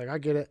 He was like, I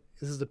get it.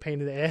 This is a pain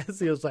in the ass.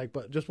 He was like,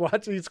 but just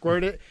watch it. He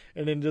squirt it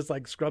and then just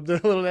like scrubbed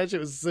it a little. That shit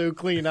was so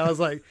clean. I was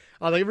like,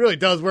 it really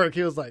does work.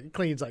 He was like, it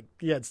cleans, like,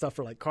 he had stuff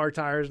for like car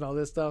tires and all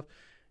this stuff.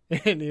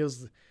 And he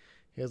was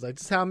like,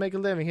 this is how I make a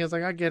living. He was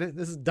like, I get it.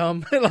 This is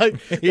dumb. Like,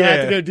 I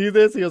have to go do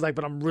this. He was like,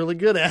 but I'm really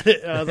good at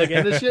it. And I was like,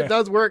 and this shit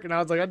does work. And I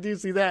was like, I do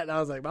see that. And I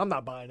was like, I'm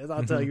not buying this.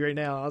 I'll tell you right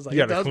now. I was like,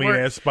 you got a clean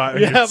ass spot.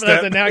 Yeah, but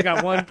I said, now I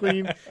got one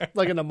clean.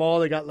 Like in the mall,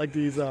 they got like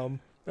these, I don't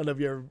know if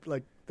you ever,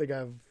 like, they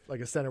got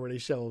like a center where they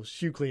sell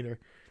shoe cleaner.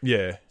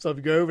 Yeah. So if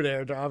you go over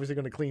there, they're obviously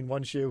going to clean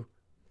one shoe.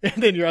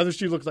 And then your other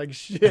shoe looks like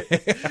shit.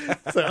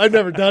 So I've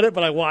never done it,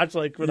 but I watched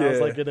like when I was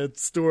like in a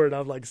store and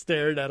I'm like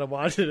staring at him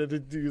watching it. And the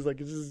dude's like,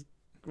 just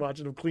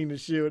watching him clean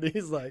his shoe. And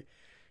he's like,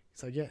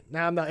 He's like, yeah,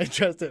 now I'm not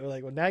interested. We're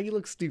like, well, now you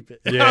look stupid.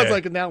 Yeah. I was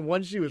like, now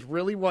one shoe is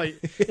really white,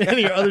 and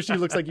your other shoe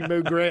looks like you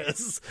mowed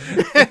grass.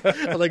 I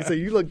was like, so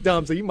you look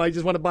dumb, so you might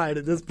just want to buy it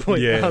at this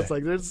point. Yeah. I was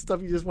like, there's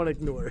stuff you just want to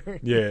ignore.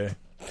 Yeah.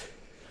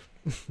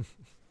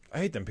 I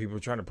hate them people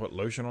trying to put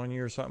lotion on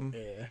you or something.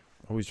 Yeah.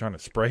 Always trying to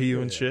spray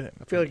you and Yeah. shit.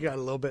 I feel like it got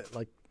a little bit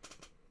like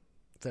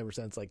ever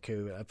since like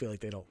COVID. I feel like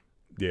they don't.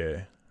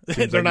 Yeah. They're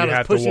Seems like not you as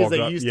have to pushy as walk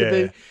they up. used Yeah.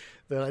 to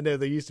be. I know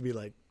they used to be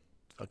like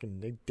fucking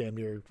they damn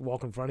near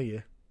walk in front of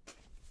you.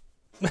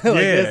 Like Yeah.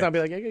 this, I'll be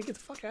like, hey, get the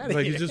fuck out of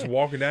Like here. you're just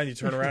walking down, you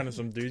turn around and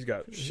some dude's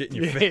got shit in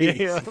your Yeah, face.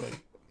 yeah.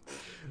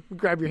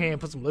 Grab your hand,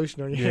 put some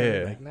lotion on your Yeah.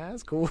 hand. Like, nah,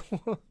 that's cool.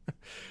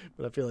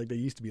 But I feel like they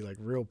used to be like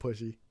real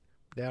pushy.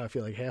 Now I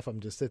feel like half of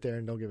them just sit there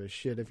and don't give a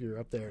shit if you're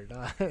up there or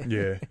not.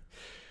 Yeah.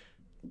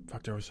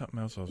 Fuck, there was something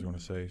else I was going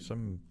to say.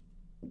 Some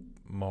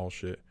mall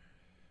shit.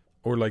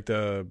 Or like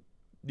you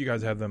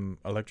guys have them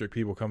electric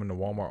people coming to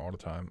Walmart all the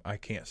time. I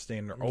can't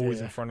stand. They're always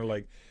Yeah. in front of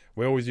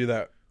we always do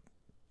that,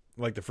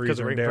 like the 'Cause freezer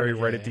they're and right in front dairy of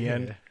you, right at the yeah,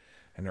 end. yeah.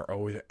 And they're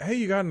always, hey,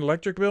 you got an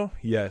electric bill?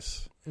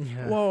 Yes.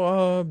 Yeah.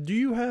 Well, do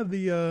you have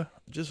the,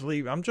 just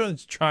leave. I'm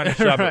just trying to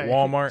shop Right. at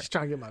Walmart. Just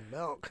trying to get my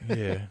milk.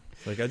 Yeah.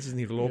 Like, I just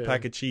need a little Yeah.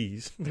 pack of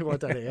cheese. One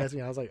time they asked me,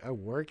 I was like, I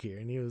work here,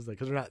 and he was like,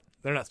 because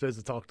they're not supposed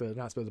to talk to,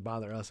 not supposed to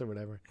bother us or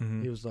whatever.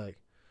 Mhm. He was like,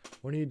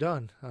 when are you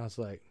done? I was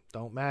like,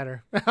 don't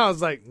matter. I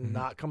was like,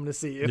 not coming to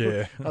see you.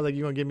 Yeah. I was like,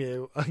 you gonna give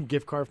me a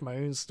gift card for my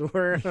own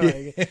store?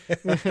 Like,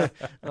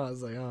 I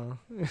was like, oh,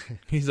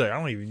 He's like, I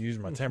don't even use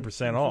my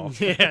 10% off.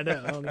 yeah,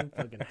 no, I don't even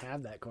fucking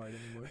have that card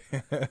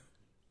anymore.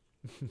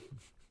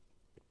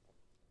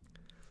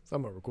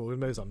 Some of them are cool.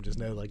 Most of them just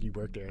know like you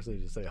work there, so they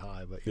just say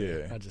hi. But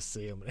Yeah. I just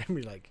see them and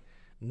be like,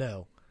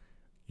 no.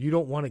 You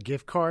don't want a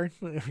gift card?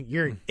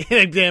 You're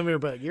damn near,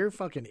 but you're a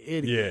fucking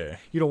idiot. Yeah.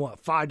 You don't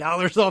want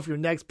 $5 off your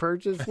next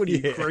purchase? What are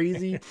you, Yeah.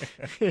 crazy?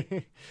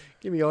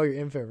 Give me all your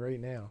info right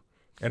now.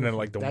 And then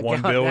like the That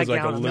one gallon- bill that is like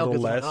a gallon of milk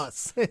little is on less.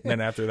 us. And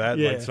then after that,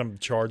 Yeah. like some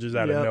charges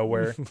out Yep. of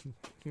nowhere.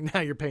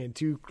 Now you're paying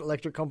 2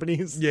 electric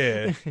companies.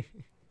 Yeah. Because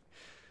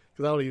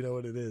I don't even know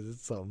what it is.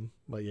 It's something.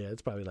 But yeah,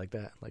 it's probably like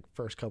that. Like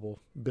first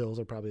couple bills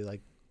are probably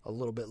like a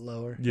little bit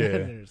lower. Yeah. And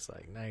then it's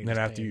like, now you're And then just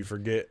after paying. you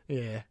forget,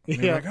 Yeah. and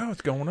you're like, oh,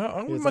 it's going up.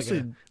 Oh, we It's must like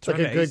have It's like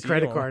turned a the good AC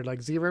credit on. card, like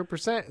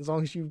 0%, as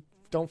long as you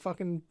don't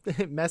fucking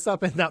mess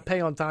up and not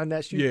pay on time.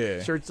 That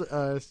Yeah. shoots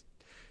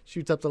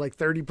up to like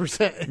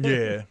 30%.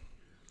 Yeah.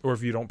 Or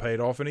if you don't pay it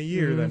off in a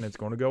year, Mhm. then it's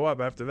going to go up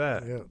after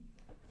that. Yeah.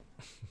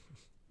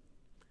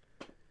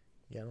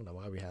 Yeah, I don't know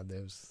why we had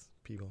those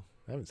people.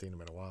 I haven't seen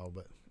them in a while,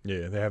 but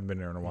Yeah, they haven't been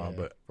there in a while, yeah,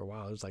 but for a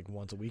while it was like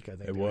once a week. I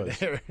think It they were was.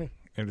 there.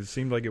 and it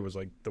seemed like it was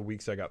like the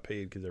weeks I got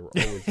paid because they were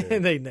always there.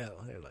 And they know.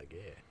 They're like,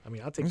 yeah. I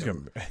mean, I'm just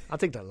gonna- I'll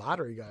take the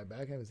lottery guy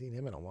back. I haven't seen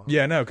him in a while.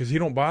 yeah, no, because he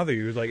don't bother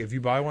you. It's like if you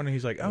buy one, and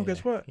he's like, oh, Yeah.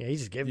 guess what? Yeah, he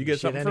just gives You me get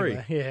shit something free.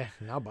 anyway. Yeah,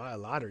 and I'll buy a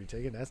lottery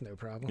ticket. That's no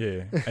problem.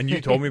 Yeah. And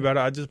you told me about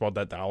it. I just bought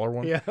that $1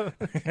 one. Yeah.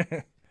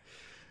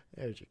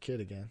 There's your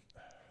kid again.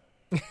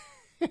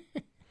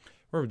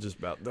 We're just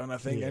about done, I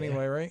think, Yeah.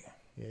 anyway, right?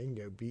 Yeah, you can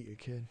go beat your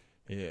kid.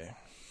 Yeah.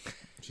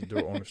 Should do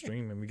it on the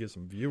stream and we get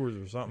some viewers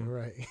or something.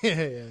 Right. Yeah,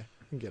 yeah. You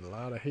can get a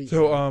lot of hate.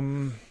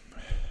 So,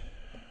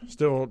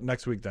 still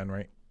next week then,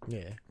 right?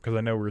 Yeah. Because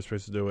I know we were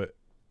supposed to do it.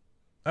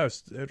 Oh,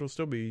 it'll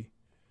still be.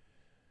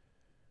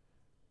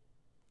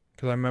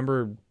 Because I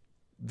remember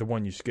the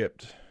one you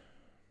skipped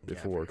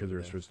before because we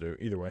were supposed to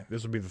do. Either way,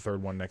 this will be the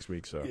third one next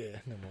week. So Yeah,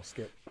 then we'll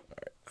skip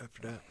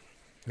after that.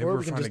 maybe Or we're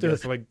we can trying just to do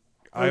guess. it. Like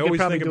Or I we could always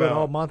probably think do it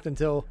all about. month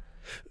until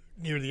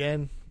near the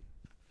end.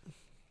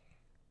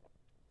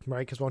 Right?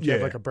 Because won't you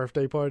have Yeah. like a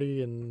birthday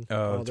party and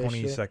all this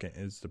shit? 22nd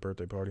is the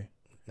birthday party.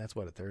 That's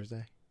what, a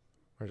Thursday?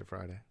 Or is it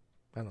Friday?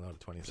 I don't know what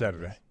the 22nd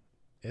Saturday.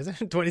 Is it?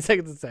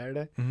 22nd is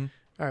Saturday? Mm-hmm.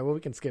 All right, well,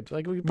 we can skip.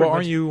 Like, we can Well, pretty aren't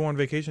much- you on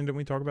vacation? Didn't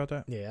we talk about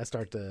that? Yeah, I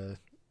start that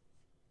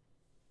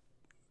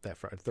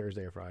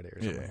Thursday or Friday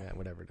or something Yeah. like that.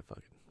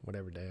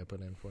 Whatever day I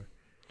put in for.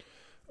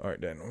 All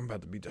right, then. I'm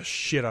about to beat the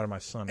shit out of my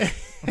son. All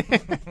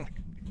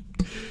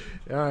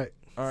right.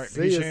 All right,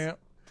 See peace, yas. champ.